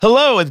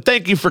Hello, and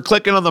thank you for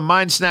clicking on the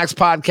Mind Snacks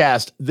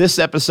podcast. This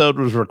episode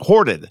was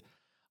recorded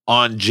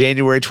on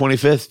January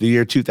 25th, the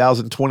year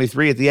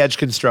 2023 at the Edge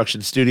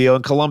Construction Studio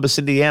in Columbus,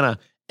 Indiana.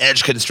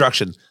 Edge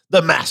Construction,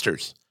 the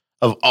masters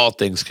of all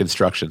things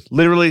construction.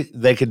 Literally,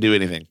 they can do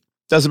anything.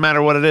 Doesn't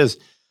matter what it is.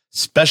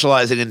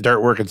 Specializing in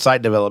dirt work and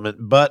site development,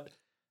 but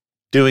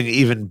doing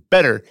even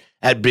better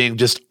at being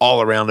just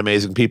all-around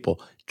amazing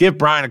people. Give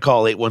Brian a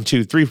call,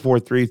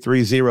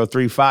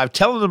 812-343-3035.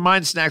 Tell him the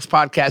Mind Snacks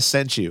podcast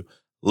sent you.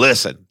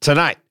 Listen,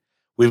 tonight,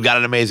 we've got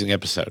an amazing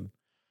episode.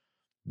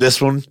 This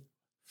one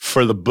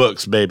for the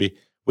books, baby.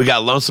 We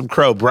got Lonesome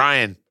Crow,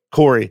 Brian,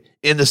 Corey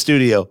in the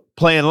studio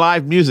playing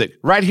live music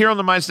right here on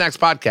the Mind Snacks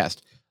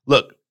podcast.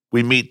 Look,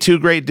 we meet two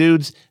great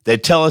dudes. They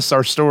tell us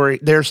our story,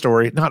 their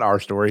story, not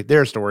our story,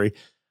 their story.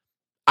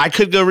 I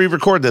could go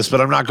re-record this, but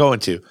I'm not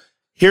going to.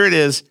 Here it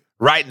is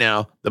right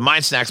now, the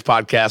Mind Snacks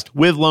podcast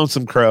with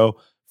Lonesome Crow.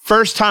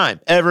 First time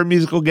ever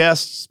musical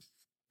guests.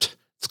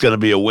 It's going to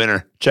be a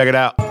winner. Check it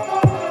out.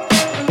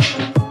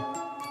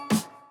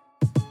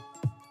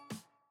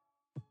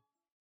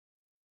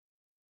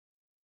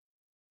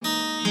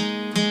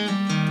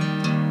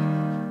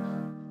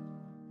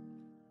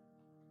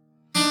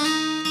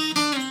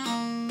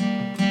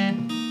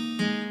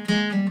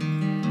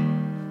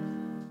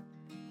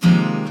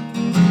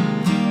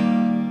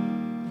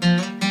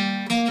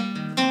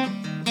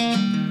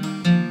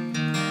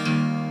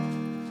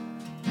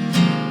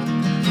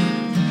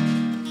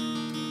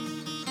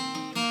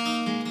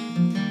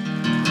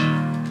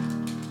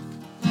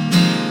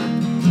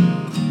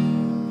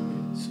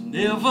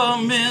 Never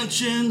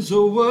mentions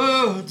the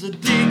words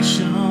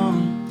addiction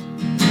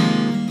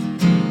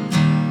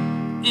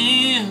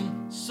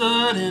in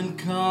certain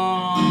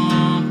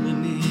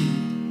company.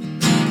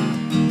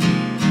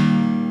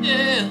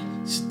 Yeah,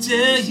 she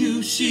tell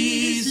you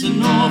she's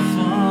an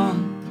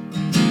orphan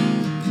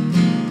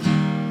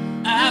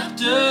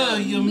after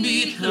you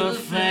meet her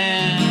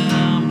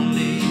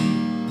family.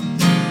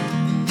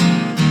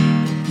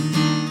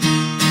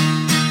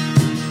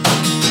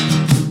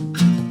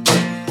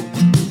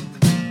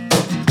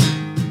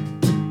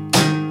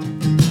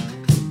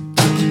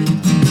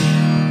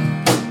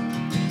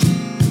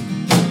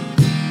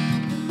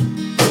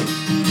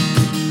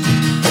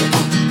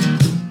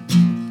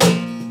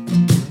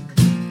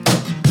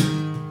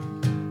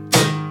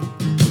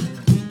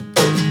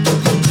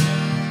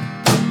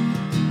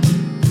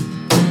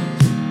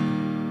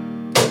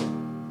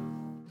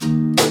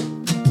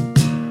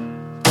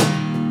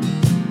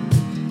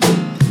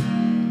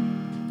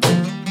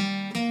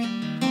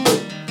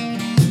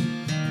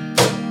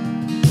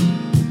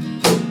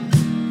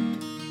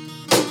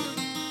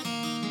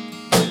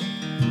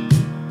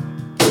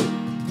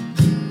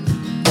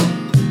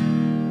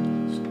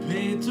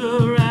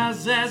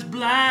 As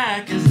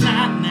black as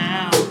night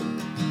now,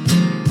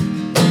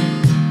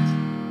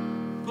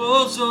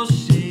 pulls those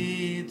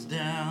shades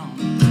down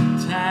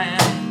tight.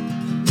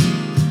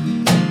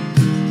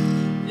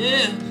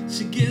 Yeah,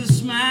 she gives a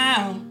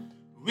smile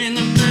when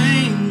the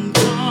pain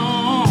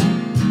comes.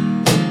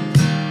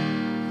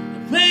 The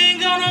pain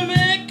gonna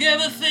make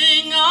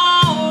everything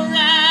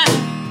alright.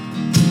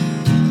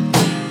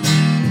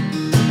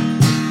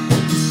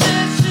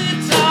 Says she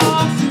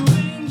talks to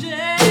angels.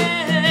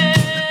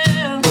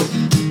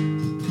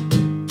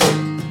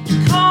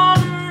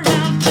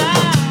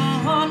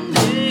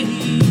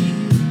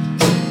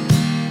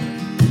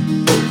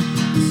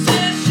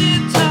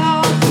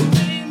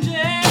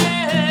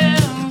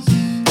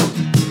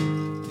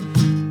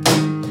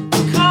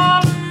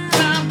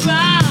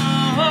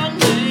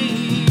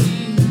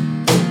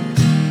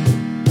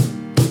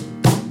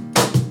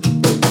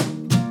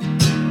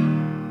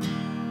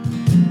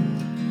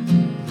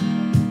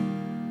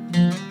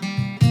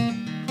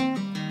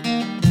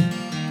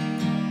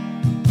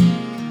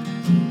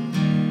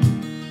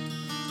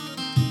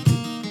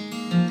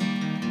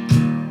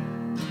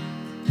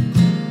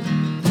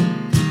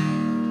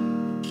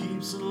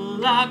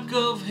 Lock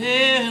of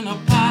hair in her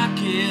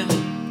pocket,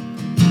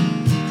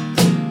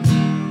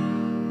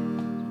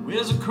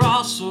 wears a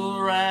cross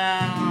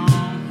around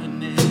her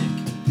neck.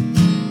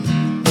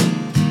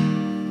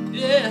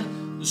 Yeah,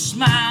 the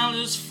smile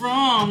is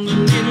from the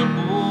little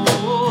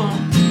boy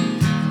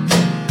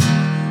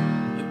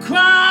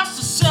across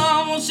the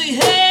someone she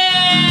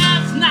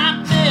has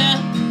not there,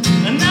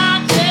 and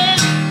not there.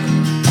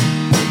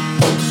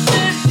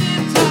 Says she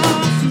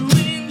talks to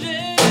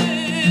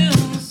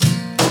angels.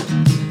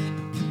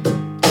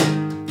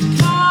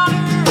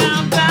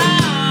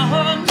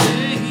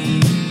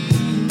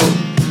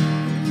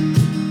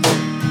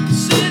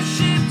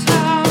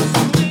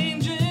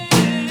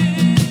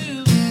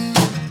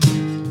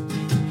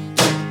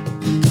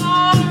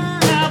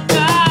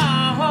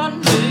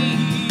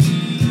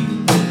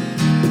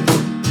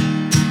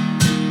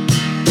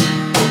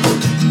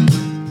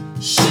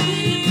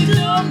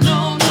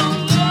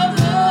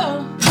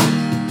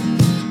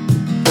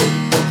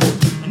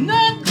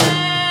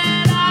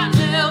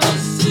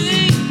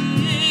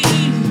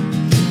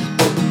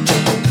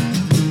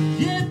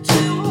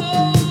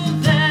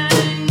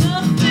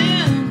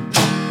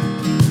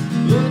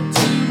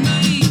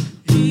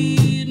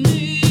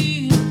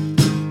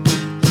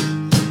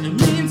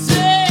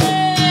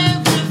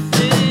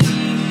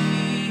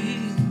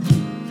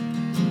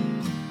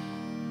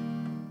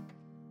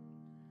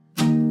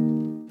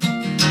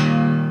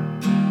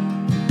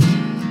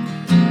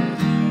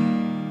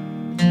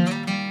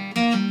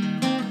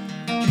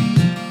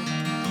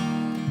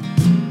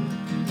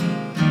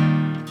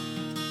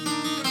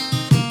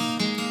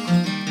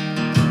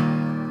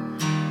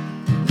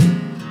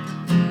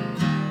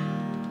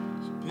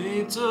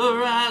 Paint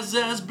her eyes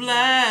as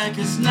black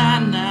as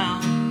night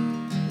now.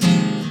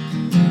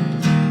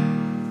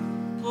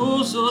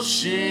 Pulls those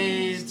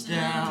shades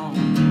down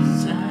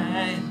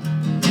tight.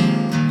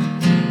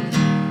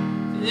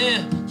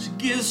 Yeah, she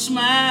gives a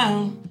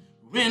smile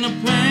when the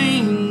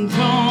pain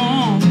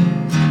comes.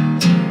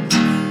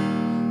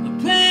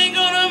 The pain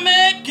gonna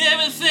make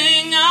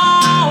everything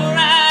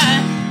alright.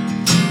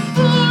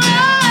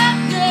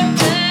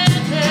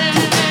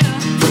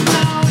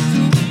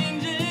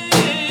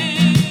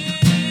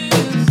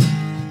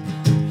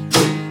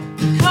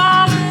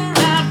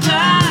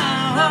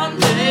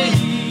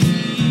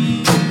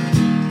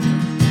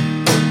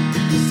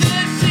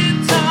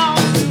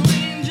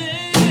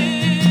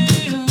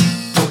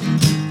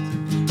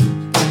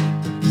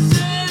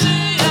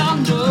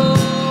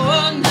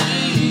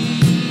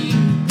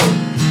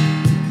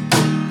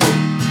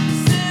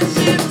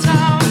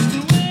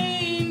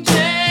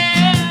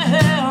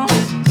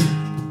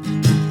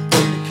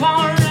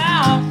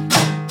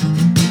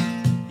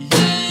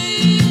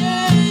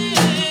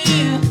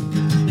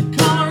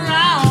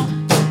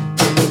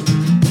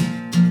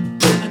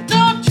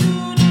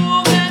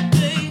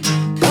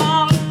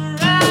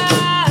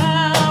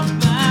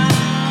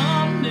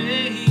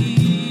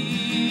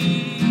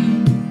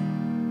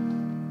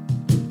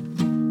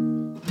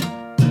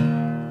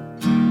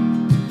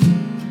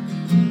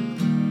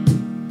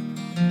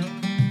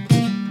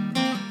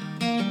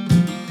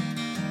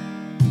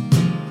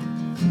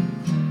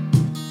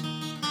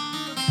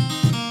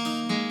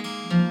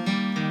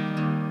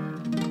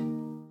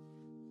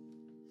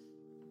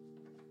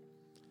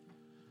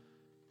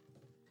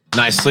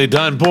 Nicely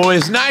done,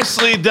 boys.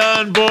 Nicely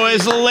done,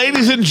 boys.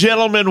 Ladies and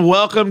gentlemen,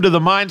 welcome to the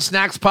Mind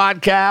Snacks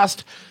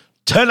podcast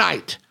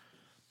tonight.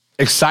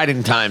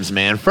 Exciting times,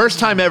 man. First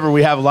time ever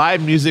we have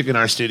live music in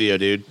our studio,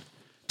 dude.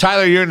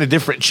 Tyler, you're in a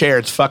different chair.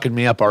 It's fucking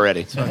me up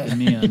already. It's fucking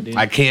me up, dude.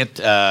 I can't,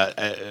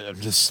 I'm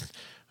just,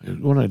 I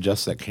want to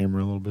adjust that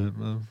camera a little bit.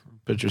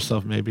 Put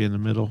yourself maybe in the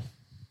middle.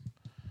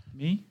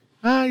 Me?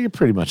 You're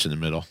pretty much in the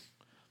middle.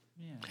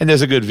 Yeah. And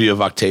there's a good view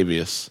of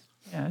Octavius.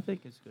 Yeah, I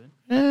think it's good.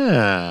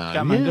 Yeah.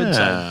 Got my good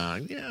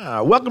side.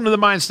 Yeah. Welcome to the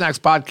Mind Snacks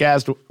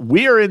podcast.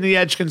 We are in the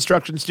Edge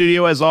Construction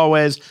Studio as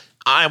always.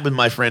 I'm with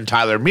my friend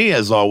Tyler. Me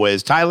as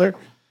always. Tyler,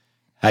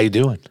 how you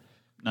doing?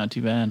 Not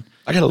too bad.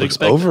 I gotta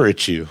look over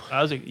at you.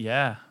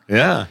 Yeah.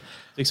 Yeah.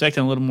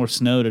 Expecting a little more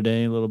snow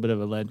today, a little bit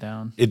of a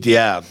letdown.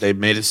 They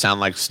made it sound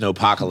like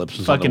snowpocalypse was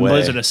on Fucking the way.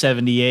 blizzard of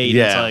 78.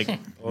 Yeah. It's like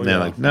They're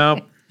like,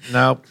 nope.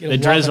 the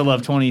drizzle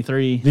of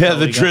 23. Yeah,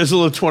 the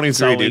drizzle of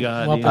 23, dude.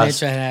 One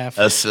inch and a half.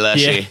 A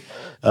slushy. Yeah.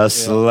 A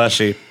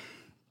slushy.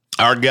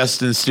 Our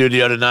guest in the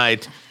studio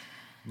tonight,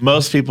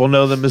 most people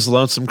know them as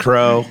Lonesome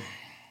Crow.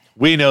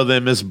 We know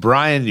them as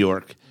Brian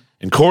York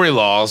and Corey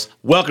Laws.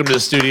 Welcome to the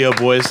studio,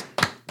 boys.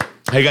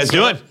 How you guys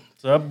doing?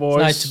 What's up, boys?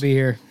 It's nice to be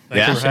here.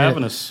 Thanks for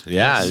having us.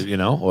 Yeah,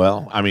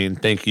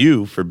 thank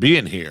you for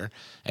being here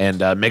and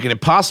making it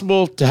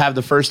possible to have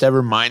the first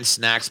ever Mind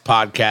Snacks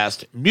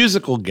podcast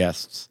musical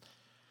guests.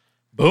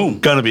 Boom.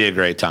 Gonna be a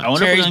great time. I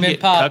wonder if Cherry's we're going to been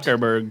get popped.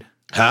 Kuckerberg.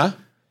 Huh?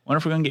 Wonder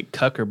if we're going to get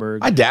Kuckerberg.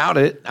 I doubt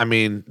it. I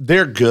mean,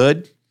 they're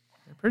good.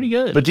 Pretty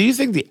good. But do you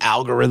think the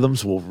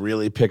algorithms will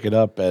really pick it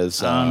up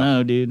as... I don't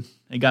know, dude.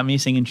 They got me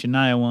singing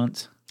Shania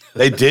once.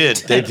 They did.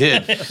 They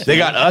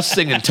got us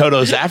singing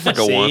Toto's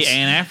Africa See, once.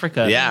 and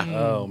Africa. Yeah.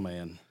 Oh,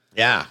 man.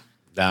 Yeah.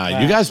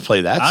 You guys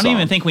play that I don't song.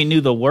 even think we knew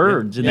the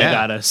words, and Yeah. they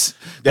got us.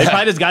 They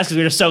probably just got us because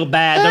we were so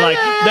bad. They're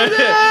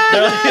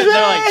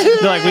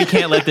like, we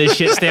can't let this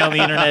shit stay on the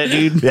internet,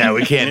 dude. Yeah,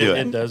 we can't do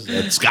It it. does.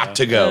 It's got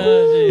to go.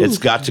 It's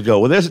got to go.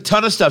 Well, there's a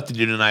ton of stuff to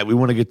do tonight. We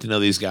want to get to know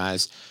these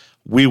guys.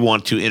 We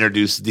want to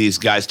introduce these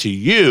guys to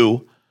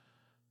you.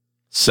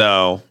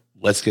 So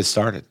let's get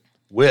started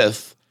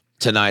with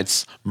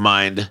tonight's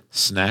Mind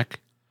Snack.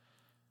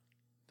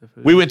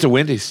 We went to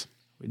Wendy's.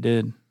 We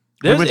did.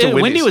 We went to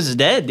Wendy Wendy's. was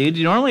dead, dude.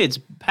 Normally it's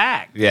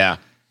packed. Yeah.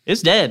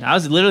 It's dead. I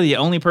was literally the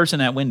only person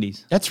at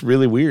Wendy's. That's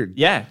really weird.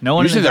 Yeah. No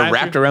one. Usually in the they're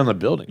drive-thru. wrapped around the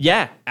building.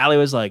 Yeah. Allie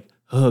was like,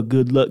 "Oh,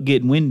 good luck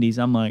getting Wendy's."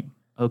 I'm like,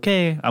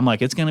 "Okay." I'm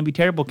like, "It's gonna be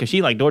terrible," because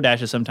she like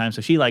DoorDashes sometimes,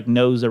 so she like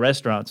knows the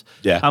restaurants.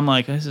 Yeah. I'm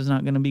like, "This is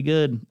not gonna be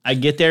good." I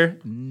get there,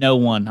 no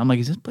one. I'm like,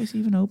 "Is this place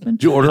even open?"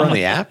 Did you order on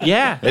the app?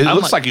 Yeah. It I'm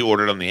looks like you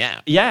ordered on the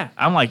app. Yeah,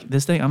 I'm like,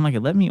 this thing, I'm like,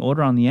 let me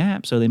order on the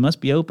app, so they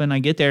must be open. I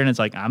get there, and it's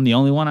like, I'm the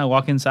only one. I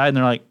walk inside, and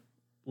they're like,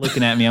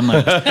 looking at me. I'm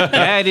like,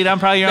 yeah, dude, I'm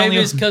probably your Maybe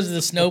only it's because of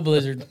the snow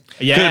blizzard.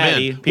 Yeah, Could've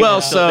been. dude. People Well,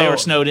 were still- they so- were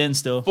snowed in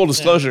still. Full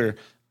disclosure,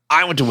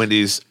 I went to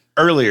Wendy's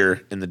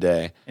earlier in the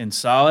day And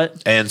saw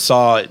it. and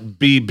saw it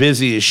be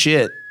busy as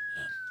shit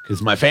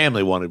because my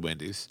family wanted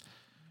Wendy's.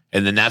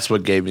 And then that's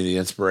what gave me the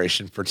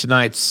inspiration for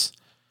tonight's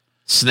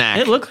snack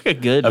It looked like a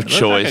good, of it looked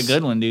choice. like a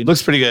good one, dude.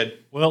 Looks pretty good.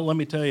 Well, let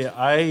me tell you,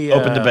 I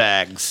Open the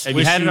bags. Have you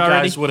wish had it you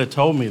already? guys would have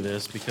told me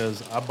this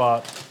because I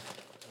bought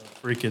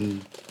a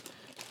freaking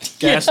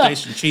gas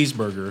station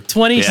cheeseburger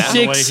on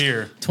the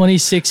way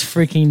 26 here.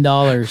 freaking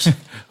dollars.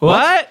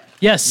 What?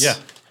 Yes. Yeah.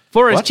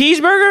 For his What?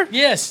 cheeseburger?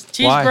 Yes.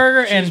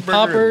 Cheeseburger and Cheeseburger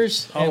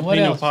poppers and what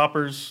jalapeno else?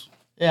 poppers,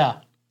 Yeah.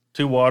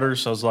 2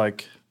 waters. I was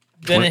like,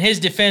 Then in his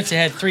defense, it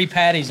had 3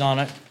 patties on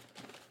it.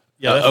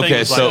 Yeah. that thing Okay,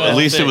 was so like at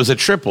least it thick. was a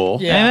triple.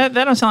 Yeah. And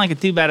that don't sound like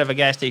too bad of a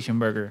gas station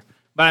burger.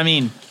 But I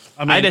mean,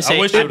 I mean, I just I say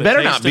wish It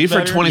better not tasted be for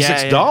better.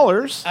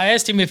 $26. I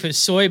asked him if it's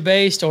soy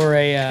based or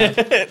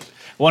a.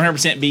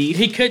 100% beef.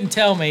 He couldn't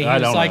tell me. He I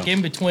was don't like know.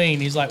 in between.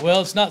 He's like, well,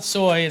 it's not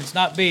soy and it's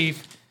not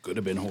beef. Could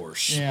have been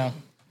horse. Yeah.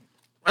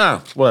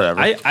 Oh,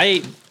 whatever.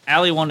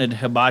 Allie wanted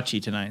hibachi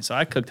tonight, so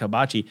I cooked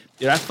hibachi.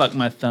 Dude, I fucked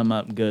my thumb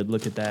up good.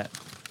 Look at that.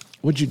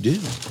 What'd you do?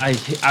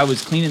 I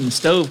was cleaning the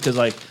stove because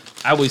like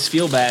I always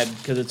feel bad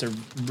because it's a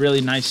really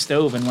nice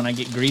stove, and when I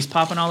get grease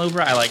popping all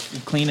over, I like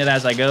clean it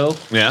as I go.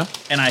 Yeah.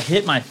 And I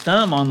hit my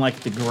thumb on like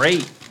the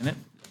grate, and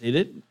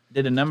it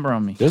did a number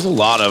on me. There's a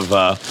lot of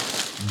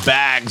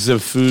bags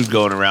of food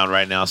going around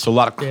right now, so a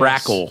lot of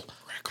crackle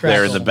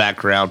there in the Crackle.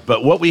 background.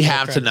 But what we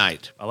have crackle.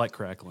 tonight, I like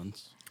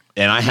cracklings.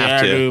 and I have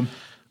Yeah, to, dude.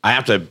 I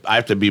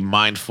have to be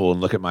mindful and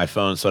look at my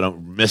phone so I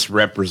don't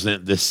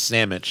misrepresent this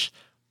sandwich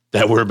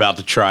that we're about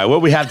to try.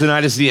 What we have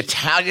tonight is the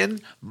Italian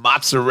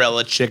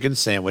mozzarella chicken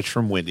sandwich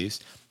from Wendy's.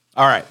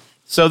 All right,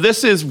 so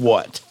this is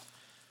what?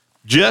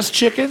 Just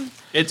chicken?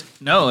 It's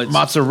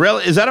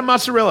Mozzarella? Is that a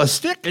mozzarella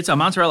stick? it's a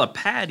mozzarella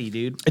patty,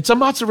 dude, It's a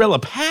mozzarella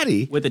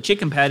patty. with a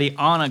chicken patty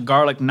on a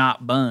garlic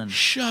knot bun.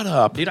 Shut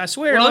up. Dude, I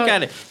swear, What? look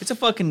at it. It's a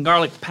fucking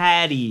garlic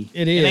patty.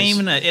 It It is.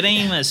 ain't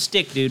even a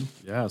stick, dude.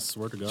 Yeah, I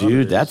swear to God. it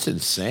Dude, is. that's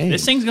insane.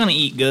 This thing's gonna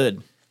eat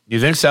good. You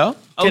think so?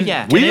 Oh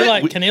yeah.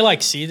 We- Can they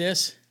like see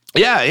this?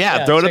 Yeah.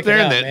 Yeah, Throw it up check there it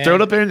in out, the man. throw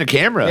it up there in the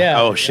camera.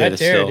 Yeah. Oh shit! Right It's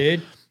there, still,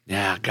 dude.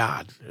 Yeah,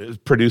 God,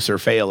 producer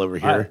fail over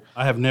here.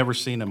 I have never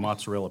seen a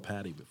mozzarella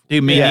patty before.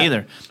 Dude, me Yeah.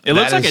 neither. It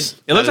looks like is-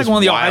 it looks that like is one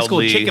of the old high school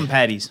wildly- chicken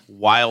patties.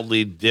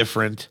 Wildly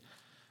different,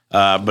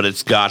 but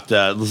it's got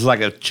this is like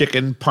a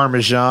chicken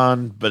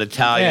parmesan, but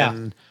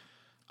Italian.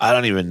 I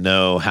don't even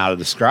know how to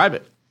describe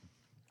it.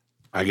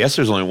 I guess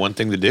there's only one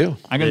thing to do.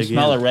 I can Dig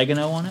smell in.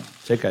 oregano on it.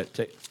 Take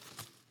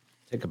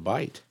a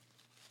bite.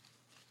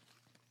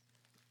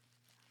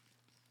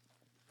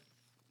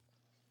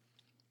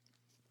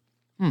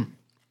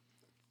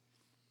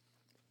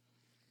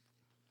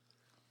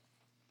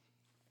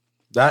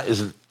 That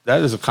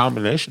is a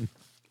combination.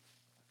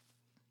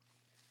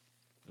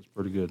 That's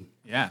pretty good.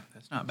 Yeah,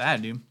 that's not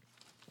bad, dude.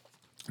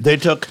 They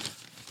took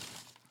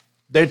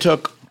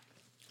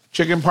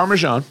chicken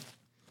parmesan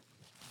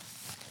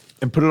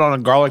and put it on a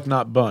garlic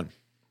knot bun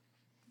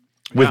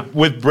Yeah.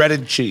 with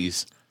breaded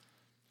cheese.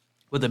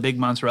 With a big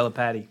mozzarella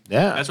patty.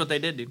 Yeah. That's what they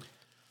did, dude.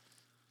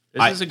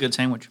 This is a good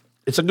sandwich.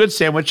 It's a good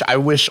sandwich. I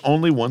wish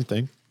only one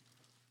thing.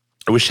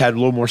 I wish it had a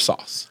little more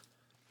sauce.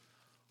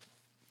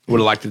 Would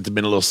have liked it to have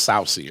been a little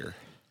saucier.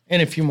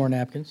 And a few more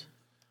napkins.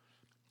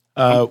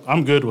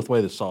 I'm good with the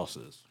way the sauce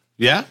is.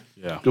 Yeah?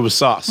 Yeah. Good with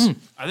sauce.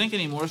 I think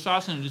any more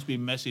sauce and it'd just be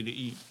messy to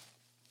eat.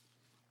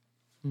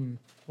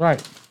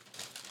 Right.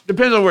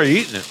 Depends on where you're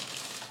eating it.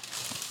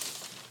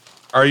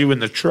 Are you in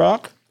the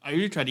truck? I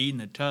usually try to eat in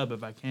the tub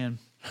if I can.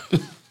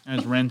 And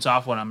just rinse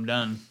off when I'm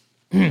done.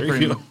 I get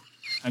pretty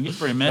That'd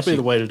be messy.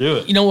 the way to do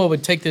it. You know what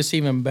would take this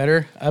even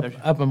better,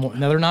 up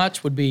another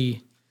notch, would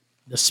be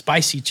the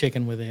spicy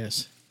chicken with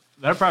this.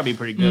 That'd probably be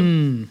pretty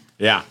good.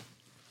 Yeah.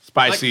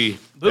 Spicy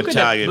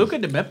Italian. Buca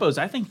de Beppo's,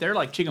 I think they're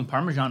like chicken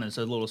parmesan is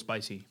a little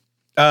spicy.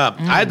 I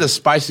had the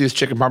spiciest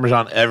chicken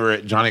parmesan ever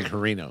at Johnny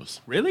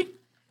Carino's. Really?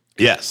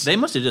 Yes. They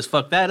must have just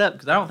fucked that up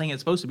because I don't think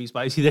it's supposed to be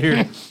spicy there.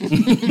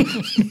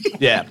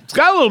 Yeah. It's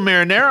got a little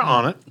marinara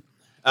on it.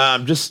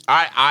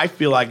 I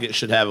feel like it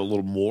should have a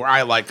little more.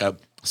 I like a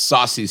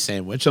saucy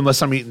sandwich,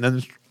 unless I'm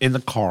eating in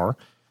the car.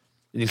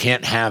 And you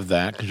can't have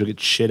that because you'll get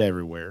shit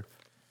everywhere.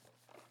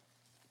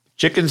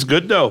 Chicken's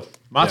good though.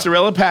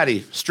 Mozzarella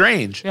patty.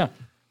 Strange. Yeah.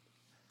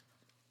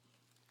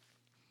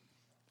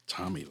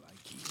 Tommy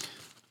likey.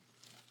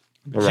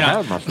 Never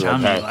had mozzarella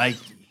Tommy, patty.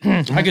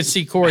 like, I could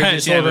see Corey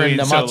just Yeah, ordering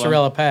the so long.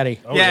 mozzarella patty.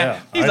 Oh,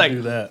 yeah, he's I'd like,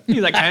 do that.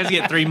 he's like, can I just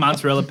get 3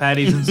 mozzarella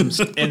patties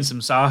and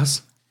some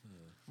sauce?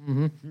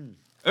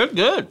 It's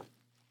good.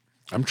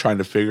 I'm trying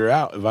to figure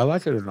out if I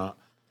like it or not.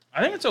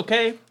 I think it's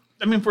okay.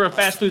 I mean, for a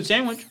fast food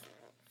sandwich.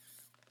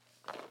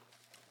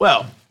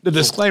 Well, the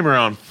disclaimer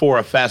on for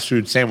a fast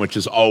food sandwich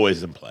is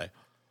always in play.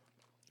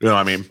 You know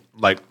what I mean?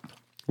 Like,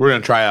 we're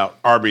going to try out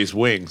Arby's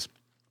wings.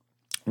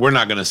 We're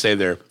not going to say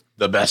they're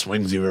the best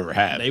wings you've ever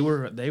had. They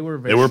were very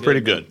They were pretty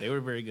good. They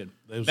were very good.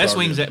 Those Best are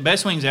wings good.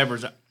 best wings ever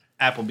is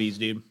Applebee's,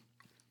 dude.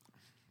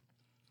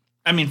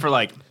 I mean, for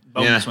like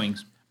boneless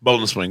wings.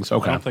 Boneless wings. I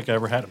Okay. don't think I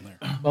ever had them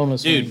there.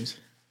 Boneless Dude. wings.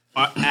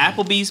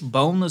 Applebee's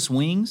boneless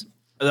wings,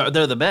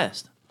 they're the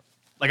best.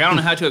 Like, I don't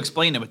know how to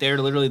explain it, but they're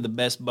literally the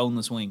best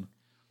boneless wing.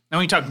 Now,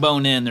 when you talk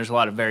bone in, there's a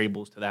lot of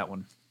variables to that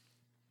one.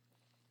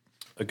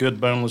 A good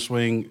boneless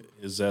wing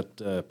is at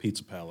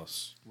Pizza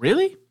Palace.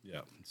 Really? Yeah,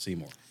 in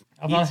Seymour.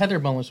 I've not had their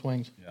boneless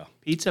wings. Yeah.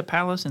 Pizza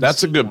Palace? And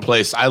That's a good Seymour.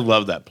 place. I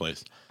love that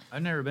place,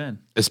 I've never been.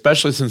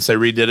 especially since they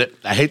redid it.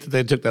 I hate that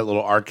they took that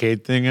little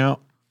arcade thing out,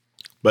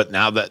 but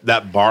now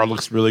that bar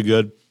looks really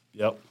good.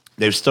 Yep.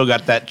 They've still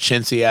got that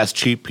chintzy ass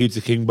cheap Pizza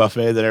King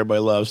buffet that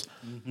everybody loves.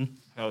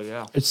 Hell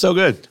yeah. It's so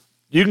good.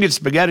 You can get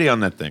spaghetti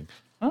on that thing.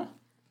 Huh?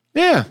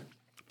 Yeah.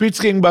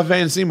 Pizza King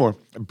buffet in Seymour.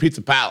 And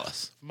Pizza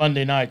Palace.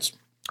 Monday nights.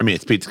 I mean,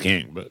 it's Pizza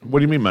King, but what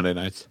do you mean Monday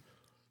nights?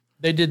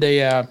 They did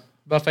the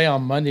buffet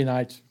on Monday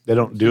nights. They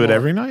don't do it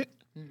every night?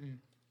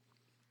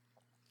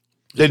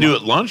 They do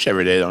it lunch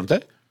every day, don't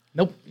they?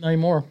 Nope, not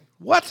anymore.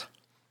 What?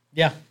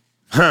 Yeah.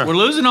 We're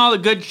losing all the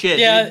good shit.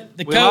 Yeah, dude.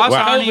 the We lost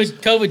Arnie's.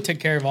 COVID took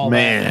care of all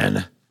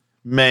that.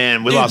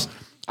 Man, we lost.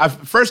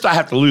 First, I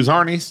have to lose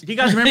Arnie's. Do you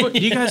guys remember? Do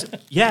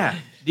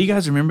you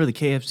guys remember the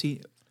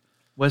KFC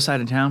west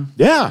side of town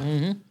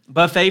Yeah.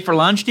 buffet for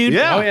lunch, dude?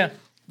 Yeah. Oh, yeah.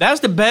 That's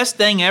the best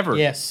thing ever.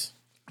 Yes.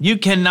 You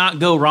cannot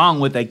go wrong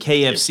with a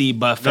KFC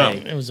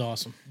buffet, It was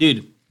awesome.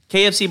 dude.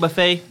 KFC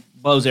buffet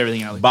blows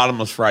everything out.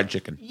 Bottomless fried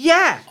chicken.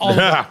 Yeah. All the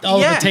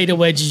Yeah. potato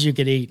wedges you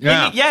could eat.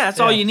 Yeah. Yeah, that's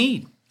all you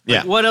need. Yeah.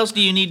 Like, what else do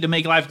you need to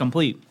make life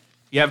complete?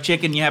 You have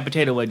chicken, you have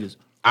potato wedges.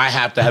 I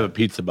have to have a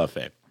pizza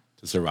buffet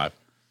to survive.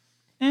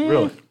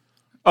 Really?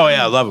 Oh,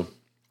 yeah, I love them.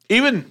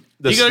 Even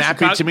the You go to snappy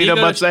Chicago- tomato you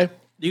go to- buffet,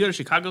 Do you go to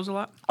Chicago's a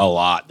lot? a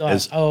lot.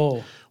 It's-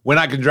 Oh, when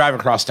I can drive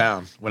across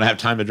town, when I have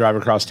time to drive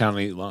across town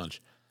and eat lunch.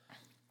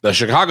 The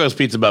Chicago's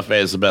Pizza Buffet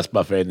is the best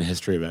buffet in the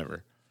history of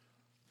ever.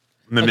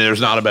 I mean, there's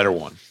not a better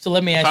one. so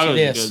let me ask you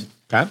Chicago's this: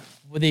 good. Okay?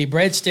 with the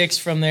breadsticks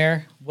from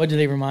there, what do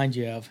they remind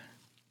you of?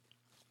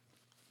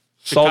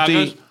 Salty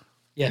Chicago's?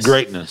 Yes,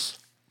 greatness.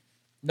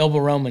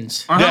 Noble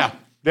Romans. Yeah.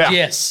 Yeah.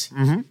 Yes,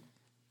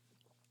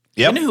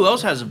 Yep. You know who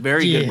else has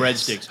very good Yes.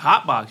 breadsticks?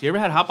 Hotbox. You ever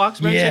had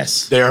Hotbox breadsticks?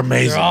 yes, They're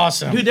amazing. they're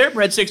awesome. Dude, their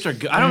breadsticks are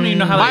good. I don't even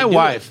know how My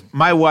they do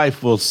my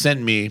wife will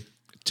send me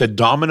to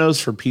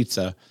Domino's for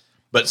pizza,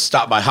 but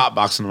stop by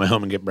Hotbox on the way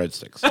home and get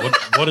breadsticks.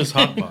 What is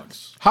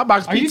Hotbox?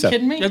 Hotbox Are you pizza.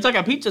 kidding it. me? It's like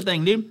a pizza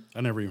thing, dude.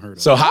 I never even heard of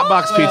it. So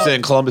Hotbox Pizza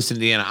in Columbus,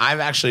 Indiana. I've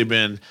actually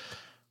been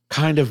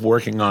kind of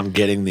working on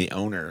getting the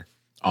owner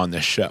on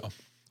this show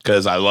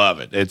because I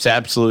love it. It's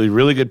absolutely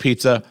really good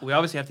pizza. We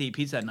obviously have to eat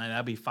pizza at night.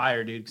 That'd be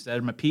fire, dude, because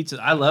that's my pizza.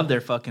 I love their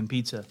fucking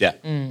pizza. Yeah.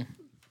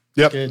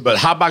 Yep. Good. But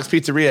Hotbox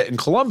Pizzeria in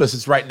Columbus,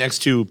 it's right next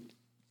to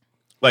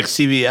like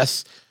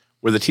CVS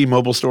where the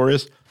T-Mobile store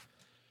is.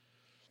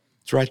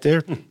 It's right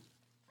there.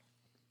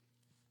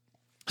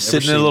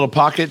 Sitting in a seen little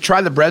pocket.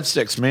 Try the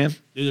breadsticks, man.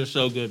 Dude, they're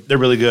so good. They're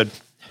really good.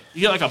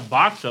 You get like a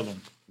box of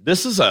them.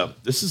 This is a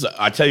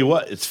I tell you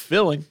what, it's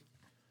filling.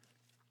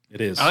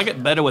 It is. I like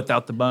it better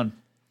without the bun.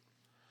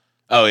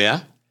 Oh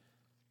yeah?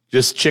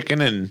 Just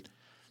chicken and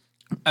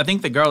I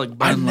think the garlic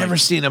bun. I've never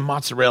seen a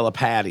mozzarella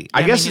patty.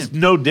 I me guess neither. it's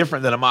no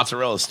different than a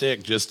mozzarella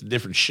stick, just a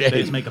different shape.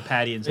 They just make a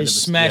patty instead They of a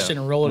smash it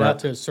and roll it out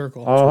to a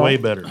circle. It's way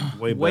better.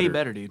 Way better. way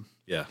better, dude.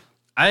 Yeah.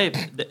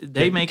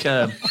 They make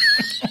a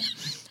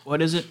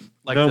what is it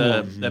like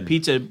the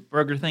pizza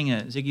burger thing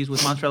at Ziggy's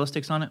with mozzarella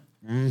sticks on it?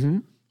 Mm-hmm.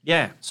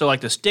 Yeah, so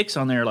like the sticks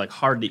on there are like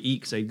hard to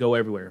eat because they go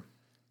everywhere.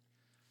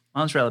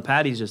 Mozzarella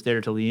patty's just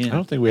there till the I end.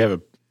 don't think we have a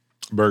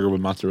burger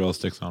with mozzarella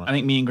sticks on it. I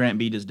think me and Grant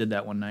B just did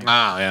that one night.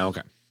 Ah, yeah,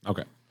 okay.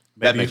 Okay.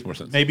 That makes more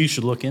sense. Maybe you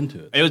should look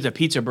into it. It was a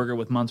pizza burger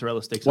with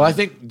mozzarella sticks. Well, on I it.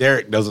 think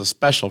Derek does a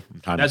special from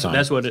time to time.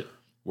 that's what it.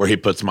 where he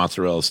puts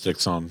mozzarella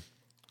sticks on.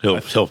 He'll I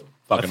fucking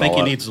think all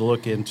he up. needs to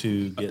look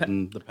into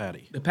getting the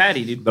patty. The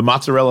patty, dude. the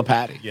mozzarella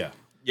patty. Yeah.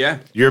 Yeah.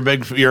 You're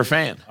a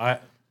fan.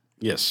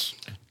 Yes.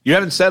 You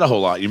haven't said a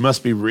whole lot. You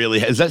must be really.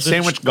 Is that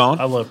sandwich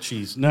gone? I love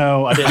cheese.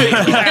 No, I didn't.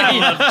 I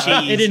love They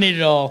cheese. didn't eat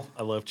it all.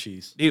 I love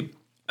cheese. Dude,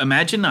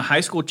 imagine a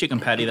high school chicken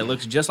patty that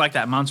looks just like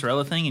that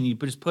mozzarella thing, and you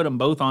just put them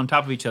both on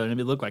top of each other, and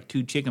it would look like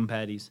two chicken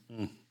patties.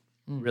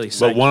 Really,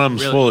 But one of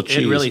them's really, full of It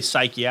cheese. really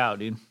psych you out,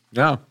 dude.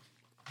 No.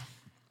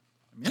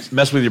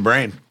 Mess with your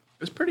brain.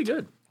 It's pretty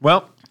good.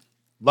 Well,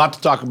 a lot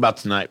to talk about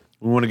tonight.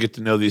 We want to get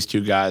to know these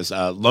two guys.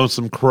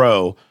 Lonesome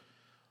Crow.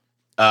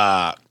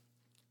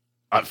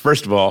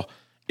 First of all,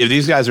 if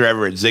these guys are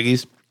ever at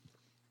Ziggy's,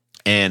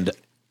 and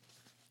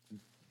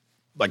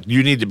like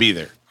you need to be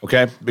there,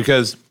 okay?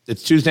 Because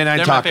it's Tuesday night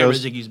They're my favorite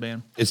tacos. Ziggy's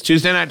band. It's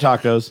Tuesday night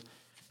tacos.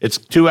 It's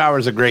 2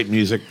 hours of great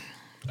music.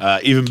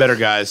 Even better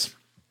guys.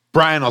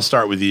 Brian, I'll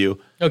start with you.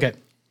 Okay.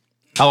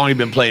 How long have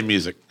you been playing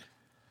music?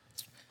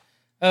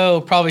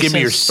 Oh, probably. Give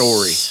me your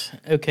since-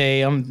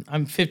 Okay,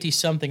 I'm 50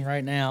 something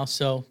right now,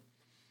 so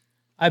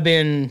I've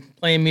been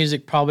playing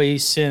music probably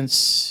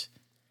since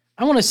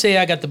I want to say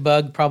I got the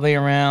bug probably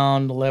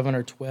around 11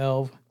 or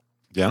 12,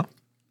 Yeah.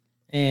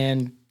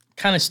 and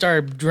kind of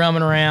started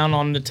drumming around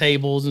on the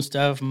tables and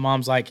stuff. And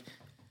Mom's like,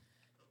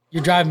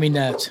 "You're driving me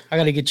nuts. I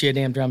got to get you a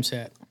damn drum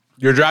set."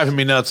 You're driving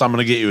me nuts. I'm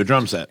going to get you a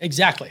drum set.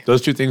 Exactly.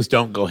 Those two things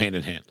don't go hand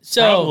in hand.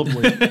 So,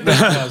 Probably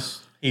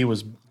because he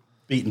was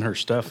beating her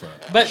stuff up.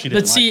 but She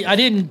didn't see, like I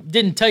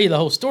didn't tell you the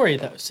whole story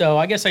though. So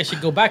I guess I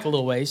should go back a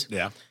little ways.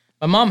 Yeah.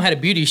 My mom had a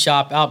beauty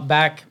shop out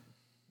back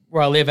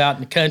where I live out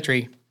in the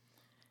country.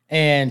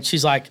 And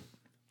she's like,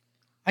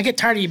 "I get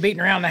tired of you beating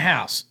around the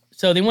house."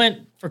 So they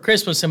went for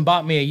Christmas and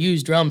bought me a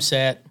used drum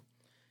set,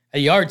 a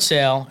yard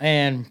sale,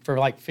 and for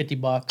like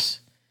 $50.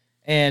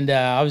 And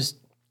I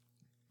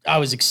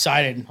was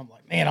excited. I'm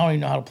like, "Man, I don't even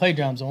know how to play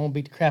drums. I won't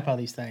beat the crap out of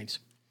these things."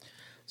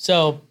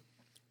 So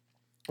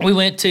we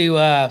went to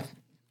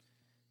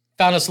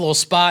found us a little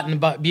spot in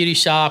the beauty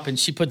shop, and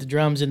she put the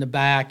drums in the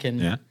back,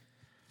 and Yeah.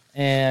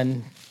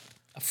 and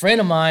a friend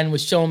of mine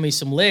was showing me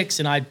some licks,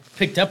 and I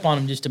picked up on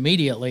them just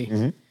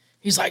immediately.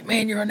 He's like,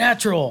 "Man, you're a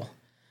natural."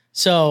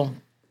 So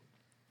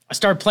I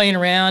started playing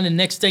around, and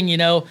next thing you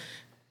know,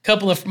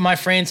 couple of my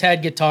friends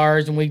had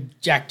guitars, and we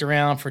jacked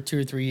around for 2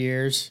 or 3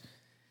 years.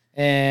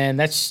 And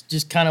that's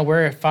just kind of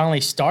where it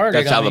finally started.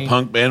 That's how the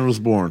punk band was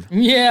born.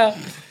 Yeah.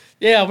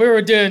 Yeah, we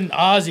were doing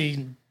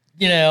Ozzy,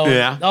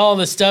 all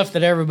the stuff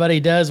that everybody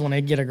does when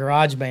they get a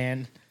garage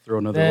band. Throw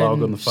another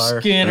log on the fire.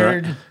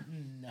 Skinner. Right.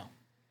 No.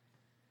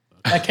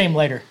 That came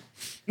later.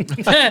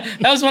 That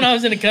was when I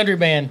was in a country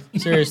band,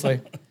 seriously.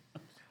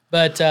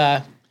 But,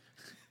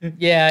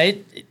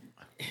 it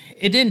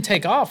didn't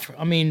take off.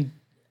 I mean,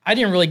 I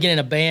didn't really get in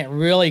a band,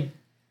 really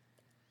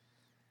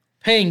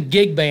paying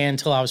gig band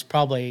until I was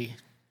probably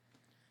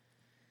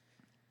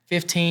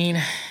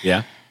 15.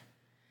 Yeah.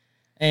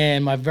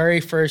 And my very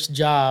first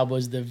job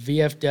was the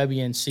VFW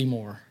in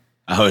Seymour.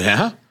 Oh,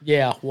 yeah?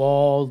 Yeah,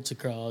 waltz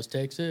across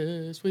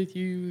Texas with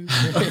you.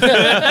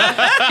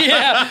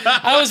 Yeah,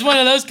 I was one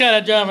of those kind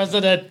of drummers.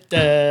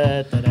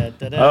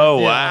 Oh,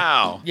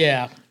 wow.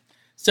 Yeah.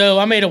 So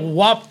I made a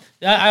whop.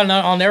 I don't know.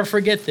 I'll never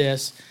forget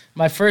this.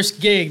 My first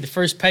gig, the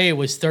first pay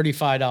was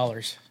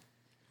 $35.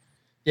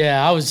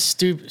 Yeah, I was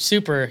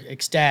super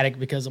ecstatic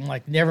because I'm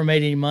like, never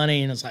made any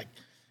money. And it's like,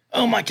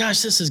 oh my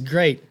gosh, this is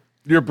great.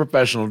 You're a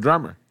professional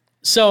drummer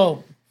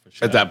So,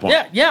 at that point.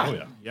 yeah. Oh,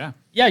 yeah. Yeah.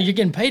 Yeah, you're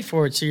getting paid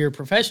for it, so you're a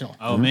professional.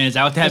 Oh man, is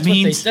that what that That's what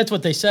they- means? that's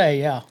what they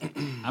say, yeah.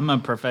 I'm a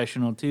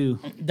professional too.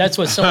 That's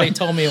what somebody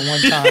told me at one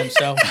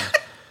time.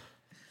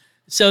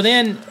 So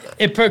then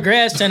it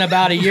progressed, and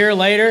about a year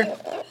later,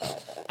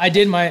 I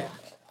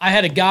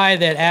had a guy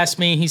that asked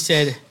me, he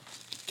said,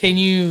 can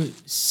you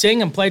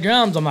sing and play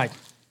drums? I'm like,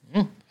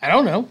 I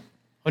don't know.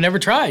 I've never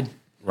tried.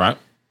 Right.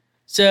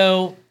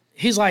 So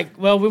he's like,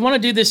 well, we want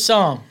to do this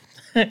song.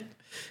 And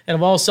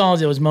of all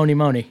songs, it was Moni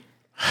Moni.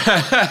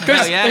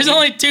 There's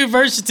only 2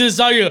 verses to the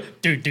song. You go,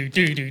 do.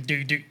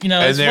 You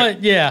know, And it's they're-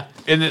 what, yeah.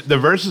 And the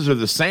verses are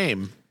the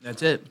same.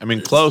 That's it. I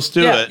mean, close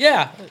to Yeah, it.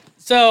 yeah.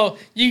 So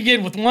you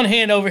get with one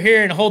hand over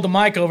here and hold the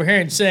mic over here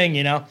and sing,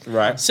 you know?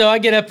 Right. So I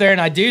get up there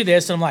and I do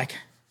this, and I'm like,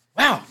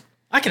 wow,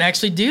 I can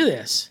actually do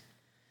this.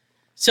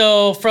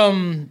 So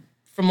from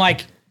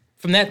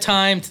that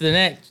time to the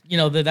next,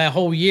 that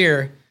whole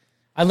year,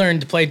 I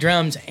learned to play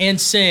drums and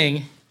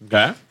sing.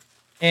 Okay.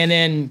 And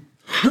then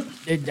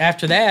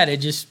after that,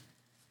 it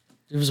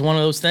was one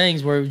of those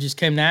things where it just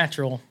came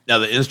natural. Now,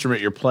 the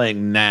instrument you're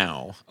playing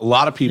now, a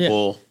lot of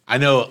people, I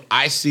know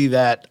I see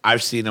that.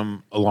 I've seen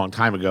them a long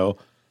time ago.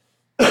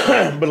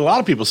 But a lot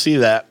of people see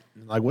that,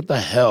 like, what the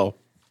hell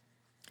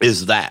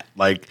is that?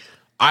 Like,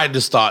 I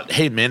just thought,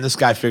 hey, man, this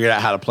guy figured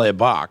out how to play a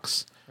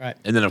box. Right.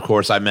 And then, of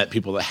course, I met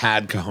people that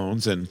had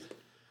cajones and,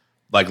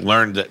 like,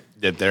 learned that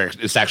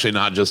it's actually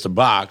not just a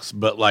box.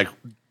 But, like,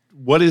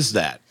 what is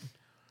that?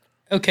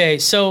 Okay,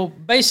 so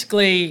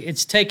basically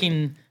it's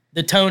taking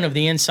the tone of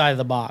the inside of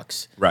the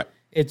box. Right.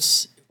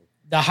 It's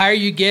the higher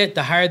you get,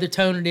 the higher the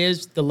tone it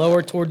is. The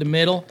lower toward the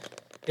middle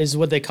is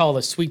what they call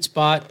the sweet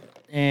spot,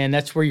 and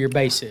that's where your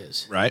bass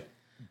is. Right.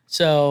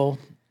 So,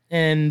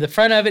 and the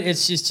front of it,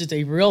 it's just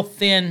a real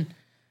thin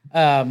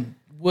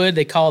wood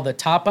they call the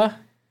tapa,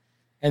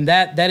 and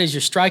that is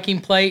your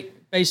striking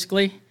plate,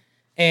 basically.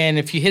 And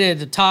if you hit it at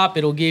the top,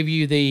 it'll give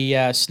you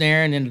the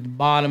snare, and then at the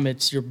bottom,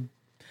 it's your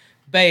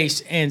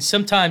bass. And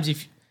sometimes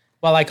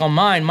like on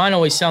mine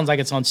always sounds like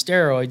it's on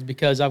steroids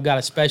because I've got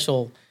a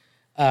special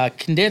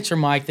condenser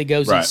mic that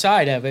goes Right.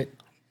 inside of it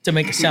to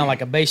make it sound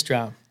like a bass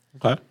drum.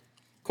 Okay.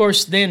 Of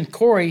course, then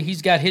Corey,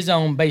 he's got his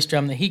own bass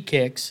drum that he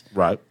kicks.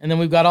 Right. And then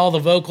we've got all the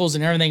vocals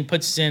and everything he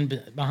puts us in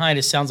behind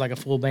us sounds like a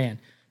full band.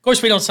 Of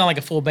course, we don't sound like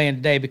a full band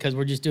today because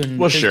we're just doing an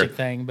acoustic sure.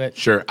 thing. But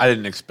Sure. I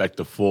didn't expect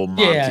a full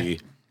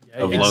Monty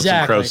of Lonesome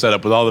exactly. Crow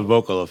setup with all the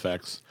vocal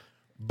effects.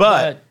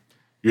 But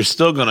you're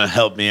still going to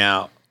help me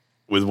out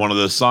with one of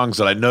those songs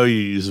that I know you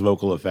use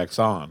vocal effects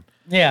on.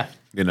 yeah,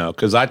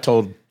 Because I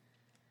told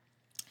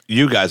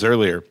you guys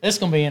earlier, this is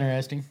gonna be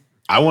interesting.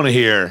 I want to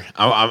hear.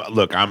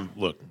 Look.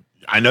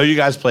 I know you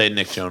guys play a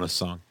Nick Jonas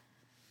song.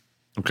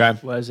 Okay,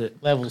 What is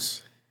it?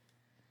 Levels.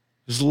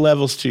 there's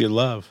levels to your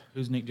love,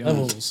 Who's Nick Jonas?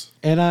 Levels.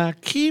 and I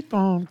keep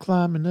on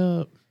climbing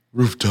up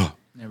rooftop.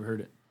 Never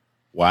heard it.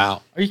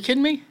 Wow, Are you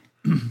kidding me?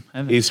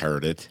 he's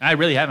heard it. I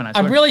really haven't. I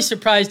swear. I'm really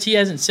surprised he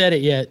hasn't said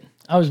it yet.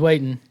 I was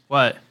waiting.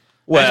 What?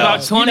 Well,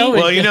 Matchbox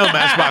 20?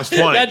 Matchbox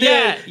 20.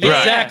 Yeah,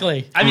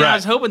 exactly. I mean, Right. I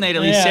was hoping they'd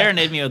at least Yeah.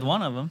 serenade me with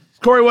one of them.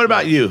 Corey, what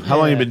about you? How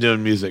long Yeah. have you been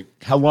doing music?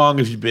 How long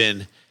have you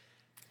been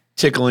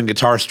tickling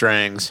guitar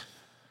strings?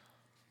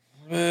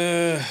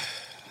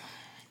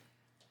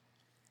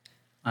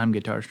 I'm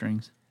guitar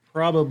strings.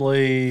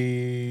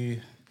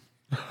 Probably,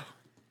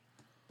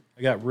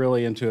 I got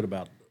really into it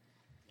about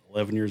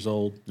 11 years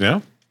old.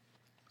 Yeah.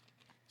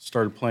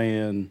 Started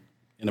playing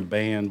in a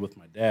band with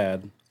my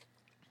dad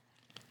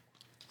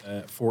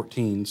at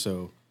 14,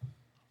 so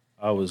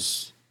I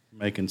was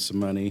making some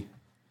money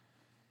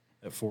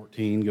at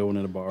 14, going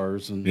into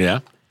bars, and Yeah.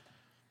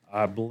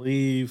 I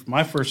believe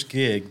my first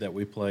gig that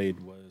we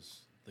played was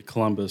the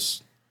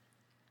Columbus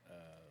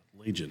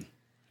Legion.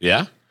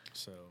 Yeah.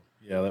 So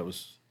yeah, that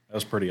was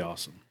pretty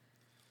awesome.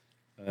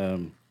 I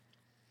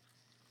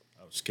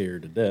was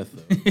scared to death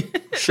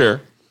though. Sure.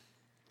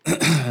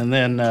 And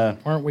then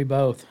Weren't we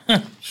both?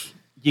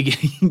 You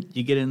get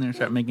you get in there and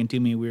start making too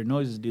many weird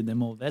noises, dude.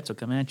 Them old vets will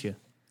come at you.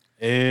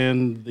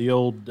 And the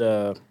old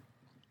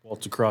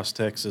Waltz Across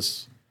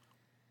Texas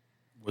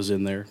was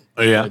in there.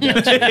 Oh, yeah.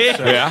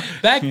 Yeah.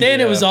 Back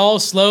then, it was all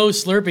slow,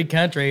 slurpy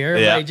country.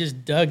 Everybody Yeah.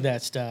 just dug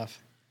that stuff.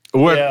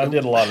 What- Yeah, I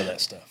did a lot of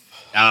that stuff.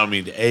 I don't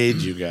mean to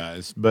age you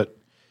guys, but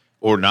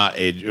or not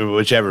age,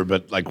 whichever.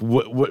 But like,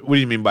 what do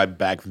you mean by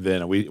back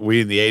then? Are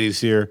we in the 80s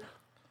here?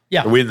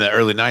 Yeah. Are we in the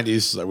early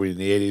 90s? Are we in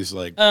the 80s?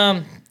 Like,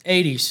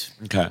 80s.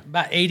 okay,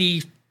 About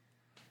 80,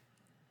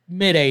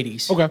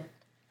 mid-80s. okay,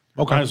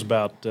 I was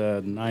about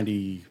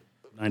 90,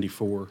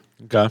 94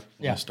 okay. when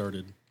Yeah. I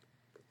started.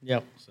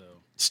 Yep. So,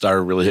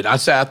 Started really hitting. I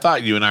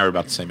thought you and I were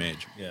about the same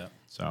age. yeah.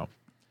 So,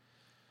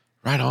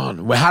 right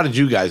on. Well, how did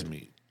you guys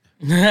meet?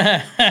 Should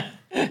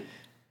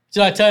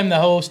I tell him the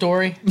whole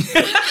story?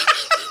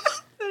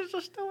 There's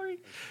a story.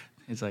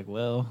 It's like,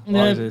 well,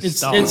 why is this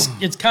stall?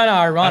 It's kind of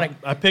ironic.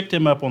 I picked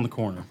him up on the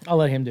corner. I'll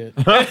let him do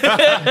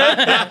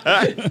it.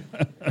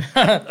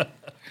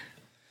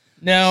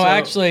 No,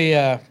 actually,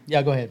 yeah,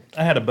 go ahead.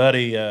 I had a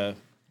buddy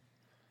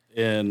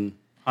in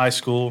high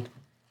school,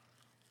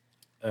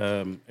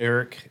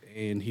 Eric,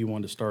 and he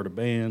wanted to start a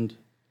band.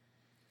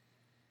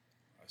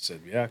 I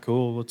said, "Yeah,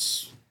 cool.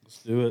 Let's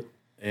do it."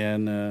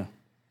 And I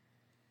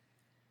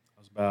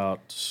was about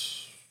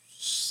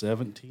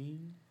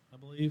 17, I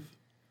believe,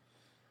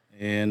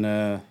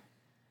 and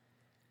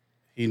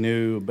he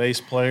knew a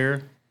bass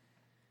player,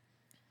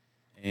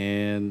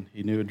 and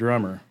he knew a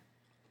drummer.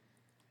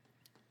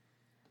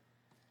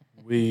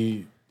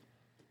 We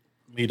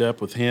meet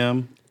up with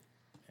him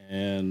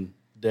and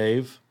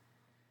Dave,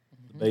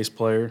 the bass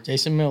player.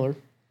 Jason Miller.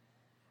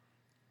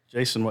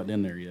 Jason wasn't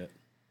in there yet.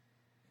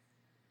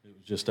 It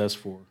was just us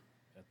four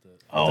at the.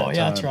 Oh, that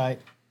yeah, that's time. right.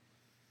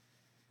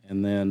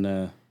 And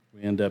then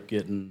we end up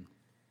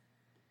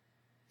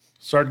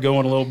started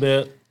going a little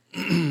bit.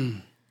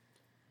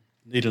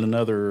 Needed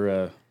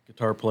another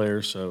guitar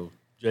player, so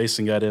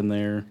Jason got in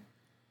there,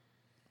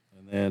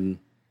 and then.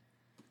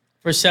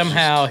 For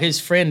somehow his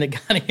friend that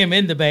got him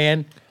in the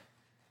band,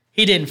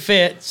 he didn't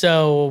fit,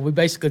 so we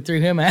basically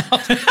threw him out.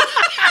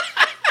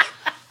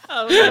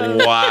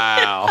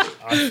 Wow.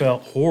 I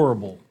felt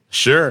horrible.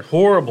 Sure.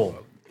 Horrible.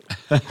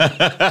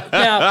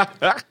 Now,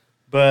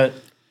 But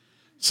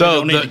So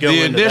don't need the to go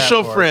into that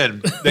initial part.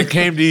 friend that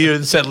came to you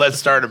and said, "Let's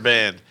start a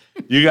band."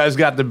 You guys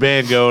got the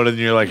band going, and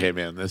you're like, "Hey,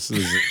 man, this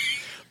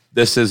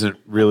isn't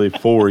really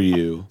for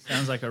you."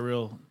 Sounds like a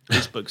real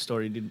Facebook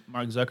story, dude.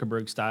 Mark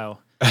Zuckerberg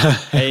style.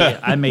 Hey,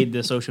 I made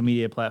this social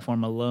media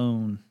platform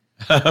alone.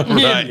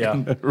 Right.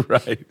 Yeah.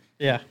 Right.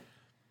 yeah.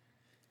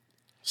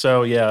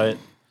 so yeah,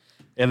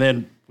 and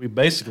then we've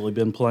basically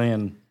been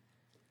playing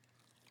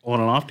on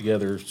and off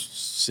together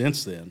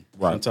since then.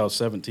 Right. Since I was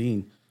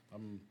 17.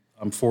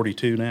 I'm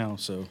 42 now,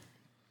 so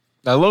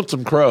Now,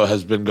 Lonesome Crow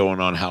has been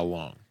going on how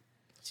long?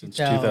 since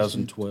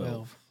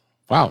 2012.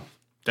 Wow.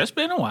 That's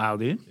been a while,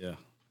 dude. Yeah.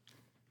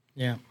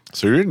 Yeah.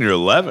 So you're in your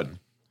 11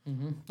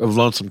 of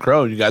Lonesome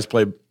Crow. You guys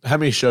play. How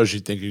many shows do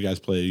you think you guys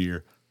play a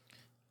year?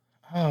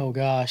 Oh,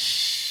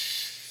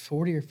 gosh.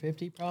 40 or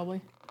 50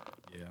 probably.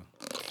 Yeah.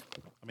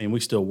 I mean, we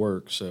still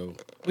work, so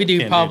We do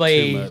can't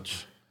probably do too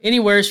much.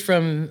 anywhere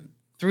from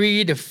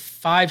 3 to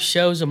 5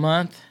 shows a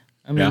month.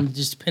 I mean, Yeah.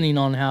 just depending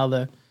on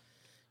how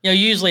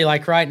usually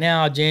like right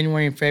now,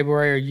 January and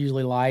February are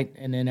usually light.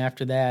 And then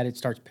after that, it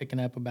starts picking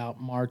up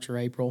about March or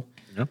April.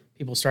 Yeah.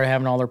 People start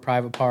having all their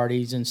private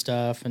parties and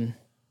stuff. And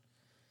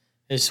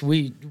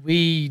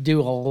we do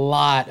a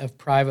lot of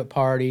private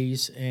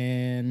parties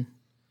and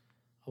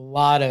a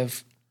lot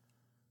of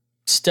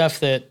stuff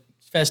that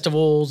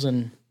festivals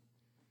and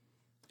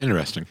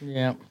Interesting.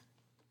 yeah.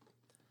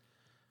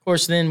 Of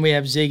course, then we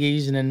have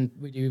Ziggy's, and then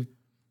we do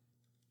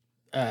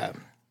The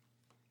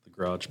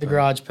garage. the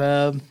Garage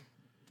Pub,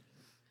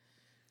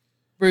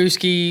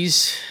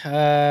 Brewskis.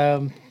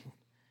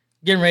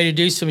 Getting ready to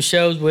do some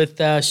shows with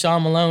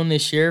Sean Malone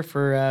this year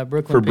for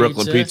Brooklyn For Pizza.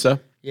 Brooklyn Pizza,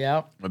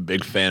 Yeah. I'm a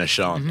big fan of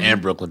Sean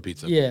and Brooklyn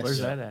Pizza. Yes. Where's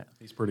that at?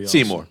 He's pretty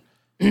awesome.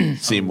 Seymour.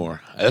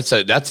 Seymour.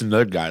 That's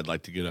another guy I'd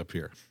like to get up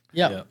here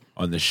Yep. Yeah.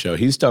 on this show.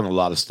 He's done a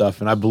lot of stuff,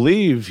 and I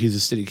believe he's a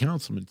city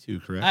councilman too.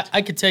 Correct?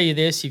 I could tell you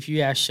this: if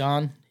you ask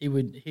Sean, he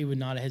would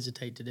not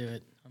hesitate to do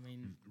it. I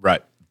mean,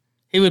 Right.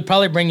 he would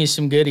probably bring you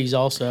some goodies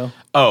also.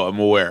 Oh, I'm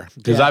aware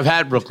because Yeah. I've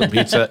had Brooklyn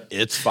Pizza.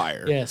 It's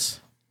fire.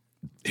 Yes.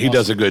 He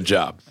does a good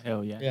job.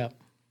 Hell yeah. Yeah.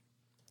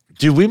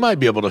 Dude, we might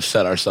be able to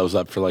set ourselves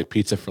up for like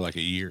pizza for like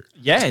a year.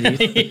 Yeah, dude.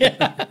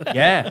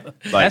 Yeah.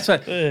 That's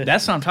what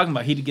I'm talking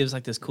about. He gives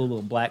like this cool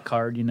little black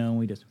card, and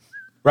we just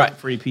Right.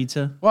 free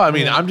pizza. Well, I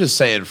mean, I'm just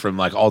saying from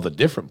like all the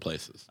different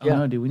places. Oh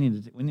no, dude, we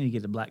need to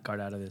get the black card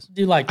out of this.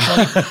 Do like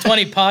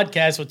 20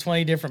 podcasts with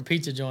 20 different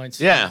pizza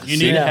joints. Yeah. You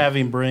need to have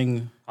him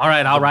bring All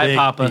right, I'll the write big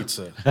Papa.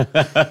 pizza.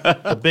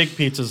 The big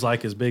pizza's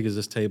like as big as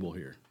this table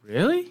here.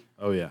 Really?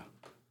 Oh yeah.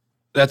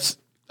 That's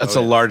a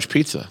large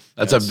pizza.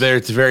 It's a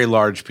very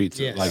large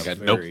pizza. Yes. Like Yeah, a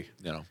nope, very.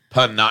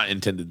 pun not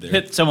intended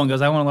there. Someone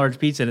goes, I want a large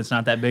pizza, and it's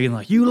not that big. And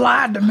like, you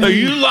lied to me. Oh,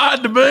 you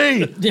lied to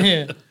me.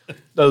 Yeah.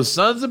 Those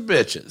sons of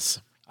bitches.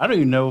 I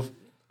don't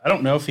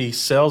know if he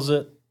sells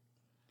it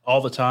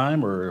all the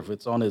time, or if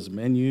it's on his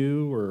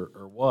menu, or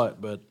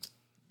what. But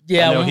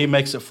Yeah, I know he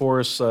makes it for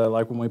us,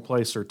 like when we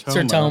play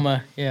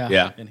Sertoma. Yeah.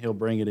 Yeah. and he'll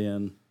bring it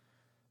in,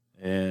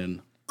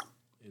 and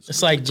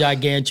It's like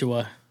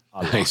Gigantua.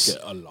 I like Nice. it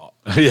a lot.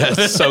 Yeah,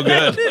 it's so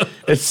good.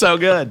 It's so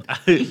good.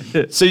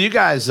 So you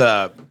guys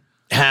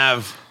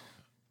have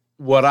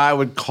what I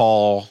would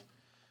call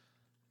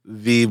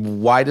the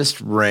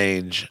widest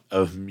range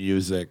of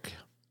music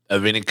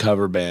of any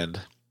cover band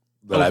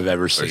that I've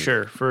ever seen.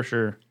 For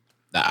sure.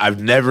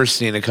 I've never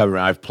seen a cover.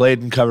 I've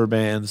played in cover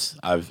bands.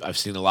 I've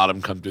seen a lot of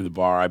them come through the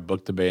bar. I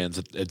booked the bands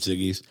at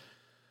Ziggy's.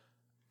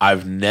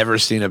 I've never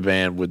seen a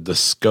band with the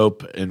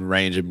scope and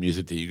range of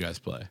music that you guys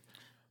play.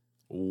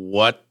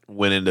 What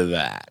went into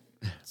that?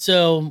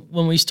 So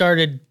when we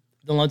started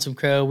the Lonesome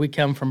Crow, we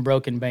come from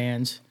broken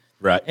bands.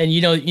 Right. And you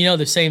know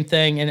the same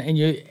thing, and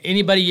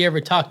anybody you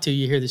ever talk to,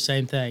 you hear the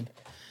same thing.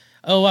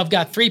 Oh, I've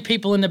got 3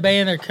 people in the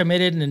band that are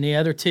committed, and the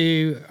other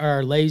 2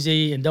 are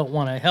lazy and don't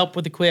want to help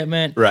with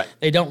equipment. Right.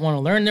 They don't want to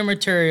learn their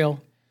material.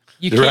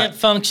 You Right. can't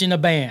function a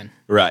band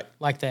Right.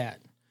 like that.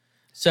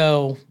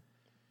 So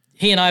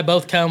he and I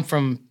both come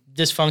from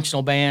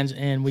dysfunctional bands,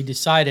 and we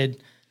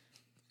decided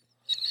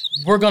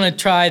we're going to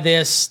try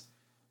this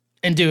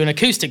and do an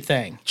acoustic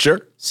thing.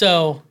 Sure.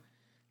 So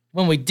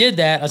when we did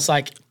that,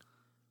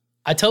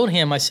 I told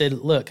him, I said,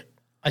 look,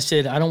 I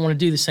don't want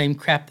to do the same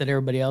crap that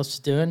everybody else is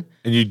doing.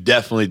 And you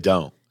definitely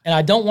don't. And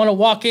I don't want to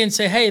walk in and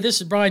say, hey, this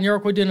is Brian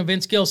York. We're doing a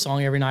Vince Gill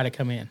song every night I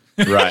come in.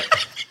 Right.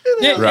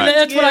 And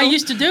that's what I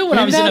used to do when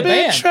I was in a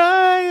band.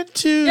 Trying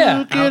to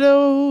Yeah. get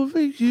over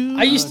you.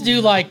 I used to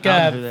do like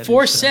I'll do that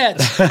 4 instead.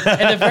 sets.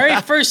 And the very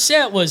first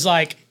set was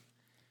like,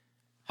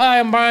 hi,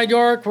 I'm Brian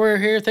York. We're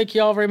here. Thank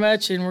you all very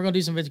much. And we're going to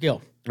do some Vince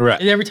Gill. Right.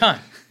 And every time.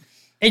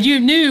 And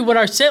you knew what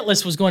our set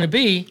list was going to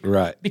be.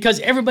 Right. Because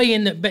everybody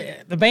in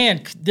the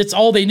band, that's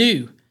all they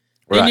knew.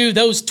 They Right. knew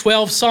those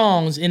 12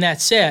 songs in that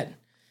set.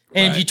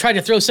 And if Right. you tried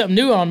to throw something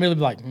new on, they'd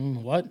be like,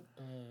 what?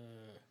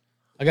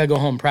 I got to go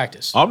home and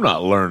practice. I'm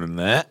not learning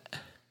that.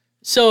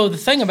 So the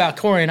thing about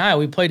Corey and I,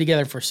 we played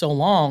together for so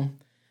long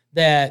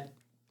that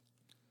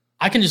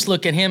I can just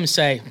look at him and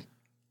say,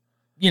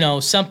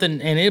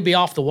 something, and it'll be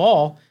off the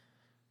wall.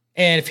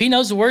 And if he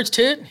knows the words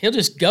to it, he'll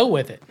just go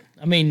with it.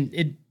 I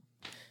mean,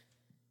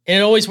 it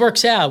always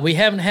works out. We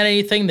haven't had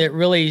anything that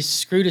really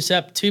screwed us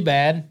up too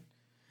bad.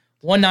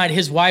 One night,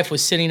 his wife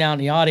was sitting out in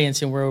the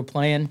audience and we were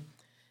playing,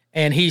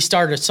 and he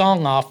started a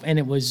song off, and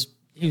he was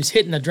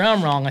hitting the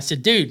drum wrong. I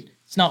said, dude,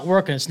 it's not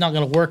working. It's not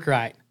going to work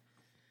right.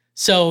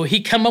 So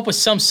he come up with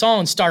some song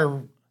and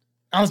started.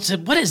 I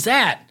said, what is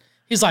that?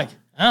 He's like,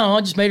 I don't know.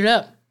 I just made it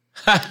up.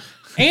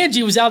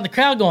 Angie was out in the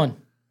crowd going,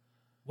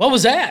 what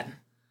was that?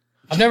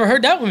 I've never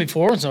heard that one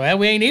before, so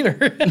we ain't either.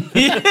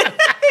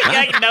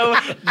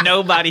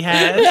 Nobody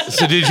has.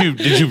 So did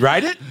you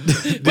write it?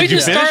 Did We you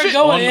just finish started it?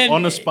 going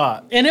on the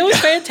spot. and it was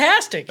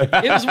fantastic. It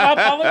was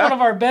probably one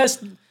of our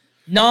best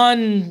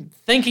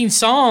non-thinking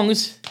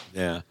songs.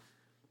 Yeah.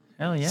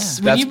 Hell yeah.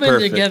 When That's you've been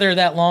perfect. together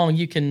that long,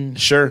 you can.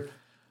 Sure.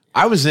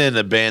 I was in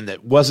a band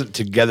that wasn't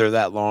together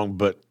that long,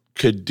 but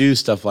could do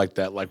stuff like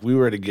that. Like we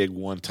were at a gig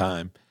one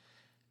time,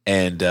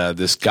 and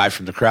this guy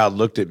from the crowd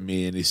looked at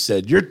me and he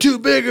said, "You're too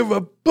big of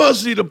a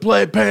pussy to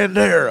play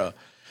Pantera."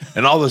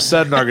 And all of a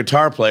sudden, our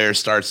guitar player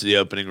starts the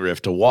opening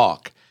riff to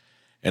Walk.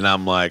 And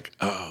I'm like,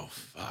 oh,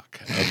 fuck.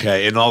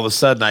 Okay. And all of a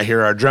sudden, I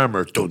hear our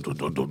drummer, dun, dun,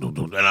 dun, dun, dun,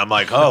 dun. And I'm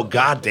like, oh,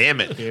 God damn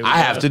it. I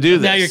have to do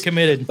this. Now you're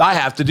committed. I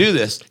have to do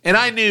this. And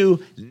I knew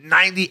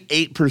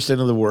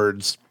 98% of the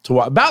words to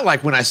Walk. About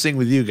like when I sing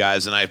with you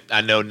guys, and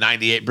I know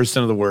 98%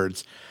 of the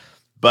words.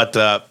 But,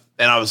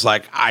 and I was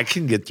like, I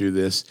can get through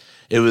this.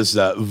 It was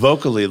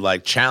vocally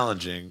like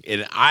challenging.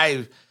 And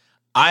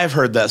I've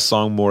heard that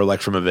song more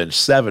like from Avenged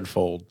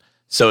Sevenfold.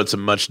 So it's a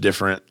much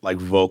different like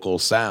vocal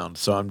sound.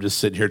 So I'm just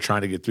sitting here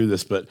trying to get through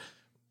this, but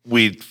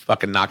we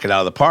fucking knock it out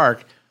of the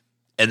park.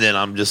 And then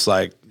I'm just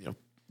like,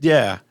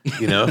 yeah,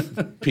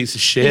 piece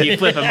of shit. You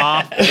flip him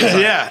off.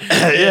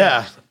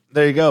 yeah.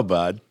 There you go,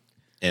 bud.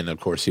 And of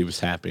course he was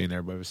happy and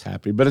everybody was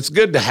happy. But it's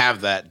good to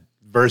have that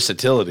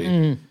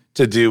versatility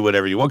to do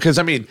whatever you want. Because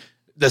I mean,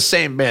 the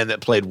same band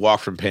that played Walk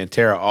from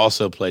Pantera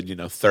also played,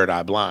 Third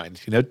Eye Blind.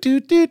 Do do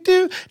do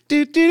do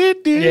do do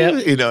do.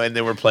 Yep. And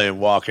they were playing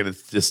Walk, and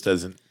it just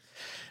doesn't.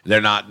 They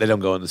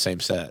don't go in the same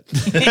set.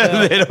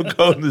 They don't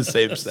go in the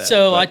same set.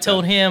 So But, I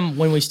told him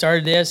when we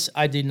started this,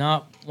 I do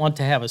not want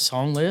to have a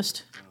song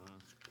list.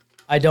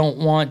 I don't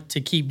want to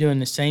keep doing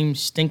the same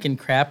stinking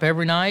crap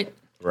every night.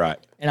 right,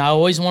 And I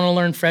always want to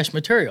learn fresh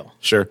material.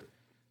 sure,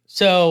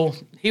 So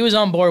he was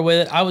on board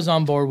with it. I was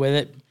on board with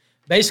it.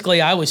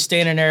 Basically, I was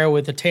standing there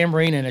with a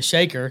tambourine and a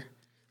shaker.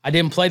 I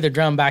didn't play the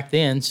drum back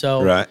then.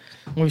 So right,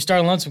 when we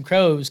started Lonesome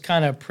Crow, it was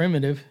kind of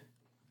primitive.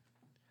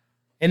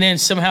 And then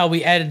somehow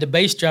we added the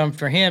bass drum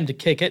for him to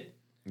kick it.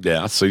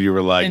 yeah. So you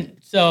were like, And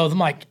so I'm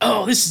like,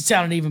 oh, this is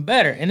sounding even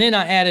better. And then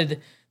I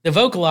added the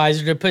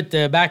vocalizer to put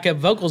the backup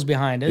vocals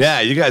behind us.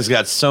 yeah, you guys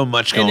got so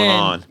much And going then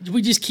on.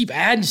 we just keep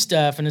adding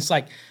stuff. And it's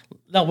like,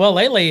 well,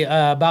 lately,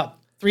 about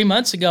 3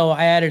 months ago,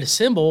 I added a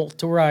cymbal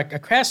to where a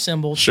crash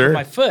cymbal Sure. to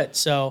my foot.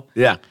 So,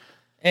 Yeah,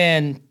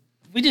 and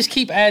we just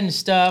keep adding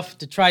stuff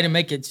to try to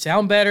make it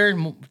sound better,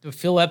 to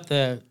fill up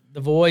the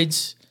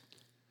voids.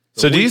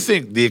 So do you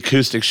think the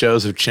acoustic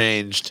shows have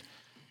changed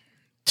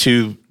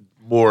to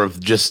more of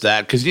just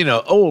that? Because,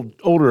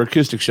 older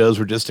acoustic shows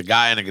were just a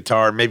guy and a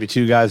guitar, maybe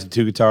two guys and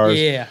two guitars.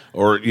 Yeah.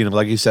 Or,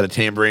 like you said, a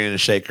tambourine and a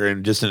shaker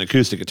and just an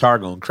acoustic guitar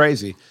going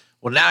crazy.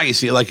 Well, now you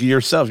see, like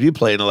yourself, you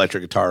play an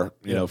electric guitar,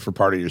 for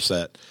part of your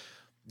set.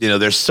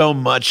 There's so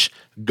much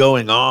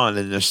going on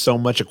and there's so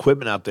much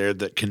equipment out there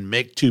that can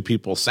make two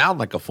people sound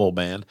like a full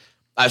band.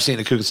 I've seen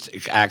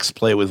acoustic acts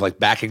play with like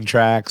backing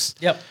tracks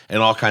and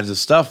all kinds of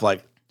stuff.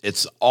 Like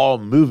it's all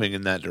moving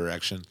in that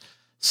direction.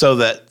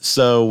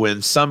 So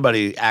when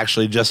somebody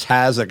actually just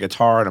has a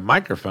guitar and a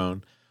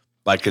microphone,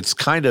 like it's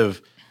kind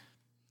of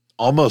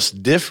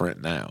almost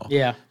different now.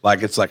 Yeah.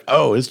 Like it's like,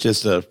 oh, it's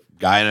just a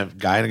guy and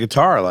a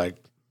guitar. Like,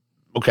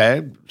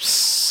 okay,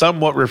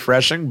 somewhat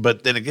refreshing,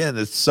 but then again,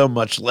 it's so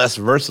much less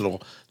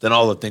versatile than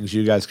all the things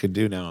you guys can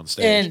do now on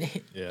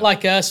stage. And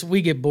like us,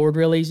 we get bored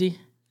real easy.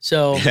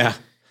 So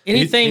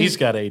anything he's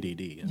got ADD.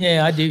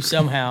 Yeah, I do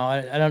somehow.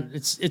 I don't.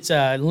 It's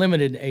a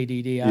limited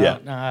ADD. I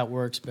don't know how it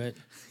works, but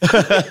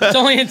it's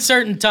only in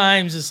certain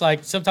times. It's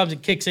like sometimes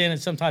it kicks in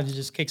and sometimes it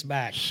just kicks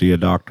back. See a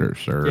doctor,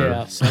 sir.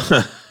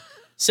 Yeah.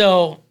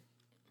 So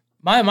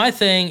my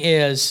thing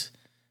is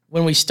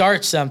when we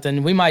start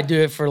something, we might do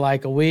it for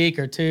like a week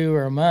or two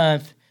or a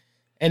month,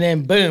 and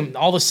then boom,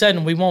 all of a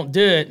sudden we won't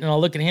do it, and I'll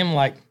look at him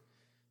like,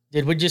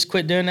 "Did we just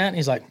quit doing that?" And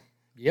he's like,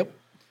 "Yep."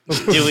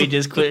 Did we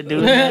just quit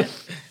doing that?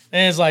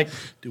 And it's like,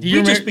 Did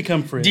we just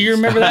become friends? Do you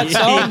remember that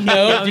song?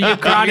 No. You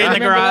cried in the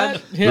garage?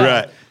 Yeah.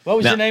 Right. What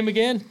was Now- your name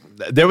again?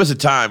 There was a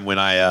time when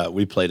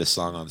we played a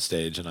song on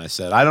stage, and I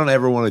said, I don't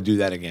ever want to do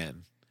that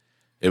again.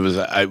 It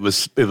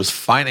was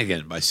Fine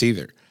Again by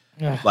Seether.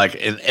 Like,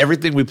 and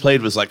everything we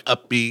played was like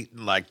upbeat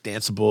and like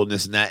danceable and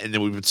this and that, and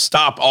then we would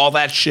stop all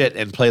that shit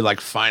and play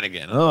like Fine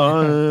Again.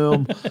 I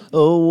am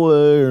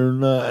aware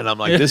now. And I'm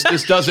like, this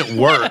doesn't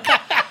work.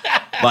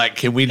 Like,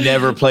 can we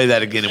never play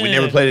that again? And we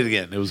never played it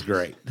again. It was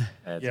great.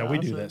 We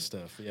do that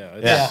stuff.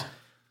 Yeah.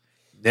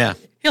 Yeah.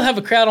 He'll have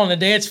a crowd on the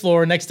dance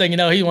floor. Next thing you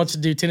know, he wants to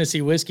do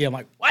Tennessee Whiskey. I'm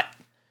like, what?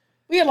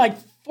 We had like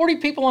 40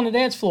 people on the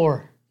dance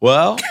floor.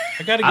 Well,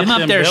 I gotta get I'm up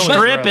them there bellies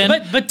stripping.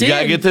 rubbed. But you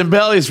gotta get them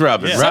bellies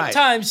rubbing,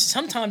 right?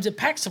 sometimes it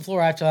packs the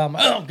floor after I'm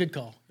like, oh, good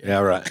call. Yeah,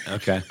 right.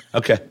 Okay.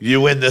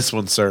 You win this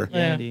one, sir.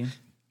 Yeah, dude.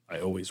 I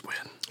always win.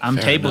 I'm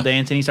table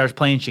dancing. He starts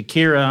playing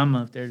Shakira. I'm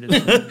up there.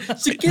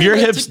 Shakira, Your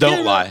hips Shakira.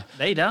 don't lie.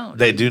 They don't.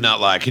 They do not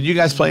lie. Can you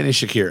guys play any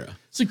Shakira?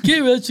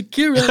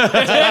 Shakira.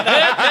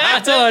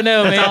 That's all I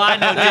know, man. all I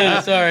know,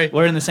 too. Sorry.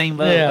 We're in the same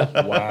boat.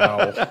 Yeah.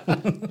 Wow.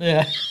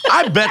 Yeah.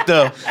 I bet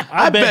though.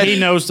 I bet he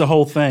knows the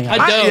whole thing. I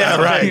don't.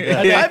 Yeah,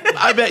 right.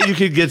 I bet you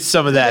could get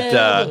some of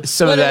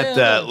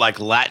that, like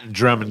Latin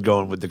drumming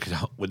going with the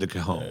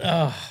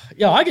cajon.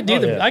 Yo, I could do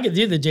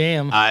the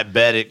jam. I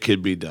bet it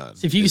could be done.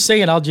 If you can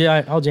sing it, I'll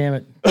jam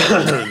it.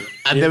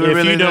 I never if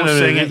really you don't know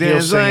sing it, he'll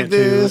dance sing like it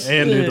this. too,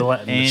 and do the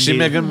Latin. And She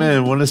make a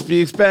man want to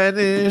speak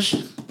Spanish.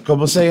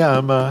 Como se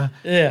llama?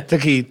 Yeah.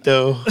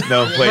 Taquito.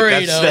 No, wait,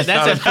 Burrito.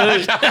 That's a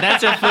food.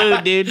 That's a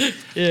food, dude.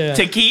 Yeah.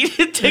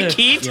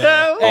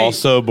 Taquito.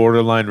 Also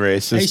borderline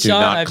racist. Hey, Do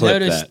Sean, not I've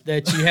clip noticed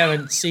that. that you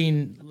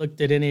haven't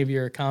looked at any of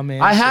your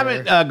comments. I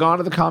haven't gone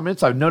to the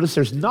comments. I've noticed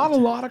there's not a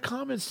lot of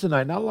comments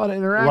tonight. Not a lot of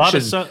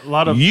interaction.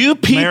 lot of you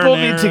people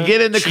need to marinara,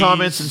 get in the cheese,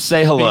 comments and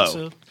say hello.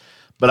 pizza.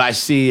 But I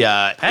see it's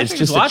Patrick just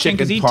was watching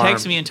because because he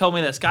texted me and told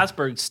me that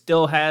Scottsburg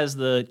still has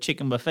the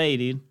chicken buffet,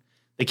 dude.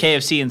 The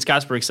KFC in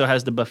Scottsburg still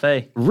has the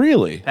buffet.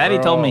 Really? Patty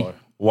told me.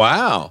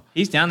 Wow.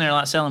 He's down there a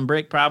lot selling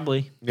brick,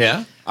 probably.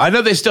 Yeah. I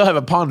know they still have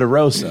a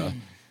Ponderosa.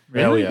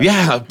 Really? Yeah.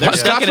 Yeah.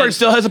 stuck in Scottsburg it.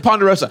 still has a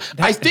Ponderosa.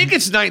 I think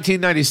it's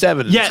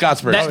 1997 in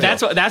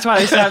Scottsburg. That's why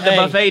they still have the Hey,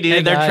 buffet, dude.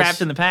 hey, They're guys.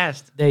 trapped in the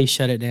past. They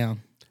shut it down.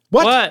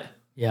 What?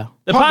 Yeah.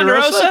 The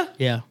Ponderosa? Ponderosa?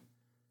 Yeah.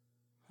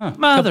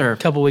 Mother. A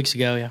couple weeks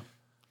ago, yeah.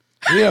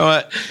 You know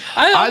what?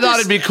 I thought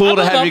it'd be cool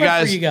to have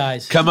you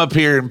guys, Come come up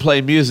here and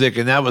play music,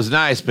 and that was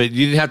nice, but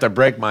you didn't have to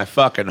break my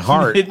fucking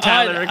heart.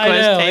 Tyler I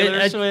requests know.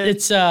 Taylor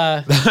Swift.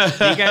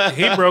 It's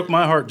He broke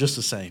my heart just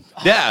the same.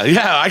 Yeah,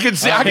 I can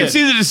see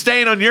the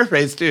disdain on your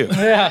face too.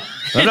 yeah.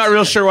 I'm not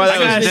real sure why that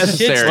was This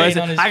shit's necessary.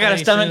 stain on his I got a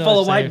face, stomach you know full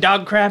of what I'm white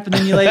dog crap, and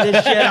then you lay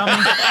this shit on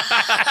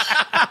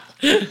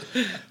me.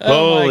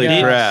 Holy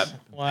gosh. crap!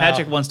 Wow.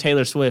 Patrick wants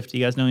Taylor Swift. You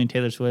guys know any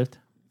Taylor Swift?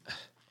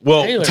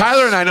 Well, Taylor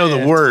Tyler and I know the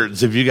Swift.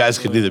 words. If you guys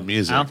could do the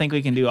music, I don't think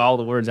we can do all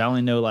the words. I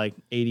only know like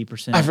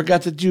 80%. I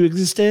forgot that you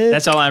existed.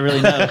 That's all I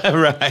really know.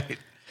 right.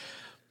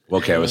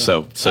 Okay, well,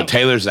 so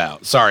Taylor's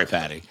out. Sorry,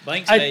 Patty.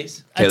 Blank I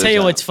space. tell you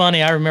Taylor's what's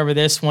funny. I remember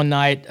this one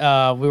night.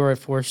 We were at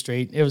 4th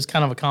Street. It was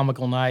kind of a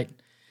comical night.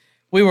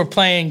 We were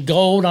playing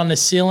Gold on the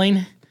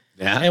ceiling,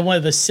 Yeah. and one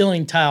of the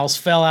ceiling tiles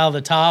fell out of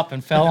the top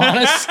and fell on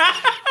us.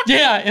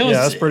 Yeah, it was.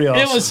 that's pretty It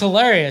awesome. was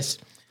hilarious.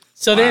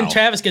 So then Wow.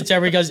 Travis gets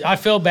over. He goes, "I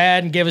feel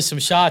bad," and give us some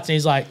shots. And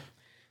he's like,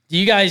 "Do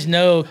you guys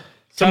know?"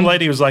 Some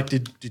lady was like,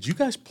 "Did you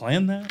guys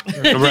plan that?"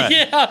 Or- Right.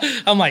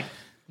 Yeah. I'm like,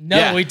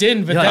 No, we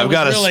didn't. But that I've was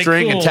got a really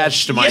string cool.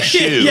 attached to my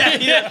shoe.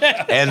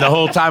 Yeah. And the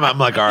whole time I'm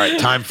like, all right,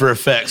 time for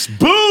effects.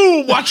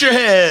 Boom! Watch your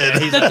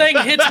head. The thing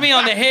hits me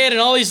on the head,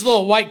 and all these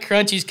little white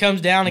crunchies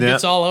comes down and Yeah.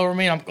 gets all over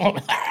me. And I'm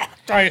going,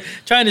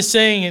 trying to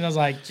sing, and I was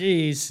like,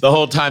 "Geez." The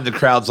whole time the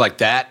crowd's like,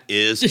 that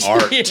is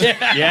art.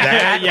 Yeah.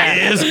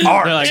 Yeah. Is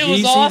art. They're like, It "You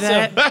was see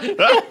awesome.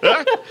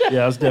 that?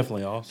 Yeah, it's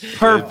definitely awesome.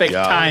 Perfect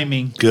God.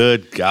 timing."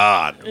 Good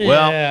God.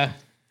 Well, Yeah.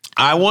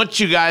 I want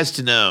you guys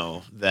to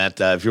know that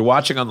if you're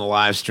watching on the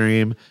live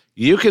stream,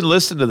 you can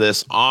listen to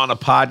this on a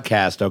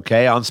podcast,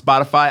 okay? On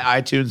Spotify,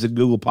 iTunes, and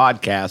Google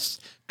Podcasts.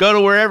 Go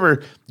to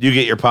wherever you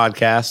get your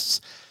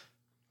podcasts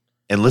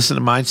and listen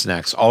to Mind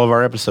Snacks. All of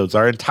our episodes,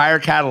 our entire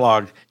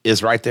catalog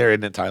is right there,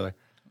 isn't it, Tyler?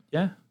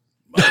 Yeah.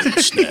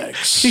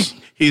 Snacks.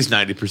 He's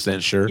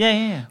 90% sure.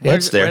 Yeah. Yeah,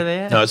 it's there. Where are they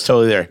at? No, it's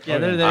totally there. Yeah,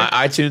 they're there.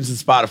 iTunes and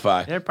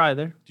Spotify. They're probably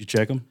there. Did you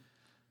check them?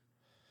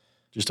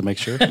 Just to make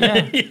sure. You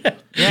don't. He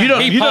You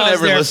don't paused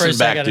ever there for a listen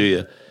back, second. do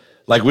you?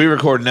 Like we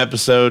record an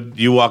episode,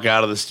 you walk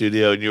out of the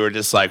studio and you were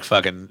just like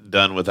fucking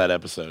done with that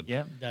episode.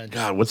 Yeah.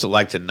 God, what's it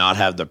like to not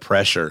have the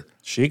pressure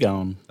She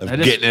gone. of I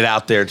just- getting it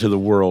out there to the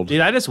world?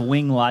 Dude, I just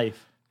wing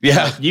life.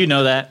 Yeah, You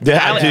know that.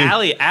 Yeah, I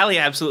do. Allie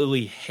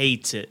absolutely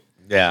hates it.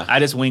 yeah. I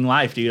just wing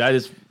life, dude.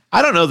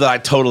 I don't know that I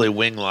totally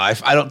wing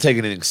life. I don't take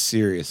anything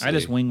seriously. I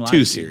just wing life. too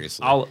dude.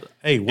 seriously.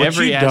 Hey, what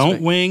Every you aspect.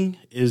 don't wing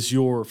is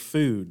your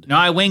food No,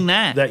 I wing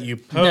that. that you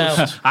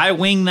post. I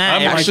wing that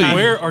I'm every like, time.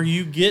 where are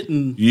you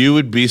getting? You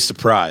would be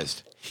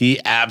surprised. He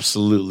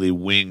absolutely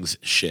wings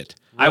shit.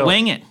 I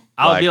wing it.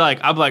 I'll be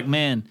Like- like,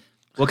 man,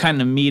 what kind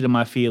of meat am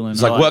I feeling?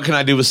 It's like, what can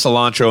I do with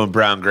cilantro and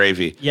brown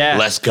gravy? Yeah.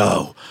 Let's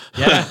go.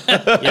 Yeah,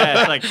 yeah.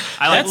 It's like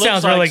I like. That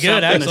sounds really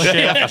good, Something the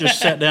actually. chef just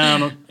sat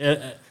down.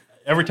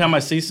 Every time I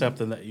see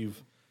something that you've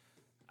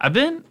I've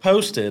been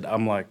posted,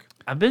 I'm like,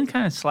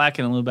 kind of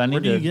slacking a little bit. I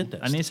need do to you get this?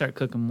 I need to start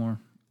cooking more.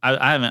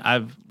 I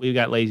haven't. We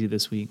got lazy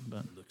this week,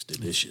 but looks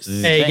delicious.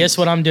 Hey, Thanks. guess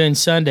what I'm doing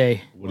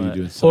Sunday? What are you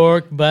doing?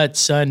 Pork butt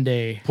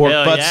Sunday. Pork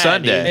Hell butt yeah,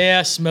 Sunday. dude.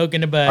 Yeah,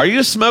 smoking the butt. Are you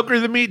a smoker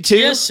of the meat too?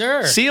 Yes,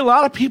 sir. See, a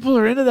lot of people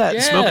are into that,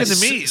 Yes. smoking the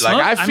meat. Smoke-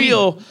 Like I I mean-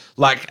 feel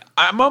like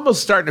I'm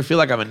almost starting to feel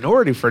like I'm a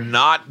minority for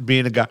not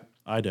being a guy.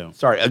 I don't.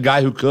 Sorry, a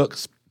guy who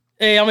cooks.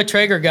 Hey, I'm a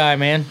Traeger guy,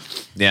 man.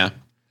 Yeah,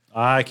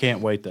 I can't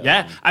wait that.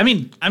 yeah. long.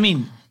 I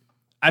mean,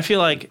 I feel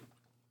like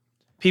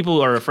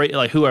people are afraid,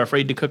 like who are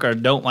afraid to cook or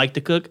don't like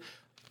to cook.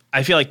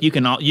 I feel like you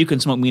can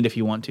smoke meat if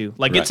you want to.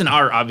 Like it's Right. an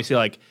art, obviously.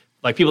 Like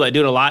people that do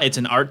it a lot, it's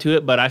an art to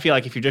it. But I feel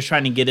like if you're just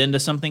trying to get into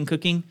something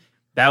cooking,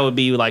 that would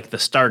be like the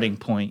starting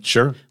point.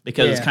 sure.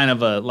 Because it's Yeah. kind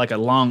of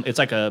it's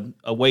like a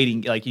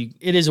waiting, like you.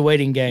 It is a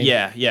waiting game.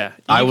 Yeah, yeah.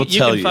 I will you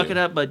tell can fuck you. it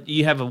up, but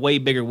you have a way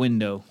bigger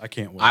window. I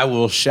can't wait. I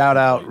will shout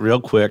out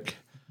real quick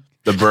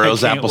the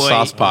Burroughs can't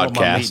Applesauce wait. I want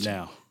my meat podcast.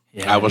 now.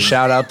 I will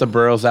shout out the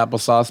Burroughs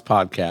Applesauce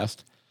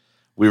podcast.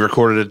 We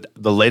recorded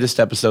the latest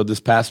episode this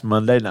past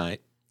Monday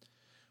night.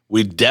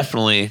 We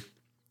definitely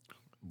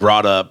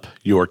brought up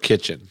your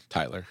kitchen,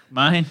 Tyler.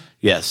 Mine.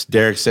 Yes,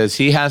 Derek says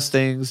he has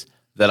things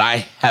that I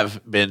have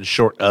been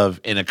short of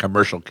in a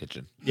commercial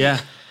kitchen. Yeah,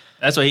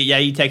 that's why.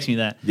 He texted me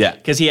that. Yeah.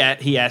 because he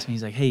asked me.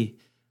 He's like, "Hey, if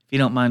you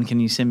don't mind, can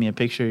you send me a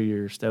picture of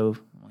your stove?"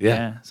 I'm like,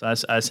 Yeah. So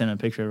I sent him a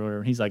picture or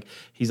whatever. He's like,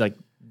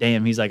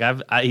 "Damn." He's like,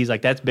 he's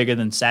like, "That's bigger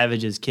than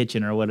Savage's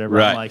kitchen or whatever."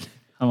 Right.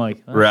 I'm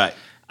like, oh. Right.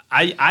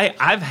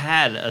 I've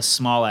had a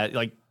small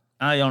like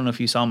I don't know if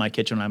you saw my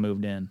kitchen when I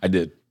moved in. I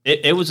did.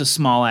 It was a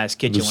small ass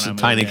kitchen was when I a moved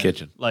tiny in.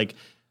 kitchen. Like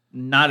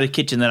not a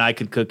kitchen that I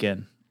could cook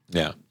in.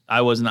 Yeah.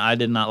 I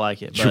did not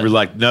like it. You were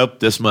like, nope,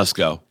 this must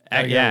go.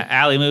 Yeah,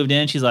 Allie moved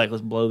in. She's like,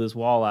 let's blow this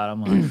wall out.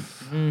 I'm like,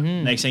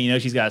 next thing you know,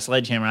 she's got a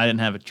sledgehammer. I didn't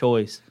have a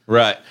choice.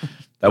 Right.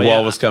 That But wall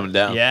yeah, was coming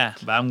down. Yeah,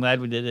 but I'm glad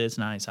we did it. It's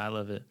nice. I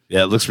love it.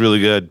 Yeah, it looks really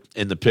good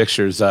in the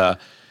pictures.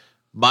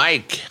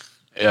 Mike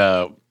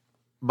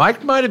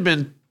might have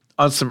been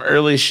on some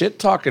early shit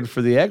talking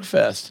for the Egg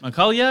Fest.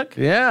 McCulloch?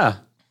 Yeah.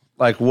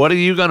 Like, what are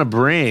you going to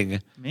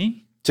bring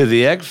Me? to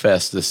the Egg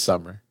Fest this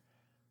summer?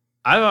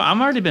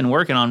 I'm already been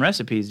working on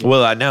recipes. dude.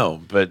 Well, I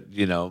know, but,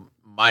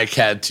 Mike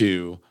had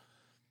to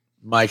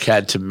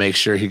make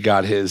sure he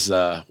got his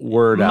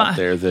word out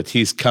there that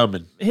he's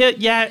coming.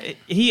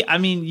 He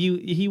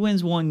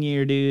wins one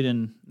year, dude,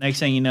 and next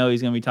thing you know,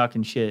 he's gonna be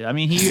talking shit. I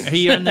mean,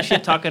 he earned the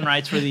shit talking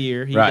rights for the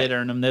year. He Right. did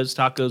earn them. Those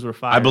tacos were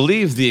fire. I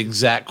believe the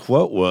exact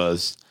quote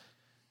was,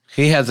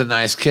 he has a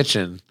nice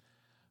kitchen,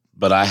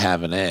 but I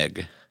have an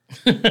egg.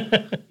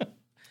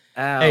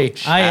 Hey,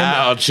 I am.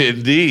 Ouch,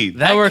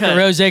 indeed. I work cut- at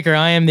Roseacre.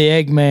 I am the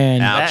egg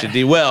man. Ouch, that-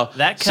 indeed. Well,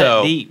 that cut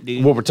so deep,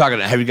 dude. what we're talking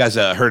about, have you guys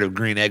heard of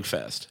Green Egg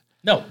Fest?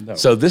 No.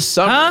 So this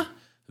summer, Huh?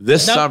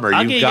 This Nope, summer,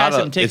 I'll you've get you got guys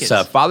to. some tickets.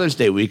 It's Father's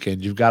Day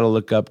weekend. You've got to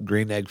look up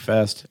Green Egg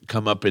Fest.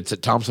 Come up. It's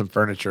at Thompson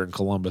Furniture in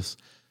Columbus.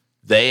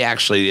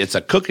 It's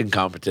a cooking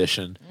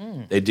competition.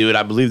 They do it.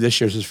 I believe this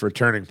year's is for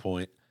Turning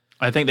Point.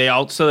 I think they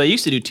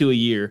used to do 2 a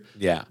year.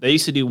 Yeah. They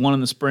used to do one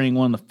in the spring,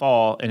 one in the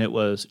fall, and it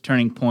was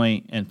Turning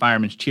Point and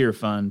Fireman's Cheer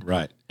Fund.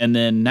 Right. And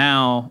then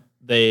now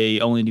they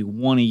only do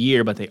one a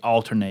year, but they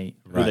alternate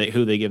Right.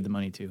 who they give the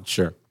money to.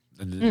 Sure.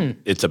 And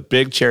It's a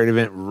big charity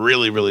event.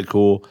 Really, really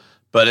cool.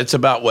 But it's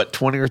about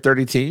 20 or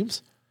 30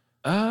 teams.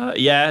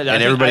 Yeah, And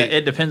everybody-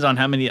 it depends on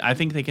how many. I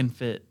think they can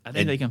fit. I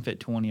think they can fit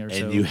 20 or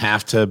so. And you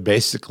have to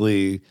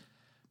basically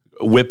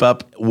whip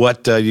up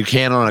what you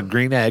can on a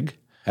green egg.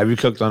 Have you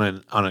cooked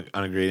on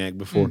a green egg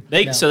before?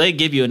 So they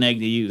give you an egg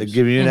to use. They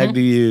give you an egg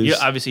to use.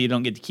 Obviously, you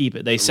don't get to keep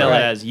it. They sell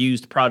Right. it as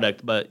used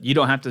product, but you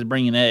don't have to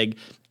bring an egg,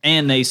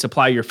 and they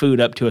supply your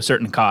food up to a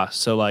certain cost.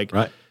 So like,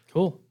 Right.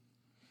 Cool.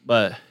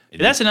 but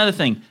that's another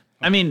thing.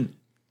 I mean,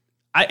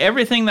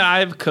 everything that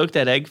I've cooked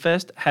at Egg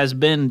Fest has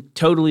been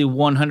totally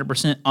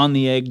 100% on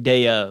the egg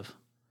day of.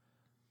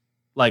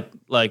 Like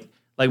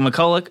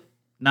McCulloch,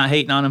 not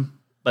hating on them,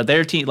 but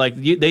their team,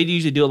 they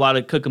usually do a lot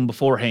of cooking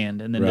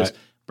beforehand and then just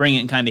Right. bring it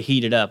and kind of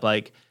heat it up.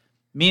 Like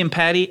me and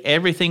Patty,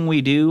 everything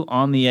we do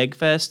on the Egg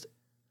Fest,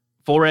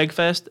 for Egg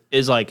Fest,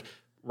 is like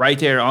right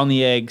there on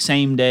the egg,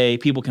 same day.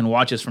 People can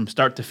watch us from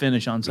start to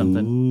finish on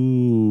something.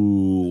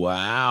 Ooh,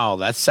 wow.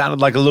 That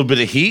sounded like a little bit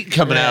of heat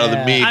coming out of the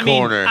Yeah. meat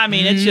corner. I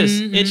mean, it's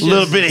just a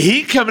little bit of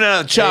heat coming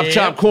out of the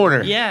chop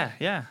corner.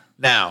 Yeah.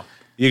 Now,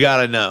 you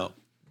got to know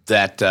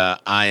that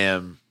I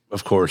am,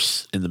 of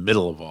course, in the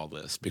middle of all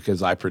this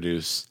because I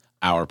produce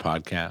our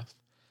podcast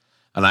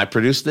and I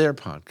produce their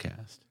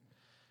podcast.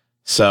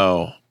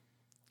 So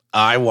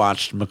I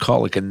watched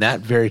McCulloch in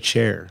that very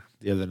chair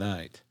the other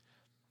night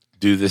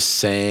do the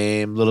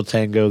same little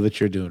tango that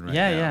you're doing right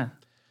now. Yeah.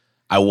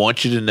 I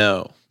want you to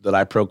know that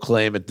I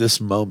proclaim at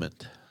this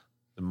moment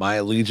that my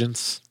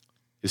allegiance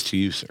is to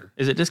you, sir.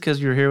 Is it just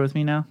because you're here with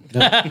me now?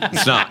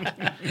 It's not.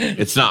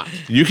 It's not.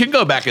 You can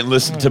go back and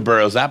listen to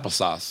Burroughs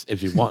Applesauce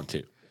if you want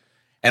to.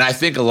 And I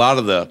think a lot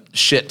of the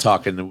shit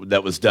talking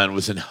that was done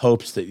was in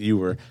hopes that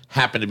you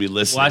happened to be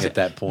listening at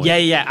that point.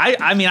 Yeah.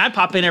 I mean, I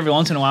pop in every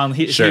once in a while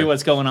and Sure. hear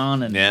what's going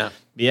on. And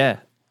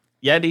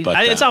yeah, dude.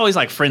 But, It's always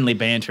like friendly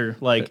banter.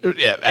 Like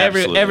Yeah,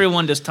 absolutely.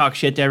 everyone just talks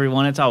shit to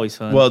everyone. It's always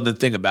fun. Well, the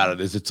thing about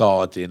it is it's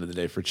all at the end of the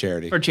day for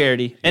charity. for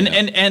charity,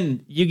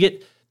 and you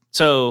get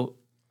so.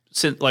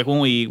 Since, like when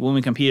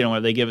we compete on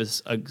where they give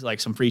us like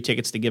some free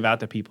tickets to give out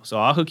to people, so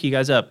I'll hook you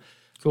guys up.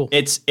 Cool.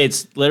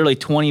 It's literally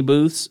 20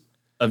 booths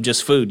of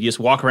just food. You just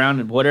walk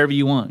around and whatever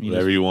you want.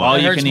 Whatever just- you want. All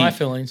That you hurts can my eat.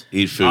 feelings.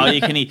 Eat food. All you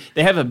can eat.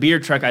 They have a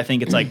beer truck. I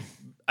think it's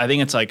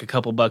like a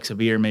couple bucks a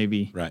beer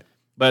maybe. Right.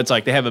 But it's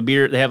like they have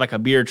like a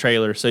beer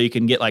trailer, so you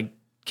can get like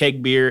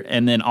keg beer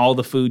and then all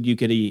the food you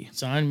could eat.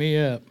 Sign me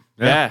up.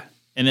 Yeah.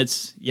 And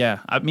it's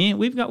I mean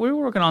we're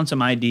working on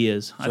some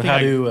ideas. So how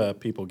do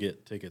people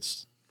get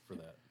tickets for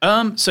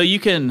that? So you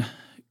can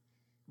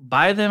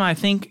buy them, I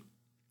think,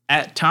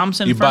 at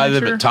Thompson You buy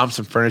Furniture. them at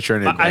Thompson Furniture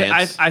in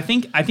advance. I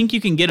think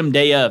you can get them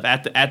day of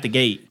at the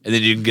gate. and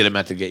then you can get them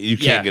at the gate. You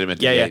can't get them at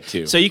the gate,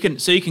 too. So you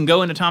can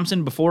go into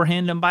Thompson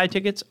beforehand and buy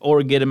tickets,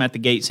 or get them at the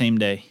gate same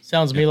day.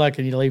 Sounds to me like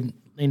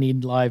they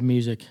need live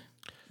music.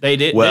 They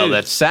did. Well, dude.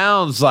 that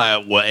sounds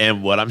like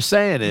what I'm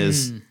saying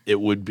is it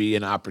would be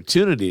an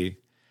opportunity,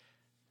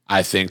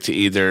 I think, to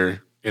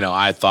either,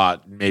 I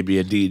thought maybe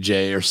a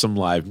DJ or some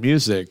live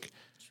music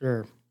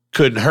Sure.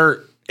 couldn't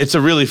hurt. It's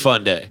a really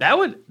fun day. that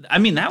would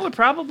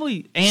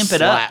probably amp it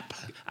Slap. up.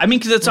 I mean,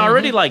 because it's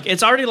already like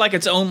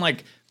its own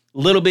like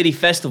little bitty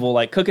festival,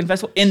 like cooking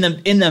festival in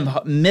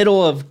the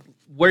middle of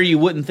where you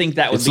wouldn't think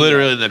that would It's be.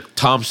 literally in the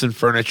Thompson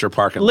Furniture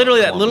parking lot.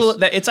 Literally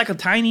Columbus. it's like a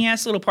tiny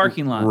ass little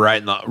parking lot.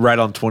 right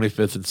on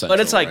 25th and Central. But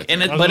it's like, right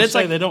and there. it, but it's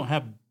like they don't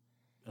have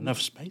enough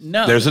space.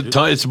 no. There's a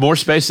ton. It's more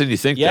space than you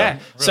think. Yeah.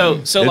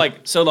 Though.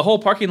 So the whole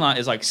parking lot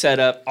is like set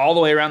up all the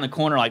way around the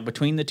corner, like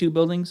between the two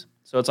buildings.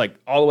 So it's like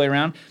all the way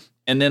around,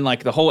 and then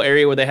like the whole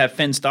area where they have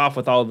fenced off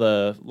with all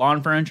the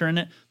lawn furniture in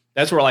it.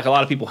 That's where like a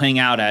lot of people hang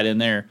out at in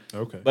there.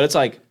 Okay. But it's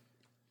like,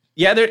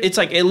 yeah, it's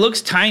like it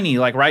looks tiny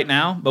like right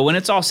now, but when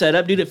it's all set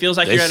up, dude, it feels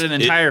like you're at an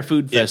entire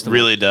food It festival.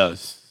 really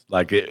does.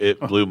 Like it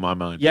blew my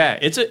mind. Yeah,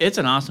 it's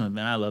an awesome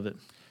event. I love it.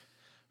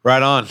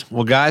 Right on.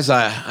 Well, guys,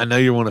 I know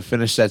you want to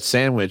finish that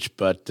sandwich,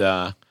 but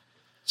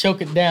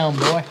Choke it down,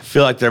 boy. I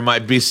feel like there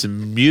might be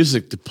some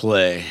music to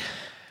play.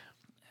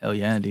 Hell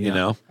yeah, dude. You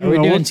know, Are we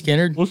doing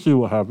Skinner? We'll see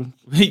what happens.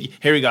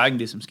 Here we go. I can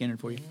do some Skinner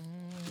for you.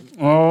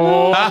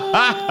 Oh,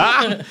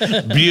 do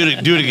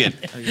it again.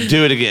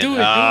 Do it again.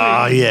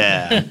 Oh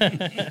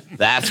yeah,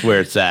 that's where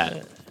it's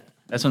at.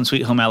 That's when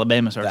Sweet Home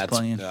Alabama starts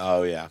playing.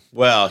 Oh yeah.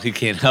 Well, he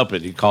can't help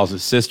it. He calls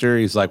his sister.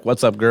 He's like,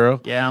 "What's up, girl?"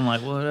 Yeah, I'm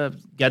like, what up?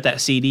 Got that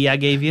CD I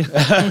gave you?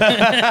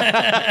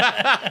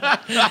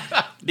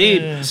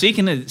 Dude,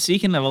 speaking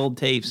of old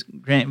tapes,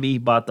 Grant B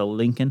bought the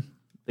Lincoln,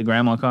 the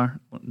grandma car.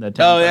 The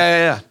town Oh car.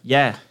 yeah.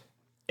 Yeah.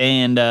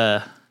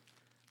 And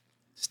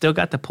still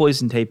got the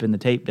Poison tape in the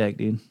tape deck,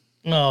 dude.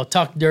 Oh,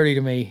 talk dirty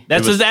to me.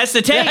 That's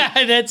the tape.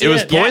 That's It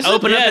was Yeah, Poison?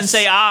 open up and Yes.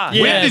 say ah.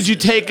 Yeah. When Yes. did you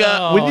take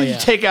Oh, you yeah.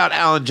 take out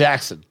Alan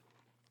Jackson?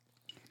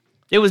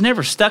 It was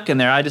never stuck in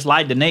there. I just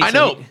lied to Nate. I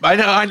so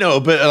know,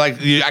 but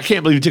like, I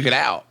can't believe you took it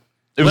out.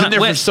 It was in there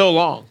for When- so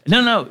long.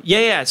 No.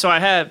 Yeah. So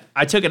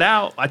I took it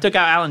out. I took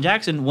out Alan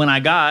Jackson when I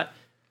got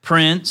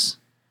Prince,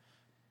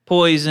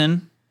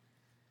 Poison,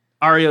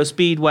 REO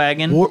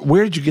Speedwagon.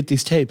 Where did you get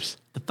these tapes?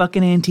 The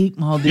fucking antique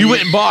mall, dude. You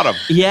went and bought them.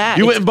 Yeah,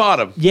 You went it's- and bought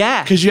them.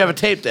 Yeah. Because you have a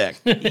tape deck.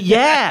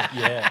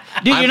 Yeah.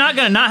 Dude, you're not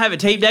going to not have a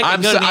tape deck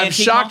and go to the I'm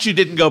antique shocked mall? you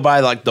didn't go buy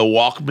like the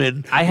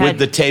Walkman with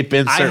the tape I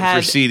insert had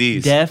for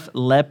CDs. Def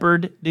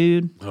Leppard,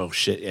 dude. Oh,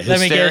 shit. Yeah. Let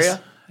me guess.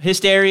 Hysteria?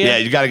 Hysteria. Yeah,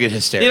 you got to get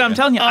Hysteria. Dude, I'm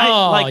telling you,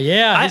 Oh,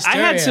 yeah, I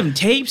Hysteria. had some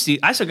tapes. Dude.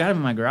 I still got them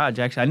in my garage.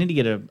 Actually, I need to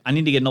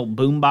get an old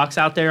boom box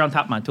out there on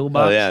top of my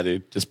toolbox. Oh, yeah,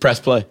 dude. Just press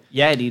play.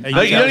 Yeah, dude. Hey,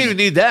 No, you don't even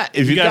need that.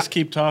 If You you guys got,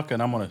 keep talking.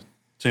 I'm gonna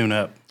tune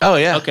up. oh,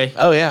 yeah. Okay.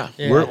 Oh, yeah.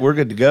 Yeah. We're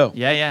good to go.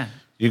 Yeah.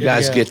 You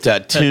guys go.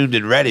 get tuned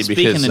and ready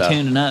Speaking because of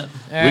tuning up,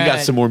 we got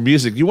some more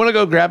music. You want to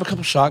go grab a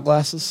couple shot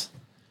glasses?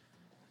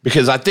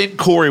 Because I think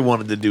Corey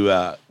wanted to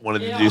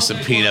do some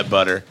peanut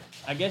butter.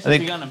 I guess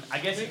think- if you're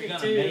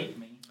gonna make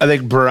me. I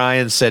think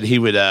Brian said he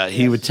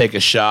would take a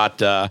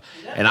shot,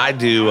 and I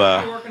do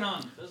Working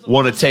on.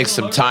 want to take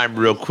some time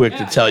real quick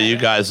to tell you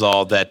guys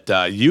all that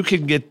you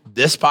can get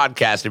this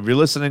podcast if you're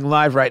listening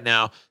live right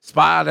now,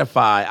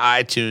 Spotify,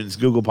 iTunes,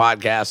 Google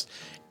Podcasts.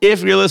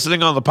 If you're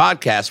listening on the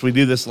podcast, we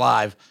do this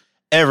live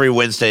every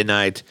Wednesday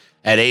night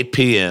at 8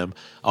 p.m.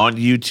 on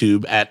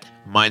YouTube at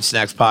Mind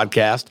Snacks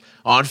Podcast,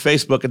 on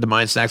Facebook at the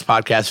Mind Snacks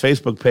Podcast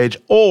Facebook page,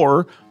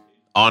 or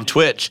on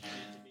Twitch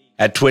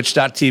at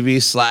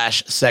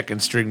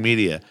twitch.tv/Second String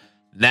Media.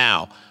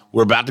 Now,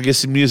 we're about to get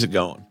some music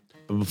going.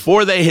 But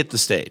before they hit the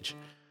stage,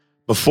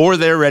 before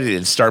they're ready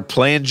to start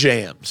playing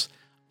jams,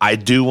 I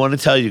do want to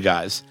tell you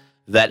guys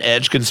that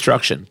Edge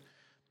Construction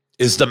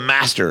is the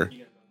master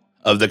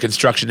of the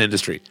construction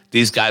industry.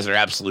 These guys are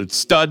absolute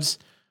studs,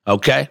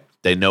 okay?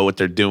 They know what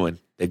they're doing.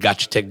 They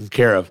got you taken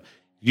care of.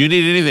 You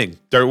need anything,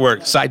 dirt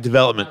work, site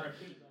development.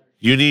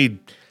 You need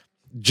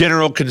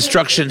general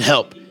construction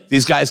help.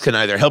 These guys can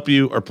either help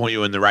you or point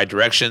you in the right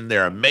direction.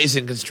 They're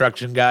amazing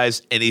construction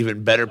guys and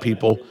even better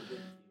people.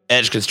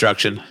 Edge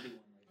Construction,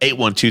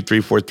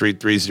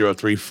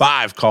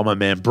 812-343-3035. Call my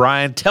man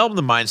Brian. Tell him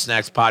the Mind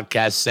Snacks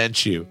Podcast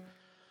sent you.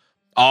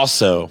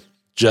 Also,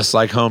 just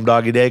like Home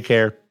Doggy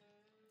Daycare.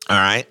 All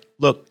right,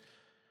 look,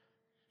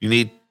 you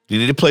need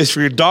a place for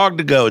your dog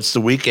to go. It's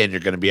the weekend.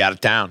 You're going to be out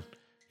of town.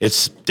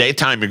 It's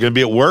daytime. You're going to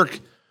be at work.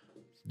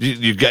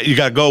 You got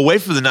to go away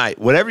for the night.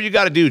 Whatever you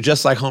got to do,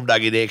 just like Home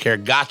Doggy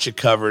Daycare, got you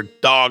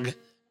covered. Dog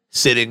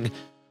sitting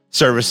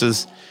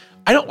services.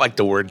 I don't like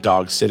the word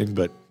dog sitting,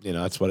 but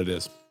that's what it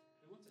is.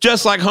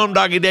 Just like Home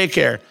Doggy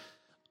Daycare.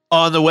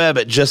 On the web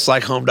at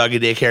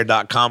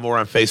justlikehomedoggydaycare.com or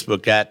on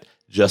Facebook at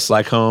Just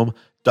Like Home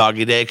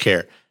Doggy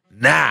Daycare.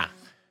 Nah,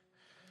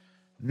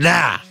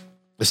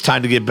 it's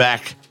time to get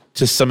back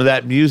to some of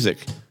that music,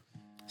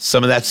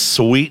 some of that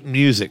sweet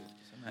music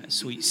That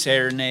sweet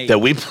serenade. that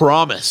we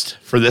promised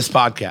for this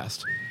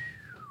podcast.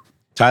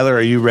 Tyler,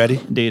 are you ready?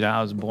 Dude,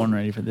 I was born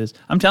ready for this.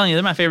 I'm telling you,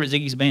 they're my favorite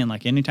Ziggy's band.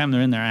 Like anytime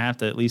they're in there, I have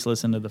to at least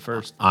listen to the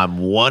first. I'm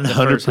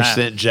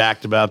 100%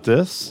 jacked about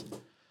this.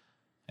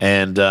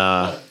 And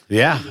yeah,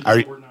 are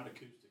you? We're not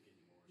acoustic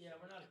anymore. Yeah,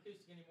 we're not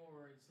acoustic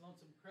anymore. It's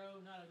Lonesome Crow,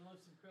 not a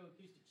Lonesome Crow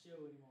acoustic show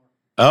anymore.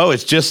 Oh,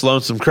 it's just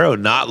Lonesome Crow,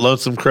 not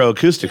Lonesome Crow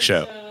Acoustic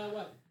Show. What,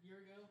 year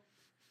ago?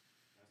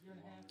 Year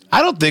and a half?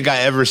 I don't think I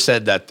ever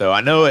said that though.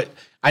 I know it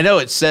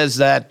says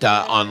that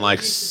on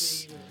like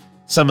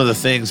some of the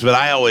things, but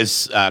I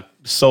always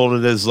sold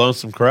it as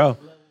Lonesome Crow.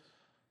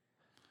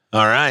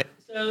 All right,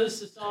 So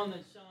this is a song that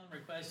Sean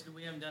requested.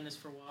 We haven't done this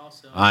for a while,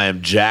 so. I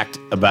am jacked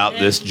about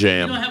this You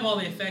don't jam. have all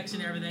the effects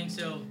and everything,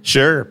 so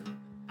Sure.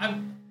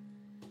 I'm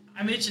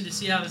itching to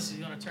see how this is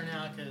going to turn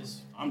out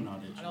because I'm not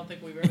I itching. don't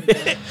think we've ever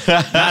done it.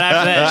 Not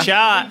after that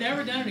shot. We've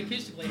never done it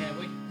acoustically, have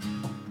we?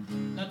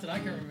 Not that I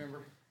can remember.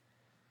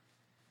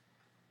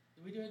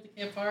 Did we do it at the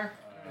campfire?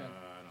 I don't know.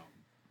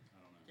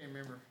 Can't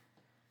remember.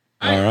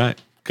 All right,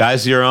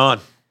 guys, you're on.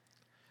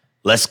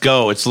 Let's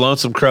go. It's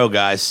Lonesome Crow,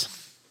 guys.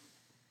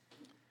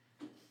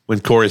 When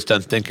Corey's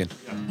done thinking.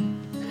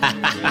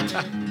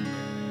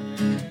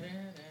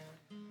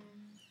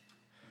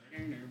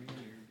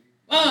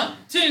 1,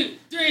 2,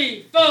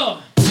 3,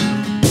 4.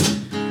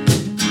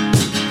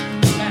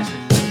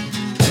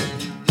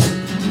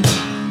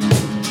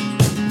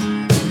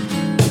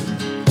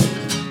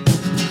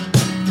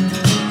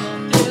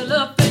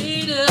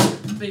 Elevator,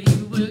 baby,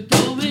 we're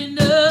going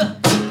up.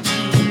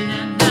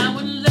 And now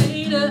and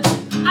later,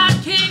 I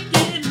can't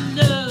get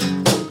enough.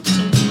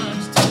 So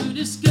much to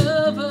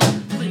discover.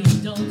 Please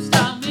don't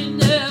stop me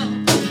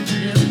now.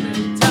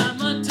 Every time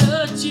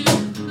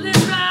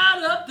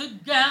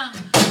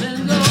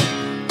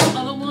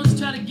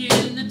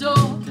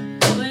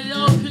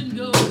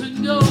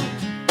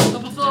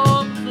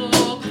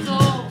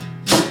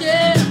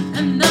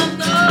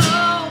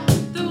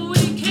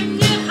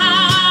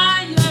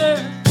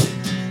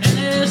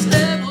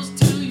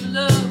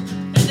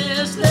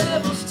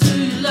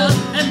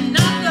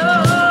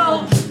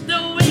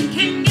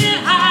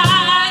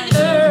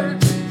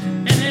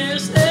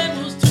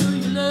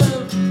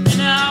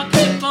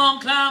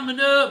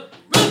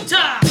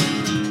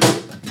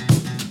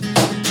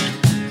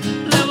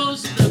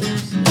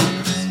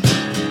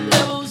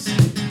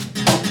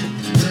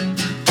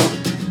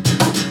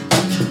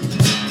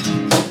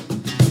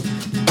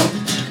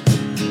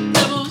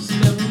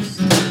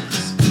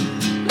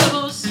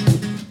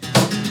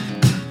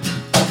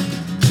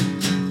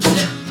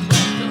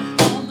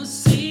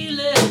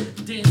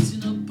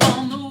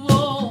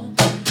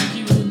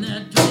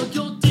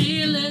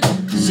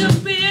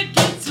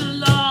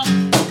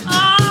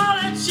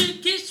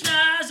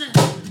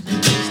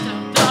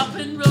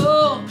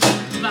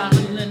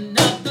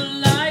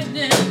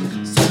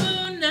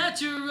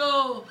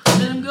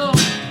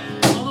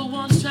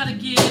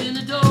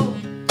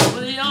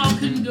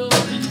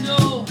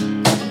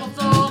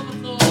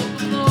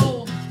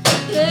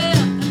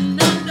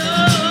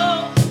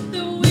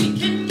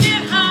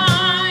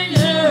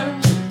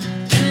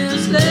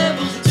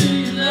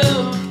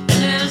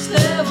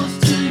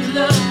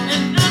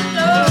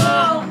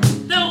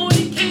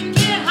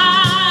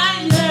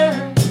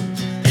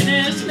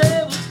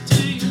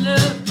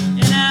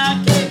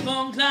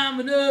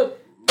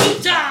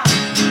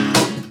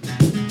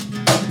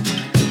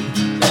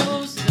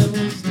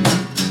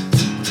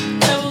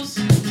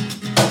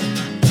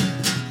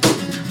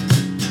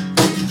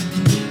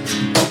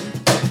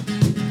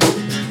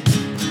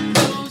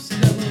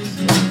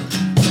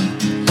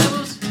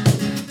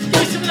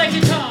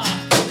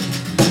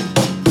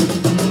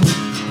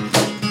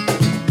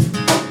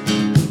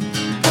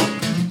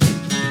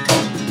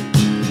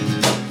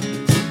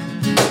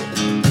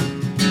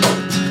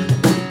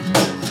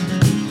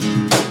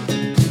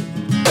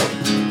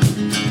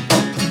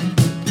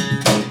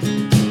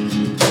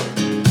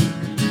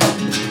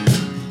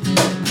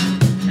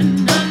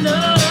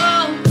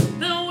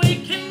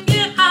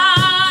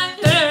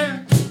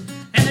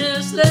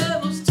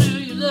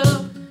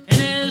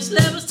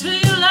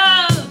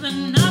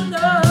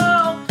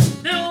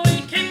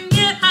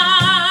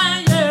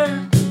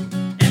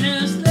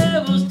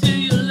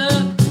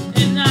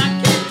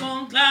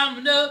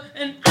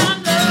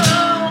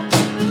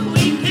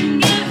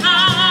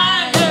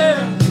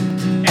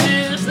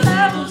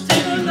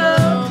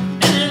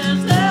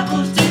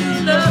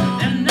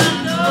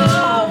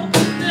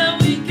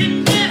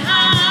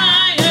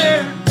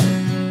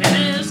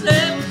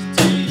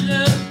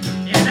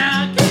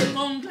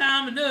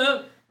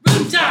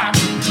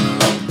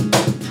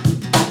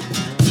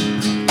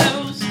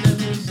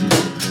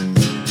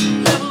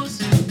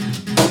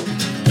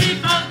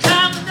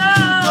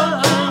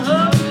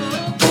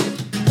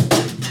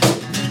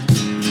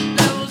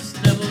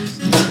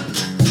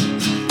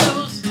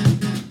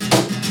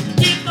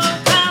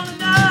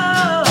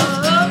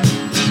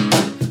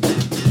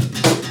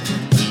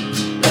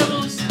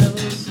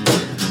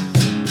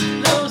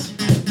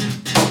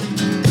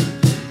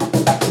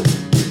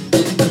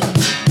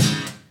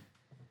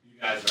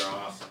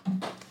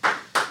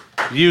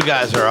You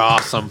guys are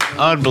awesome.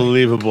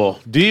 Unbelievable.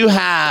 Do you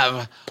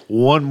have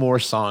one more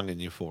song in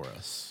you for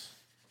us?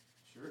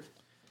 Sure.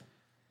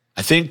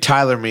 I think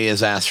Tyler Me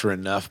has asked for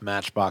enough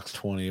Matchbox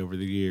 20 over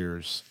the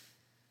years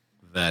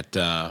that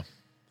I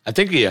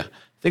think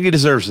he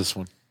deserves this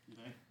one.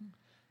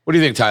 What do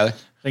you think, Tyler?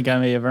 I think I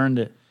may have earned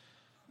it.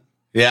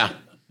 Yeah.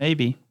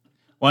 Maybe.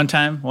 One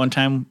time,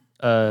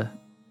 Brian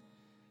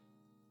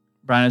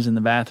was in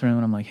the bathroom,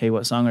 and I'm like, hey,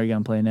 what song are you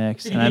going to play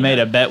next? And I made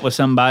a bet with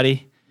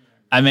somebody.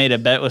 That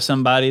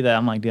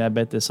I'm like, dude, I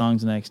bet this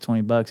song's the next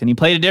 $20. And he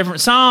played a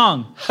different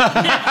song.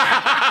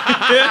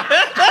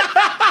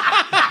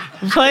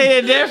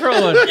 Played a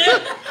different one.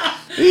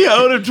 He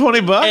owed him $20.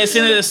 And as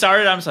soon as it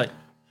started, I was like,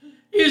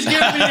 He was giving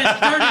me this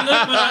dirty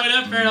look when I went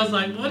up there, and I was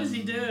like, what is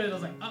he doing? I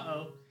was like,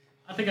 uh-oh.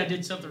 I think I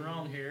did something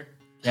wrong here.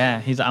 yeah.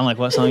 I'm like,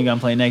 what song you going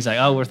to play next? Like,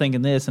 oh, we're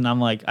thinking this. And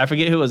I'm like, I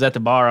forget who was at the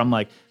bar. I'm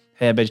like,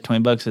 hey, I bet you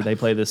 $20 that they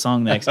play this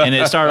song next. And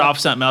it started off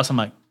something else. I'm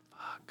like,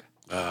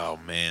 Oh,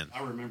 man.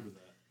 I remember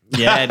that.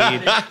 yeah,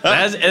 dude.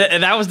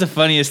 That was the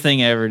funniest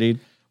thing ever, dude.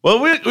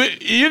 Well,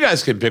 you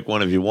guys can pick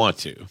one if you want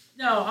to.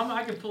 No,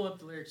 I can pull up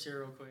the lyrics here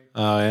real quick.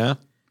 Oh, yeah?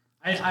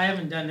 I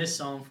haven't done this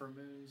song for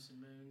moons and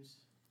moons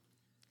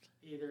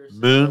either. So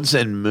Moons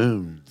and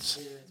Moons.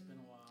 yeah, it's been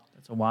a while.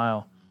 That's a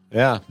while.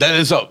 Yeah.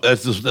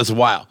 That's a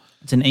while.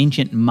 It's an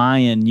ancient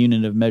Mayan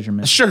unit of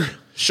measurement. Sure.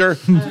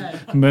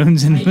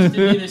 Moons I and used to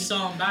do moons. this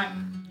song back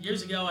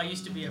years ago. I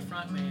used to be a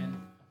front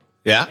man,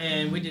 Yeah.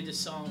 and we did this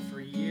song for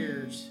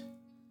years.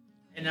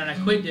 And then I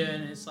quit doing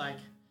it. It's like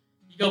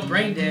you go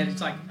brain dead.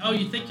 It's like, oh,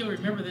 you think you'll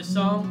remember this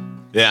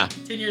song? Yeah.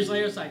 10 years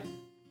later, it's like,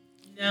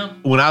 no.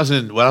 When I was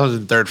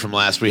in third from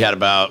last, we had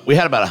about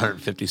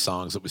 150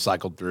 songs that we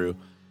cycled through,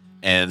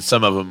 and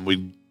some of them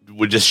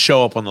would just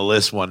show up on the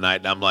list one night,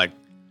 and I'm like,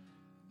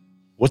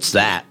 "What's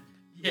that?"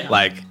 Yeah.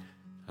 Like,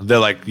 they're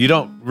like, "You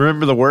don't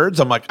remember the words?"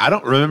 I'm like, "I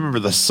don't remember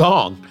the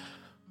song."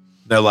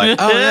 They're like,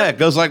 "Oh yeah, it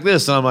goes like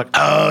this," and I'm like,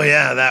 "Oh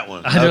yeah, that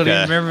one." I don't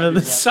even remember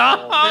the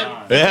song.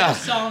 The Yeah.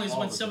 best song is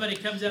when somebody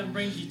comes up and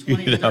brings you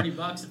 20 You or know.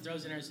 $30 and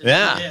throws in there and says,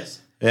 Yeah. do this.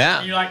 Yeah.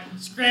 And you're like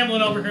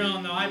scrambling over here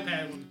on the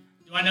iPad.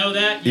 Do I know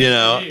that? You Yes,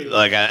 know, I do.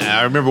 like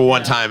I remember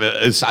one time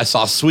I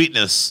saw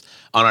Sweetness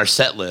on our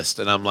set list,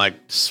 and I'm like,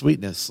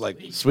 Sweetness,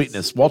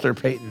 Walter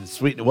Payton,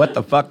 Sweetness, what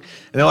the fuck? And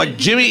they're like,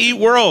 Jimmy Eat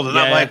World, and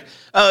I'm Yeah. like,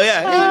 oh yeah,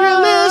 if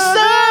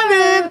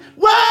you're listening,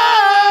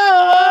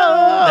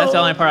 whoa. That's the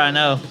only part I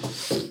know.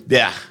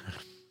 Yeah.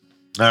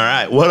 All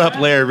right, what up,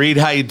 Larry Reed?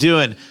 How you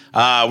doing? We're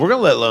gonna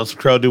let Lonesome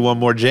Crow do one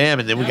more jam,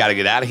 and then we got to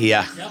get out of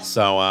here. Yep.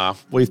 So,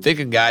 what are you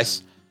thinking,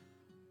 guys?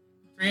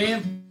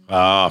 Friend,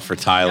 Oh, for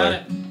got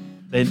Tyler.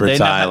 it. For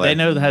Tyler. They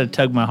know how to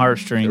tug my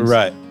heartstrings.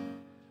 Right.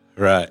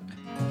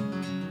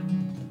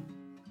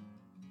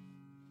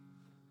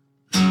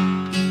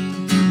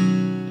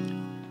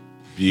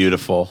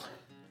 Beautiful.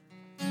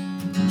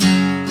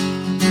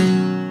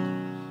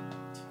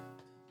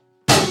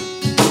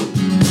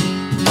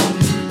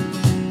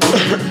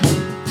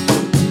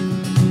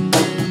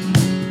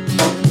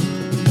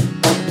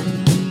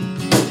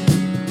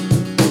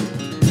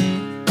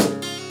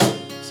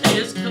 Say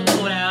it's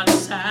cold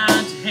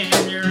outside, your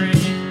hand you're in.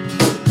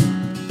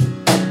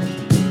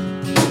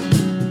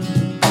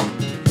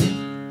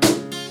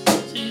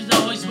 She's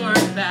always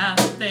worried about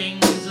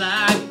things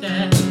like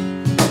that.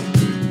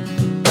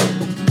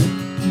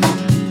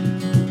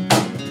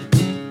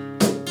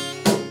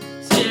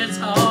 Say it's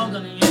all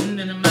gonna end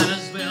and it might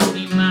as well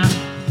be mine.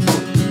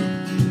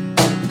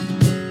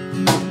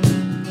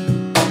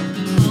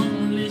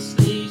 Only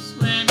sleeps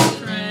when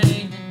it's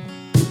raining,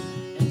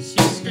 and she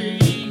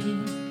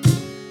screams,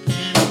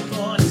 and her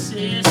voice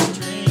is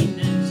strained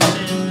and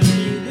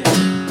steady.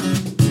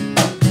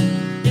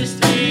 It's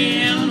 3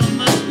 a.m. I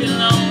must be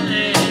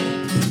lonely.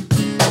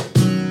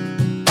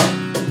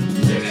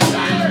 Baby,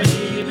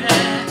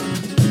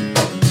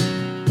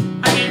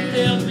 I can't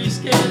help but be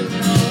scared of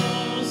it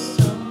all.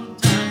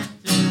 Sometimes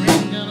this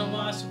rain gonna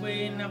wash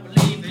away, and I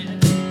believe it.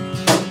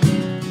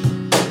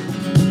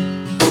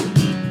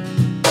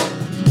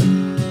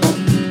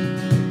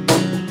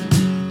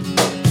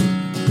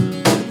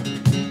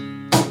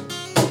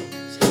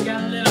 She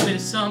got a little bit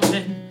of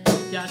something,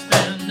 got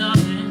better than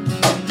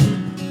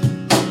nothing.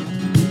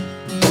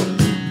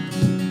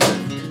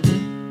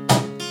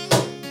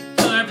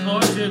 Her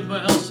portrait,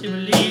 well, she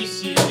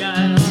believes she's got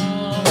it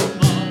all.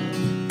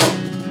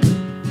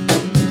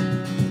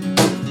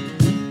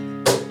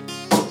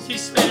 She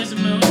swears the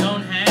moon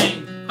don't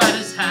hang quite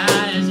as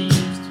high as it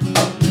used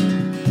to.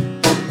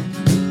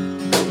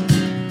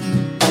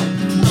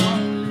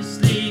 Only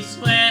sleeps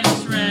when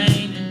it's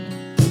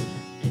raining,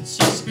 and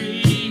she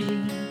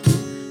screams,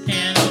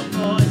 and her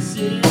voice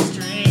is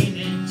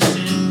draining.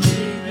 She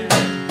said,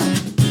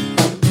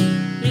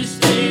 baby, it's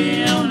 3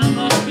 a.m. and I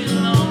must be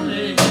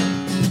lonely.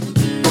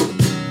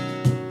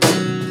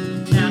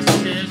 Now she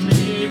says,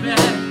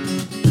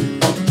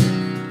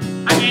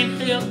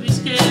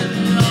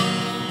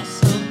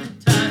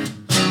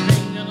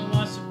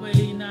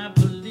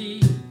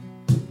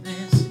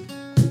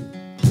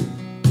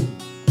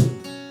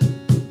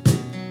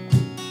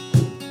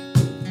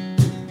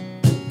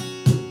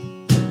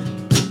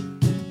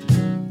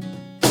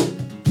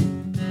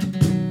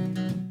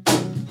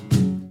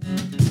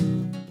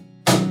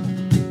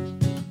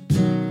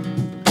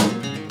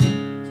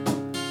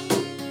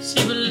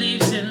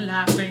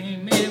 life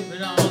ain't made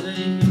with all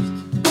these.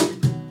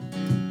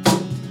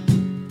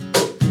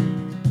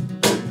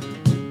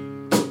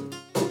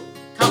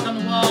 Cock on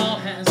the wall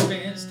has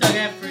been stuck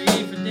at free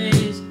for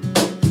days.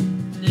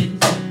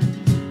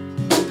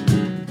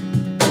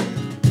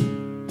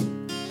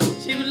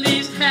 She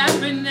believes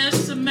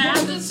happiness, a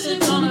man that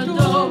sits on a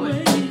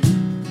doorway.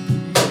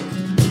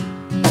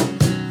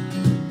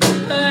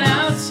 But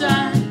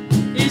outside,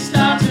 it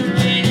starts to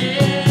rain.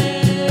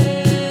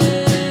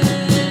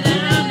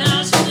 And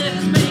now she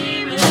says,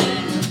 baby,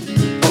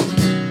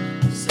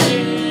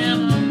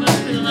 Sam, I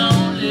must be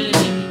lonely.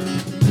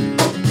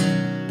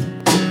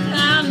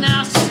 And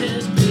now she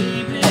says,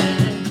 baby,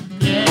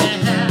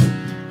 yeah,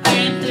 I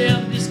can't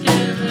help be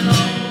scared of it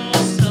all.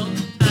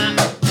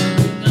 Sometimes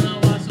I'm gonna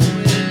wash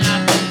away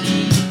not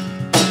believe.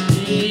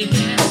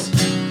 Yes,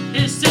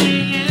 it's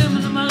Sam,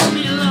 and I must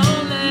be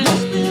lonely.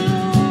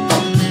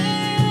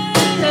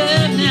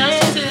 And now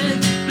she says,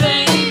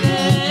 baby,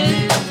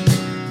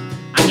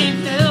 I can't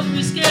help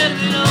be scared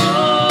of it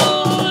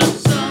all.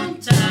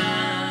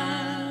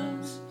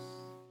 Sometimes.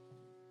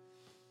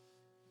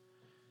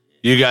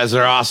 You guys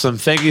are awesome.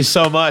 Thank you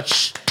so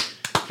much.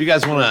 If you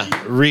guys want to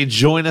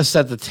rejoin us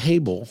at the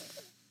table,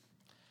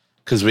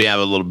 because we have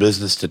a little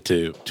business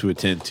to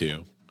attend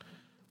to,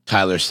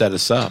 Tyler set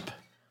us up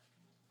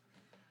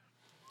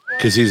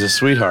because he's a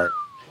sweetheart.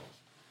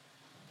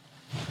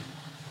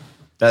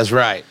 That's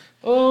right.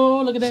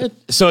 Oh, look at that.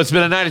 So it's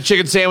been a night of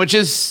chicken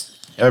sandwiches,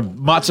 or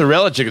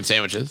mozzarella chicken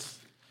sandwiches,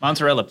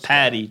 Mozzarella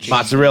patty. chicken.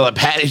 mozzarella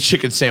patty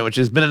chicken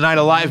sandwiches. Been a night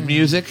of live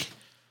music.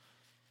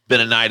 Been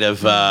a night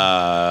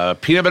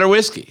of peanut butter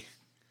whiskey.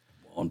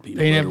 On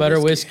Peanut butter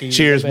whiskey.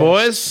 Cheers, The best.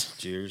 boys.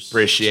 Cheers.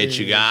 Appreciate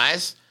you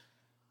guys.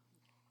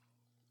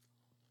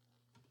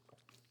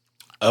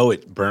 Oh,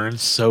 it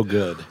burns so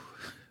good.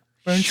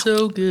 Burns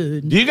so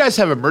good. Do you guys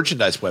have a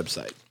merchandise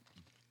website?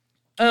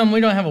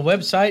 We don't have a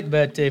website,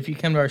 but if you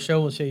come to our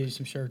show, we'll show you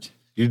some shirts.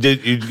 You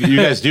did. You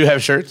guys do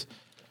have shirts?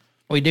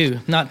 We do.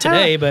 Not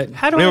today, but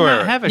How do We I were-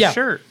 not have a Yeah.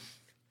 shirt?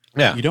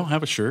 Yeah. You don't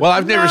have a shirt? Well,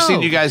 I've never seen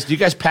No. you guys. Do you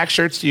guys pack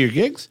shirts to your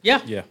gigs?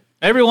 yeah, yeah.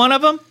 Every one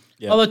of them?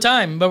 Yeah. all the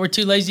time. But we're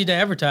too lazy to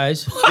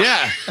advertise.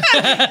 Yeah.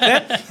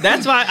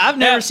 That's why I've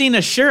never seen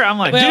a shirt. I'm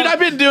like, Well- Dude, I've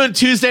been doing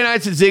Tuesday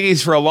nights at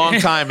Ziggy's for a long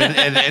time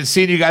and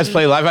seeing you guys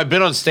play live. I've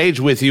been on stage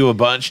with you a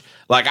bunch.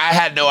 Like, I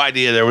had no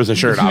idea there was a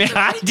shirt option.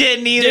 I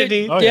didn't either,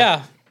 dude. Oh,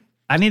 yeah.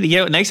 I need to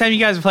get next time you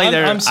guys play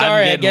there. I'm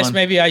sorry. I getting guess one.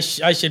 maybe I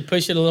should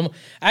push it a little more.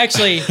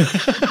 Actually,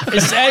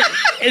 it's,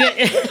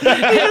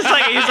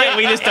 He's like,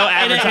 we just don't in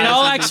advertise.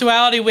 all something.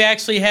 actuality, we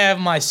actually have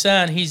my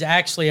son. He's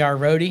actually our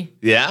roadie,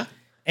 Yeah?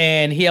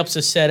 and he helps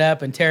us set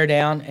up and tear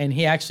down. And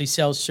he actually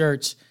sells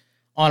shirts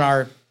on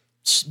our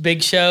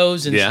big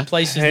shows and Yeah. some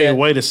places. Hey, that,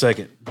 wait a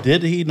second.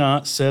 Did he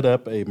not set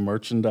up a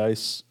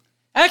merchandise?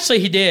 Actually,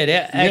 he did.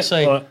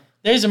 Actually,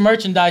 there's a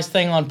merchandise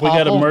thing on We Popple.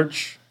 got a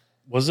merch.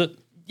 Was it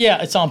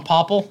Yeah, it's on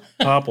Popple.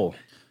 Popple?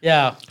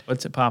 Yeah.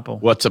 What's it, Popple?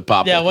 What's a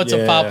pop? Yeah, what's a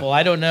Yeah. Popple?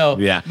 I don't know.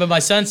 Yeah. But my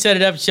son set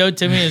it up, showed it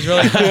to me. It's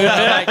really cool.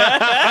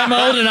 I'm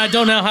old and I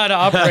don't know how to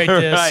operate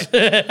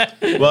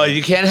this. Well,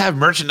 you can't have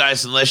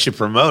merchandise unless you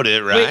promote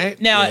it, right?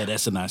 Now, Yeah,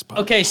 that's a nice pop.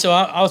 okay, so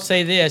I'll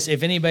say this: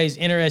 if anybody's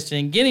interested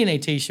in getting a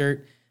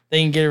T-shirt,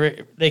 they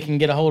can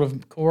get a hold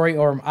of Corey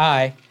or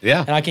I.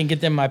 Yeah. And I can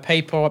get them my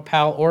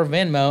PayPal or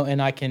Venmo,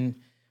 and I can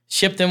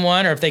ship them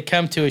one. Or if they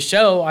come to a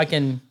show, I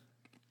can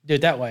do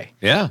it that way.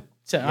 Yeah.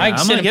 So I can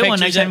I'm send gonna them get one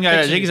pictures next time you got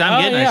a pictures. Ziggy's.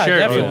 I'm getting a yeah, shirt.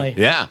 Definitely.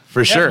 Yeah,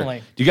 for sure.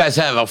 Definitely. Do you guys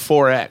have a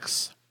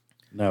 4X?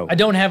 No. I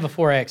don't have a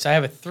 4X. I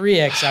have a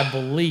 3X, I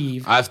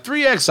believe. I have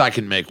 3X I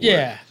can make work.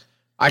 Yeah.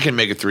 I can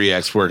make a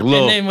 3X work. A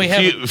little, then we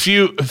have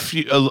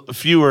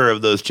fewer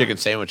of those chicken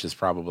sandwiches,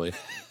 probably.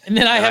 And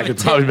then I I have a could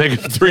tent. probably make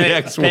a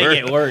 3X work. Make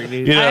it work,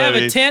 dude. You know I what have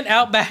mean? a tent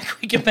out back.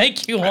 We can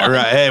make you one.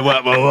 Right. Hey,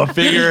 we'll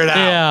figure it out.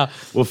 Yeah.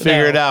 We'll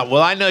figure No. it out.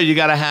 Well, I know you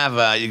gotta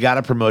have you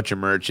gotta promote your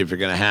merch if you're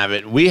gonna have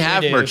it. We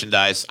have do.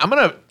 merchandise. I'm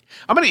gonna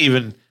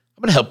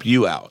help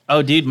you out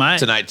Oh, dude, mine.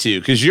 tonight too,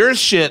 because your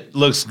shit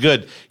looks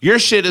good. Your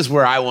shit is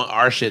where I want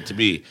our shit to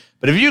be.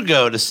 But if you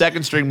go to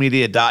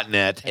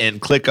secondstringmedia.net and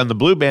click on the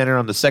blue banner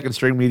on the Second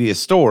String Media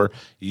store,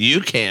 you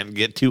can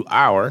get to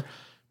our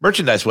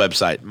merchandise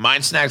website.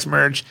 Mind Snacks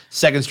merch,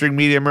 Second String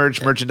Media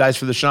merch, merchandise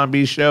for the Sean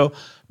B Show,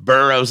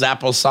 Burroughs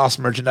applesauce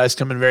merchandise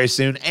coming very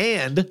soon,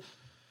 and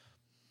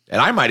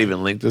I might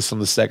even link this on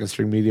the Second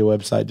String Media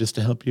website just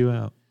to help you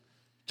out,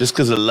 just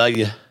because I love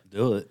you.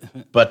 Do it.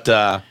 But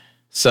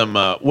some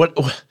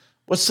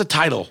what's the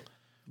title?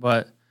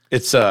 What?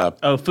 It's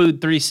Oh,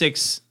 Food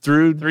 36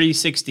 through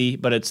 360,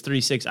 but it's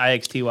 36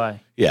 IXTY.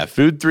 Yeah,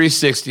 Food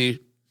 360.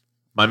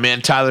 My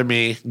man Tyler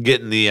Me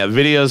getting the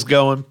videos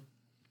going.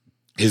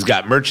 He's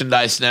got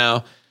merchandise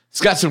now. He's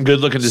got some good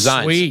looking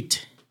designs.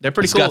 Sweet. They're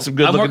pretty It's cool. got some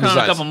good I'm looking working on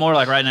a designs. couple more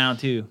like right now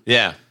too.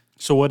 Yeah.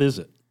 So what is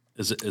it?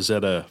 Is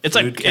that a It's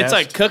food like it's cast?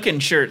 like cooking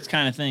shirts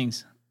kind of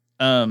things.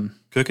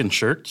 cooking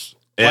shirts?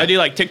 Yeah. I do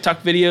like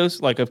TikTok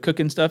videos like of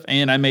cooking stuff,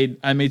 and I made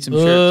some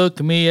shirts.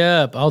 Hook me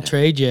up. I'll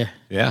trade you.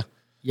 Yeah.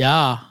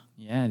 Yeah.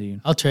 Yeah,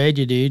 dude. I'll trade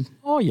you, dude.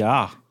 Oh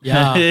yeah,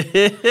 Yeah.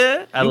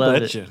 I love it.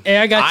 betcha. Hey,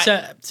 I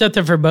got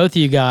something for both of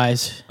you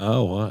guys.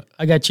 Oh, what?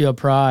 I got you a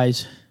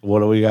prize. What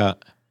do we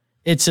got?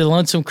 It's a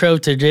Lonesome Crow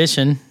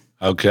tradition.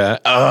 Okay.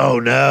 Oh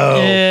no.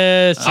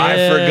 Yes, I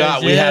yes,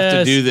 forgot we have to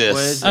yes. do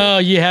this. Oh,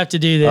 you have to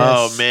do this.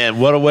 Oh man,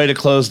 what a way to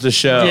close the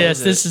show.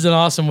 Yes, this is an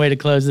awesome way to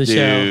close the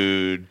show.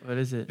 Dude. What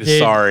is it? Dude.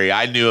 Sorry,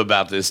 I knew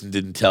about this and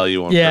didn't tell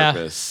you on Yeah.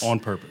 purpose. On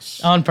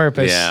purpose. On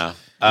purpose.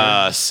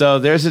 Yeah. So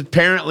there's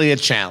apparently a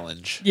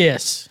challenge.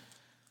 Yes.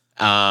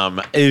 Have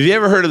you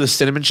ever heard of the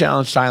cinnamon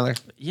challenge, Tyler?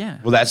 Yeah.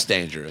 Well, that's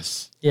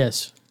dangerous.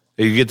 Yes.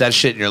 You get that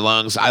shit in your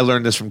lungs. I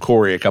learned this from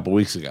Corey a couple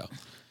weeks ago.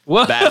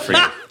 What? Bad for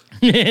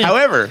you.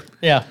 However,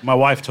 Yeah. My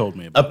wife told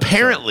me about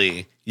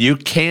apparently you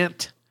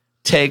can't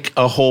take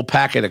a whole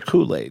packet of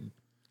Kool-Aid.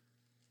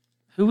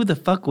 Who the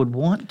fuck would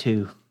want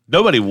to?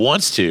 Nobody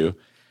wants to.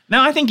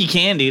 No, I think you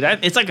can, dude.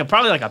 It's like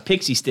probably like a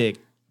pixie stick.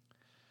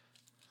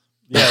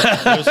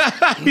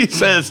 He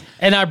says,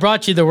 And I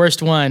brought you the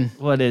worst one.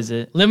 What is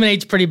it?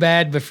 Lemonade's pretty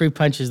bad, but fruit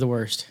punch is the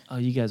worst. Oh,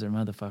 you guys are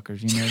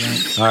motherfuckers. You know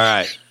that? all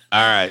right. All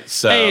right.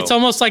 So, Hey, it's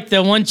almost like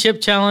the one chip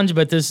challenge,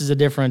 but this is a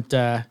different.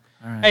 Hey,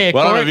 well, I don't know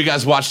if Corey, you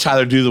guys watched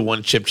Tyler do the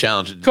one chip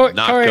challenge. It did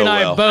not Corey go and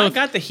I well. I both.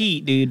 got the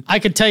heat, dude. I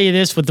could tell you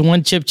this with the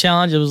one chip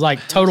challenge, it was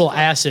like total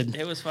acid.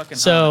 It was fucking hot.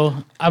 So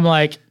I'm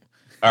like,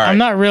 All right. I'm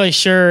not really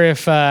sure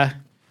if I'm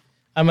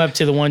up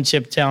to the one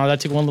chip challenge. I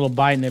took one little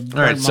bite and it burned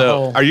All right. my So,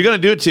 whole. are you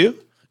going to do it too?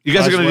 You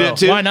guys Might are going to as do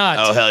it too? Why not?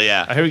 Oh, hell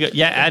yeah. Here we go.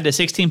 Yeah, add the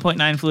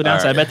 16.9 fluid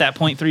ounce. All I right. bet that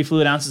 0.3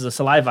 fluid ounces of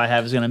saliva I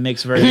have is going to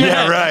mix very well.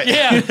 Yeah, right.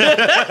 Yeah.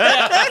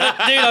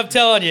 Dude, I'm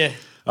telling you.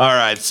 All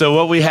right. So,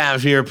 what we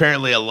have here,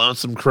 apparently a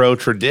Lonesome Crow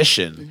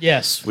tradition.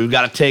 Yes. We've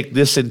got to take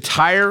this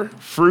entire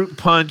fruit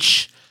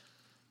punch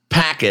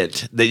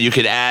packet that you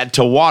could add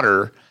to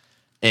water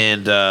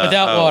and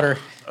Without water.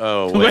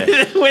 Oh, wait.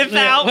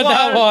 Without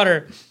Without water.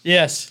 water.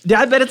 Yes. Dude,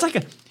 I bet it's like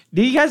a.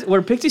 Do you guys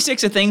were pixie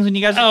sticks a things when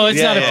you guys? Oh, it's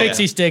Yeah, not a yeah,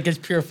 pixie stick. It's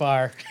pure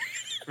fire.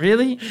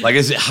 really? Like,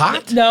 is it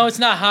hot? No, it's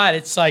not hot.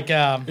 It's like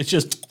It's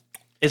just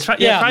It's, yeah,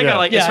 Yeah. it's probably got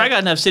like Yeah. it's probably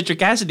got enough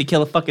citric acid to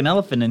kill a fucking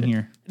elephant in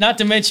here. not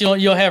to mention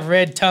you'll have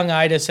red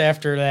tongue-itis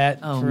after that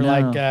Oh, for no.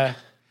 like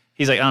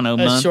He's like, I don't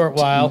know, A short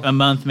while. a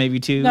month, maybe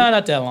two. no,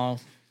 not that long.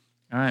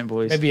 All right,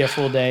 boys. Maybe a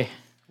full day.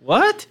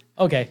 What?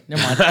 Okay, never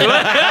mind.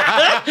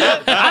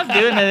 I'm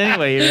doing it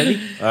anyway. You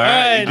ready? All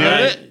right. You All doing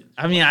right. it?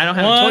 I mean, I don't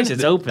have One, a choice.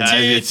 It's open. two, Two,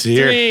 It's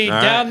here. three, All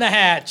right. down the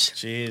hatch.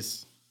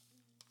 jeez.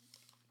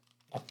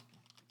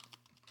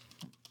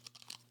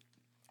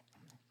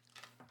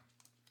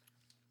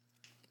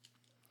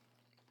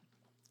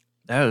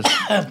 That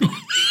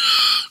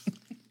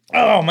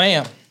Oh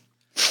man,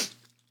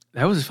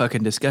 was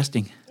fucking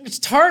disgusting. it's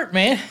tart,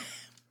 man.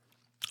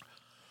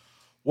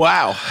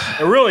 Wow.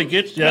 It really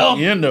gets you at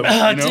the end of it. You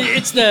know?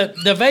 It's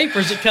the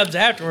vapors that comes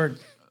afterward.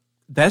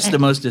 That's the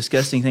most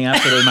disgusting thing I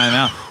put in my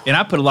mouth, and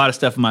I put a lot of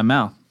stuff in my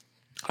mouth.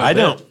 I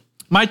don't.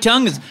 My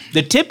tongue is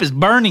the tip is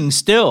burning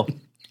still.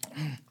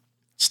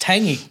 It's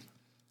tangy.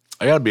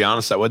 I got to be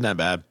honest. That wasn't that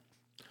bad.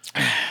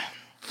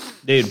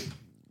 Dude.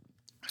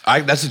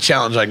 That's a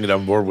challenge I can get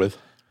on board with.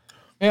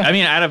 I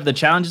mean, out of the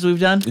challenges we've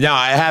done, Now,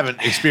 I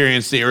haven't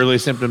experienced the early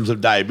symptoms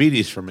of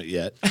diabetes from it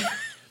yet.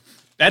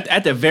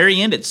 at the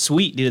very end, it's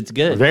sweet, dude. It's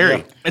good.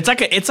 Very. It's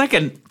like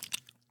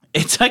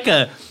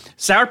a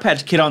Sour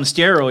Patch Kid on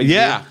steroids.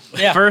 Yeah. dude.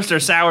 Yeah. First they're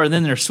sour,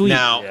 then they're sweet.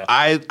 Now,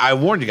 I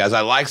warned you guys,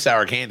 I like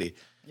sour candy.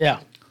 Yeah.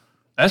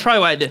 That's probably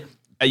why I did.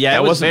 Yeah, That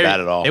it was wasn't very, bad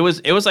at all. It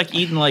was like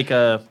eating like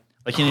you're a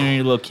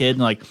little kid and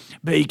like,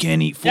 but you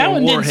can't eat 4 That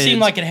one warheads. didn't seem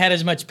like it had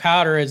as much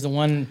powder as the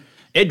one.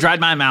 It dried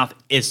my mouth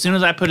as soon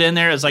as I put it in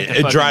there. It was like the It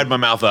fucking dried my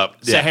mouth up.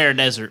 Yeah. Sahara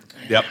Desert.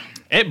 Yep.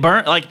 It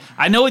burnt. Like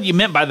I know what you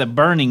meant by the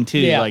burning too.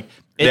 Yeah. Like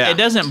Yeah. it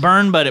doesn't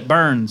burn, but it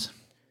burns.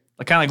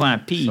 Like kind of like when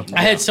I pee.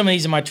 I had some of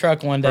these in my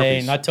truck one day,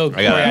 and I told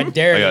Corey I I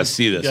dared gotta him.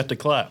 see You this. got to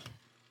clap.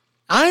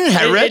 I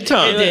had red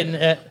tongue. It didn't.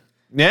 I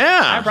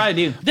Yeah. probably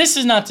do. This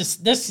is not. This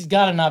has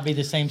got to not be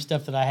the same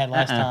stuff that I had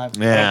last time.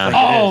 Yeah.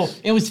 Oh,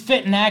 it was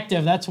fit and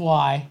active. That's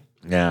why.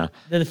 Yeah.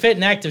 The fit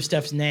and active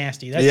stuff's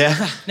nasty. That's,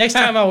 Yeah. Next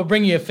time I will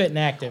bring you a fit and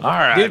active. All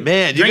right, Dude,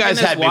 man. You drinking guys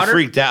this had me water-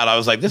 freaked out. I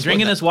was like, this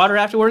Drinking wasn't- this water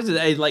afterwards,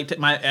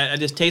 I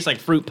just taste like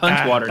fruit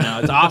punch water now.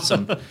 It's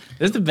awesome. This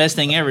is the best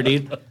thing ever,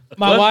 dude.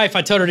 My wife,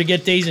 I told her to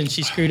get these, and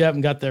she screwed up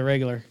and got the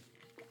regular.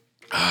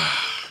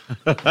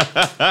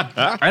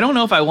 I don't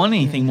know if I want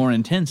anything more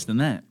intense than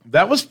that.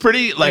 That was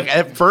pretty, like,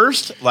 at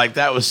first, like,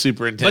 that was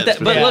super intense.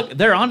 But Yeah. look,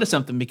 they're onto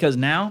something because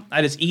now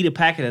I just eat a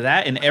packet of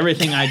that and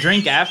everything I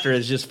drink after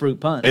is just fruit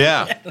punch.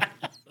 yeah.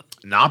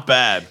 Not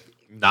bad.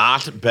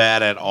 Not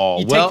bad at all.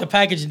 You Well, take the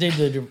package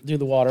and do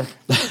the water.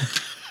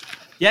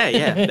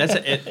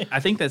 Yeah. I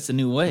think that's the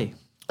new way.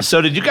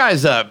 so did you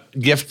guys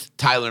gift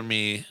Tyler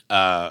me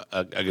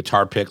a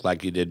guitar pick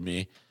like you did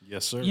me?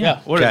 Yes, sir. Yeah.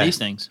 What Okay. are these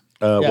things?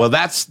 Yeah. Well,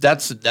 that's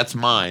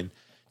mine.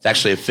 It's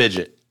actually a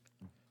fidget.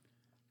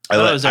 I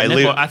thought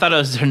it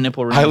was their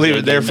nipple rings. I leave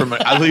it there for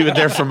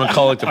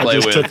Macaulay to play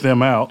Just with took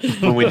them out.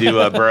 when we do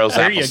Burroughs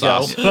There you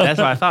go. applesauce. That's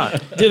what I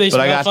thought. Do they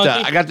But smell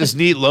funky? I got this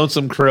neat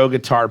Lonesome Crow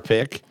guitar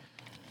pick.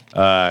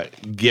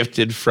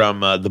 gifted from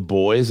the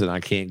boys, and I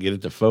can't get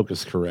it to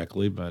focus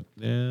correctly, but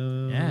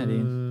Yeah,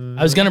 dude.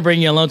 I was gonna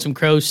bring you a Lonesome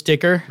Crow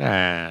sticker,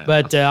 ah,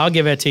 but I'll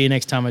give that to you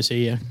next time I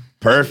see you.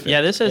 perfect.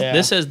 Yeah, this is Yeah.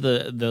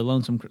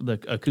 the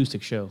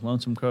acoustic show,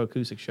 Lonesome Crow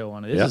acoustic show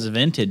on it. This Yeah. is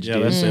vintage, Yeah,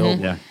 dude. that's the old one.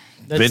 Yeah.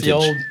 That's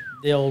Vintage.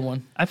 the old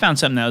one. I found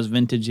something that was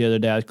vintage the other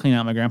day. I was cleaning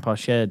out my grandpa's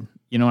shed.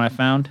 You know what I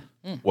found?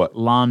 What?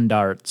 Lawn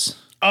darts.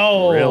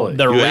 Oh, Really?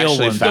 The You real actually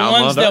ones. the found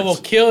ones that Lundarts? will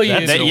kill you.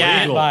 That's if you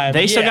yeah, get by 'em.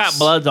 they still got Yes.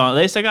 blood on.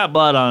 They still got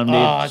blood on them,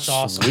 dude. Oh, that's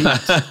awesome.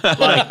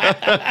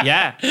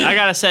 Yeah, I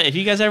got a set. If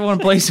you guys ever want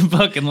to play some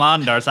fucking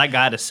lawn darts, I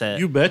got a set.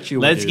 You bet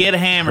you would. Let's get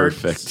hammered.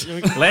 Perfect.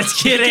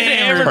 Let's get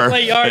Hammer hammered.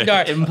 play yard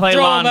dart And play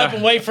throw lawn him up dart.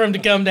 and wait for him to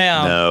come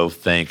down. No,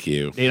 thank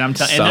you. Dude, I'm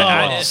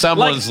telling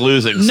Someone's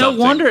losing No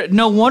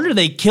something. wonder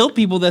they kill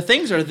people. The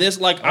things are this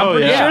like I'm Oh,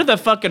 pretty yeah. sure the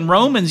fucking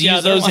Romans Yeah,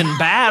 used they're those like- in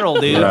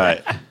battle, dude.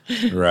 Right.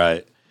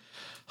 Right.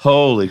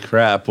 Holy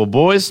crap. Well,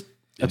 boys,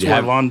 That's did you where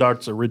have lawn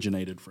darts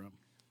originated from.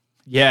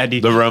 Yeah,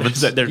 dude. the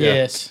Romans? They're-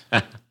 Yes.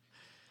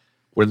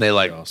 When they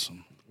like,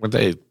 Awesome. when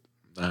they,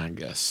 I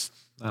guess,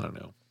 I don't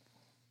know.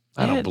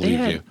 I They don't had- believe they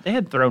had, you. They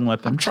had thrown I'm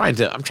weapons. trying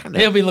to.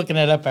 He'll be looking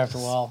that up after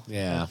a while.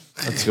 Yeah,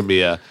 that's gonna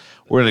be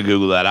we're gonna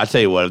Google that. I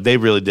tell you what, if they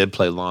really did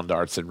play lawn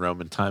darts in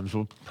Roman times,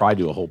 we'll probably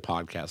do a whole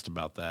podcast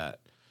about that.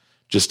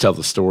 Just tell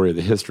the story of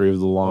the history of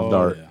the lawn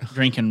dart. Yeah.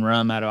 Drinking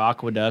rum out of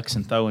aqueducts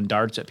and throwing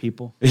darts at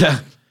people. Yeah,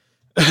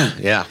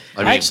 yeah.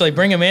 I mean, Actually,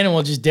 bring him in and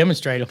we'll just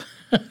demonstrate them.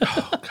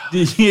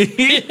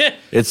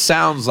 it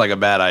sounds like a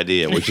bad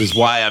idea, which is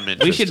why I'm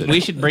interested. we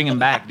should bring him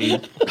back,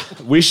 dude.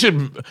 We should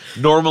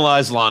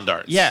normalize lawn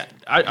darts. Yeah,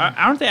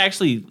 aren't they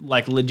actually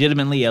like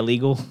legitimately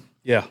illegal?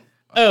 Yeah.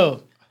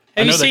 Oh,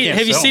 have you know they seen? can't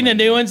Have you sell seen them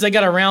the new ones? They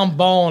got a round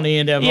ball on the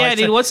end of them. Yeah, Like,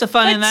 dude. What's the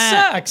fun in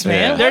that? Sucks, man.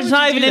 Yeah. Why There's would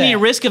not you even do any that?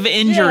 risk of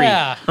injury.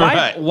 Yeah. Why,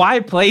 Right. why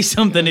play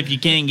something if you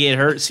can't get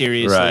hurt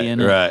seriously? Right. in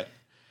it? Right.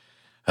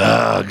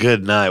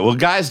 Good night. Well,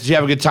 guys, did you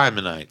have a good time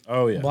tonight?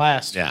 Oh, yeah.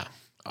 Blast. Yeah.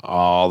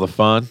 All the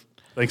fun,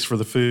 Thanks for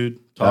the food.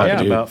 Talking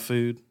dude. about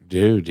food.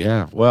 dude.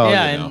 Yeah. Well,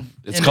 Yeah, you know, and-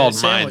 it's and called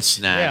the Mind sandwich.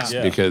 Snacks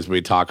Yeah. because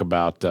we talk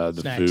about the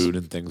Snacks. food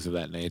and things of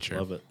that nature.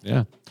 Love it.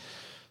 Yeah.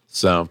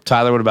 So,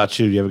 Tyler, what about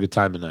you? Do you have a good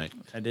time tonight?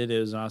 I did. It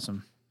was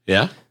awesome.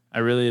 Yeah. I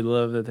really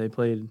love that they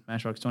played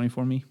Matchbox 20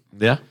 for me.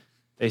 Yeah.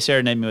 They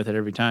serenade me with it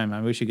every time.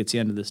 I wish you could see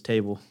under this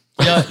table.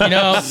 You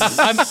know,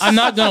 I'm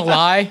not gonna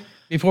lie.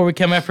 Before we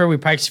come up here, we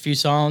practiced a few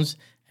songs,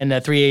 and the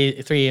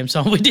 3 a.m.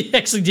 song we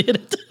actually did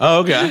it. Oh,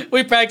 okay.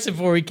 We practiced it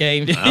before we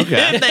came.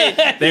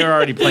 Okay. They were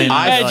already playing.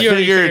 I Had you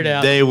already figured figured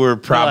out. they were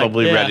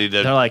probably yeah. ready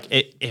They're to. like,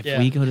 if Yeah.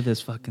 we go to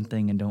this fucking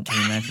thing and don't play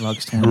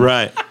Matchbox 20,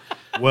 Right.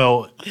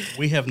 Well,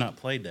 we have not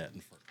played that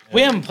in forever.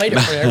 We haven't played it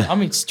forever. I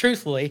mean,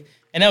 truthfully,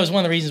 and that was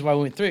one of the reasons why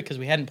we went through it because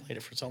we hadn't played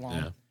it for so long.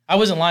 Yeah. I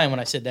wasn't lying when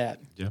I said that.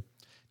 Yeah.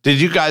 Did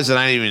you guys? And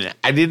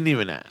I didn't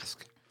even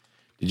ask.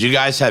 Did you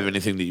guys have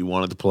anything that you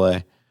wanted to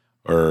play,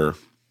 or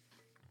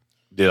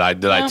did I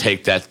No.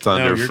 take that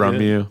thunder you're from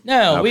good. you?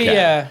 No,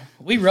 Okay.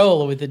 we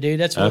roll with it, dude.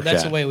 That's what that's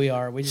Okay. the way we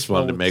are. We Just just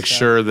wanted roll to with make stuff.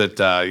 sure that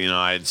I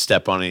didn't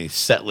step on any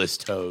set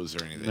list toes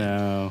or anything.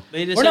 No.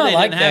 they just We're said not they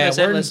like didn't have a that.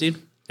 set We're- list,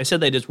 dude. They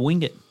said they just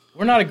wing it.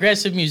 We're not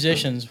aggressive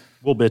musicians.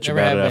 We'll bitch Never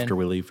about it have after been.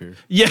 we leave here.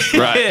 Yeah,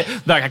 Right.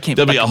 Like I can't.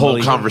 There'll be a fucking whole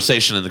believe it.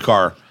 conversation in the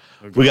car.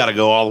 We got to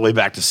go all the way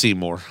back to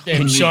Seymour.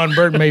 And Sean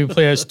Burton maybe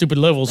play a stupid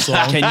level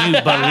song. Can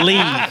you believe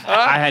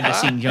I had to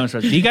sing Jones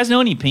Brothers? Do you guys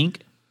know any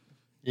Pink?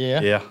 Yeah.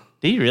 Yeah.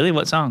 Do you really?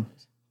 What song?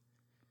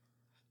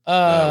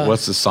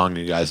 What's the song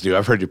you guys do?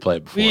 I've heard you play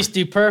it before. We used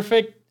to do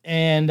Perfect,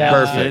 and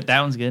Perfect.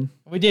 That one's good.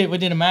 we did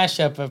a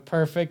mashup of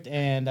Perfect,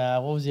 and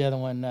what was the other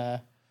one?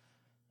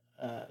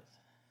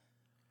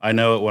 I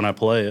know it when I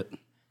play it.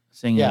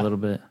 Sing Yeah. a little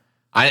bit.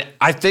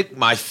 I think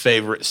my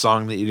favorite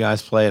song that you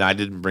guys played, I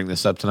didn't bring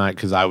this up tonight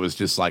because I was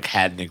just like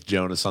had Nick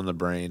Jonas on the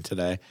brain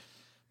today.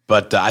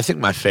 But I think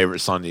my favorite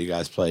song that you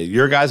guys played,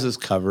 your guys'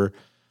 cover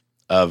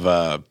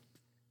of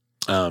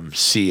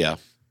Sia,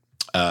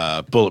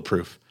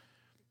 Bulletproof.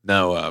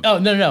 No, Oh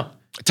no,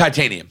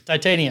 Titanium.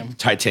 Titanium.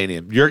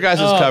 Titanium. Your guys'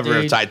 Oh, cover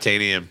of dude.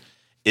 Titanium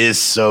is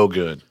so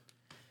good.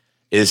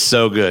 Is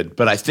so good.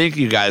 But I think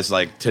you guys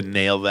like to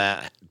nail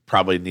that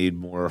probably need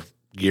more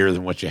gear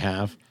than what you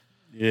have.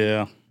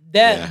 Yeah.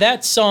 Yeah.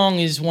 That song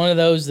is one of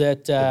those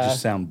that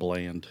Just sound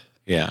bland.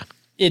 Yeah.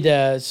 it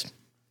does.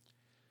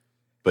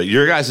 But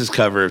your guys'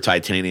 cover of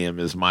Titanium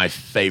is my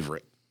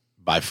favorite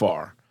by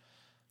far.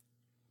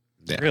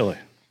 Yeah. Really?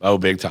 Oh,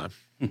 big time.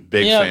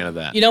 Big You know- fan of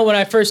that. You know, when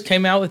I first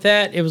came out with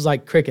that, it was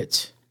like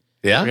crickets.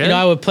 Yeah? You know,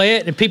 I would play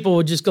it, and people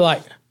would just go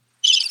like,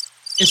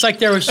 "It's like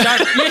they were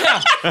shocked."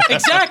 Yeah,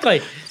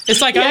 exactly.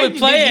 It's like I would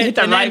play it. Hit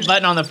the and right then-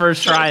 button on the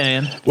first try,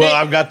 man. Well,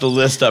 I've got the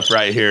list up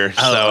right here,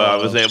 so Oh. I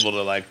was able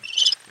to like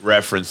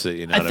reference it.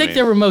 You know I what think I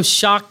they mean? were most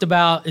shocked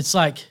about. It's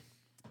like,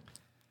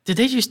 did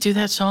they just do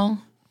that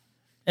song?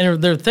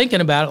 And they're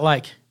thinking about it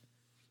like,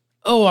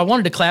 oh, I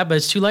wanted to clap, but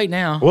it's too late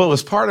now. Well, it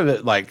was part of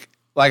it. Like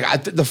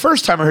the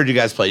first time I heard you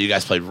guys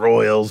played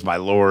Royals by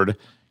Lord.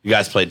 You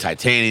guys played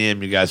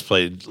Titanium. You guys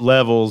played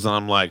Levels, and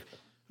I'm like,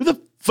 who the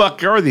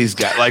fuck are these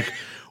guys? Like,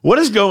 what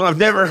is going on? I've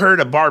never heard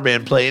a bar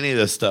band play any of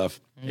this stuff.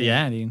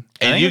 Yeah, dude.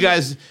 I And think you it's-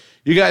 guys,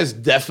 You guys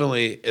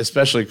definitely,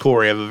 especially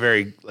Corey, have a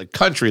very like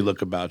country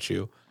look about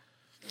you.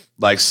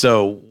 Like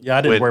so. Yeah,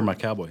 I didn't wear my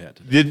cowboy hat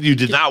today. You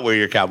did not wear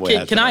your cowboy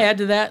hat. Can I add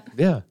to that?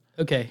 Yeah.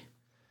 Okay.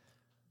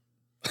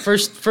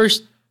 First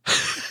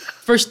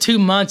 2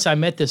 months I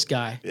met this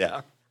guy.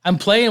 Yeah. I'm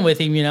playing with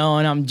him,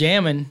 and I'm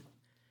jamming.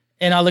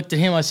 And I looked at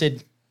him, I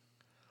said,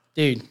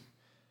 dude,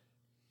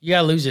 you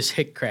gotta lose this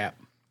hick crap.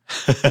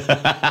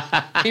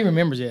 He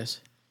remembers this.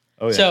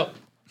 Oh yeah. So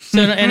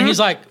and he's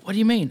like, what do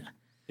you mean?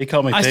 He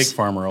called me I pig s-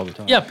 farmer all the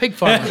time. Yeah, pig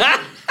farmer.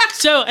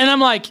 And I'm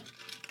like,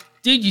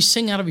 dude, you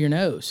sing out of your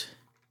nose.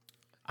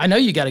 I know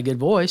you got a good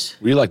voice.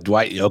 Were you like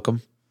Dwight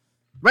Yoakam?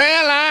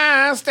 Well,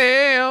 I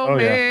still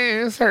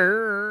yeah. miss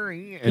her.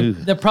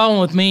 The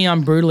problem with me,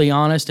 I'm brutally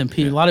honest, and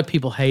a lot of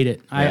people hate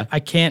it. Yeah. I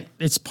can't,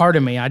 it's part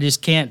of me. I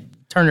just can't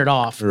turn it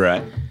off.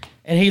 Right.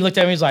 And he looked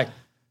at me, he's like,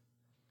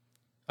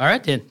 all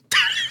right then.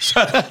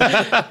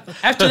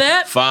 After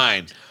that,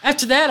 Fine.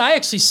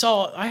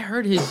 I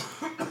heard his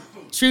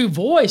true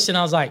voice, and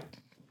I was like,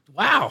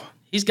 wow,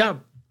 he's got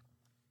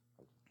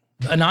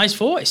a nice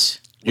voice.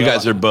 You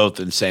guys are both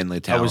insanely I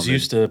talented. was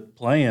used to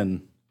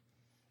playing.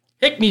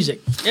 Hick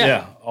music.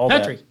 Yeah, all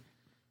country.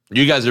 that.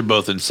 You guys are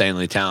both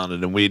insanely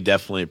talented, and we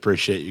definitely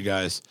appreciate you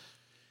guys.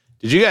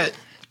 Did you guys?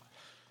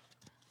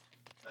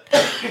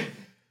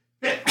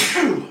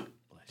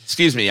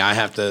 Excuse me, I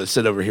have to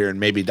sit over here and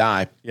maybe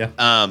die.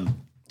 Yeah.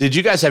 Did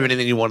you guys have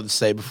anything you wanted to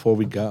say before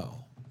we go?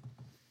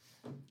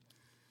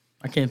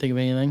 I can't think of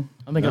anything.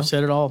 I think I've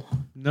said it all.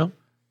 No.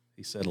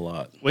 He said a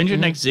lot. When's your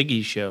next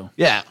Ziggy show?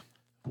 Yeah.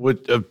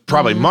 Would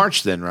probably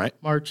March then, right?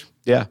 March.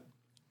 Yeah.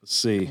 Let's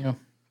see. Yeah.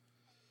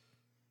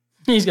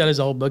 He's got his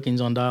old bookings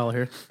on dial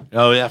here.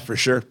 Oh yeah, for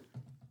sure.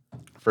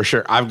 For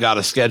sure. I've got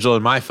a schedule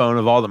in my phone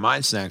of all the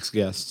Mind Snacks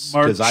guests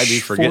March because I be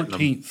forgetting them.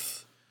 14th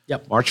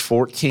March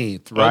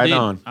 14th, Oh, right dude,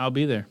 on. I'll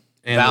be there.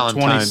 and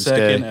Valentine's the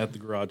 22nd Day. at the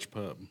Garage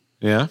Pub.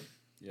 Yeah.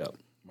 Yep,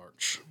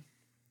 March.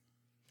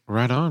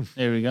 Right on.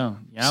 There we go.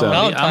 Yeah, So- I'm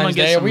gonna Valentine's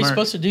get Day. Are some we merch.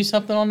 supposed to do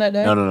something on that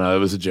day? No. It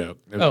was a joke.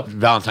 Oh.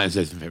 Valentine's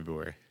Day's in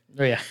February.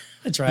 Oh, yeah.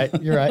 That's right.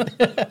 You're right.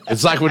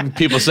 It's like when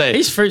people say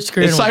He's fruit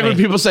screwing it's with like when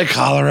me. people say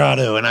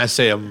Colorado, and I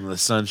say I'm the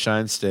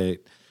Sunshine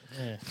State.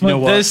 You know The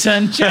what?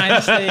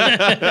 Sunshine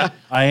State.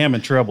 I am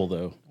in trouble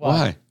though.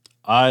 Why?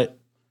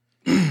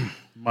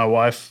 My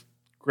wife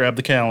grabbed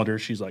the calendar.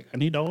 She's like, I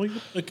need all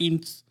your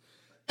bookings.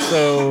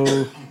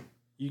 So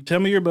you tell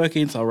me your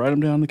bookings. I'll write them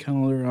down on the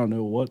calendar. I'll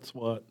know what's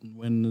what and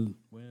when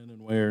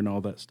and where and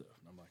all that stuff.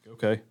 And I'm like,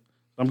 okay.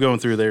 I'm going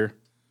through there.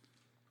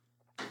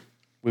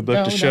 We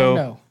booked a show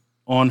No.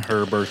 on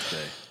her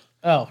birthday.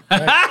 Oh.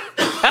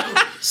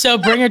 Right. So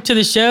bring her to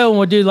the show, and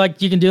we'll do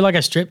you can do like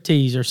a strip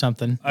tease or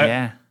something.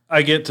 Yeah.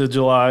 I get to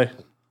July,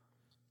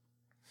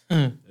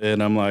 and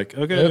I'm like,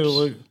 okay, Oops.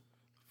 look,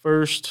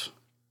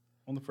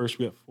 on the first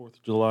we got 4th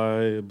of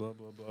July, blah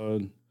blah blah.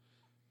 And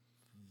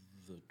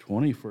the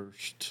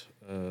 21st,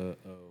 We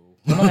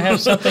might have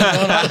something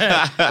going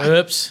on.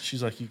 Oops.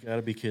 she's like, you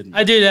gotta be kidding.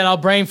 I do that. I'll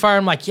brain fire.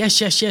 I'm like, yes.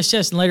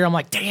 And later I'm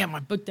like, damn, I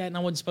booked that and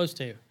I wasn't supposed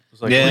to.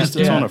 It's like, Yeah. at least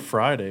it's Yeah. on a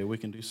Friday. We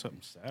can do something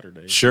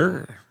Saturday.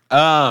 Sure.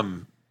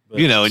 And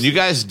you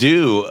guys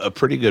do a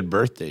pretty good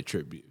birthday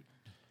tribute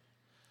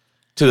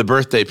to the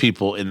birthday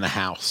people in the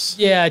house.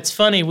 Yeah, it's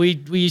funny. We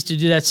used to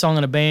do that song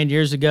in a band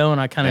years ago,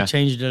 and I kind of Yeah.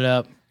 changed it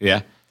up.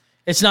 Yeah.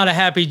 It's not a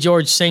Happy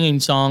George singing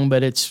song,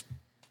 but it's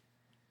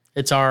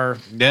our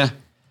Yeah.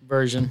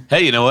 version.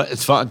 Hey, you know what?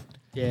 It's fun.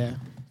 Yeah.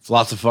 It's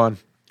lots of fun.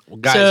 Well,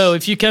 guys. So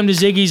if you come to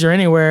Ziggy's or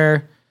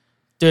anywhere,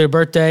 do a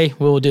birthday,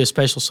 we'll do a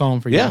special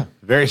song for you. yeah,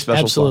 very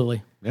special. Absolutely.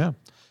 Fun. Yeah.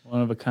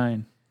 One of a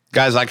kind.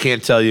 Guys, I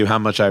can't tell you how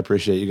much I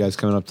appreciate you guys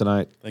coming up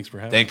tonight. Thanks for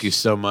having Thank us. you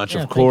so much.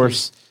 Yeah, Of thank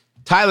course.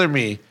 Tyler,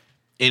 me,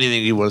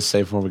 anything you want to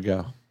say before we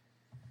go?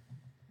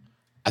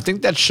 I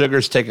think that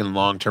sugar's taking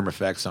long-term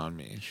effects on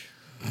me.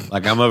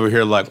 Like I'm over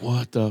here like,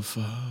 what the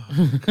fuck?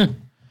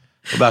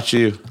 What about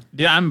you?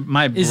 Dude,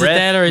 my Is it breath,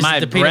 that or is it my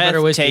the peanut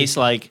butter breath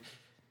whiskey?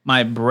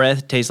 my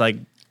breath tastes like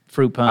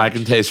fruit punch. I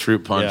can taste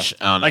fruit punch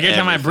on like every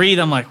time I everything. breathe,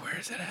 I'm like, where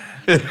is it at?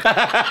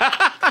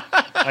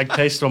 I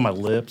taste it on my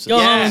lips. Go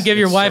home Yeah, and give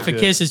your it's wife so a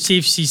good. kiss and see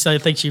if she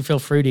thinks you feel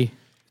fruity.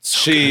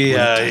 She,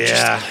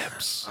 yeah.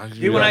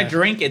 Dude, when I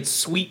drink, it's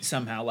sweet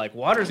somehow. Like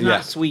water's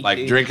not sweet. Like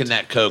dude. drinking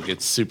that Coke,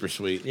 it's super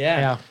sweet.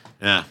 Yeah.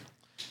 Yeah.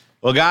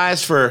 Well,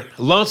 guys, for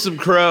Lonesome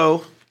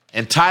Crow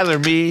and Tyler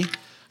Me,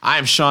 I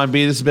am Sean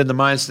B. This has been the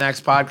Mind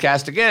Snacks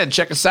Podcast. Again,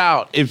 check us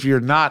out if you're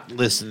not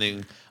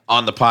listening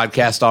on the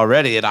podcast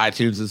already at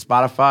iTunes and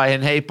Spotify.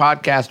 And hey,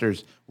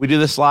 podcasters, we do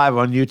this live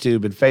on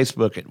YouTube and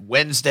Facebook at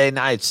Wednesday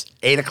nights,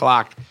 8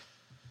 o'clock.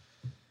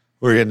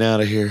 We're getting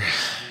out of here.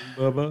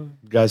 Bye-bye. You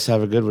guys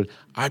have a good one.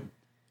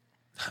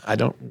 I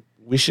don't,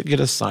 we should get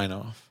a sign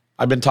off.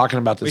 I've been talking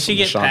about this. We should on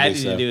the get Sean B. Patty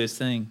show. to do his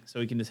thing, so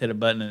we can just hit a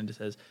button and it just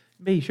says,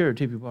 "Be sure to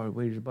tip your bar,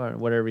 waiter's bar,"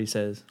 whatever he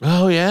says.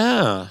 Oh,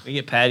 yeah. We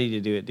get Patty to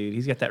do it, dude.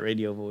 He's got that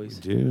radio voice.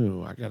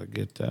 Do I gotta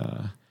get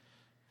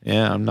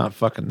yeah, I'm not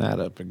fucking that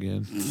up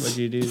again. What'd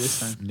you do this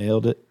time?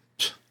 Nailed it.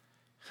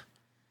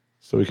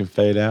 So we can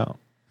fade out.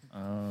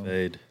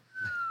 Fade.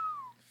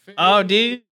 Oh, dude.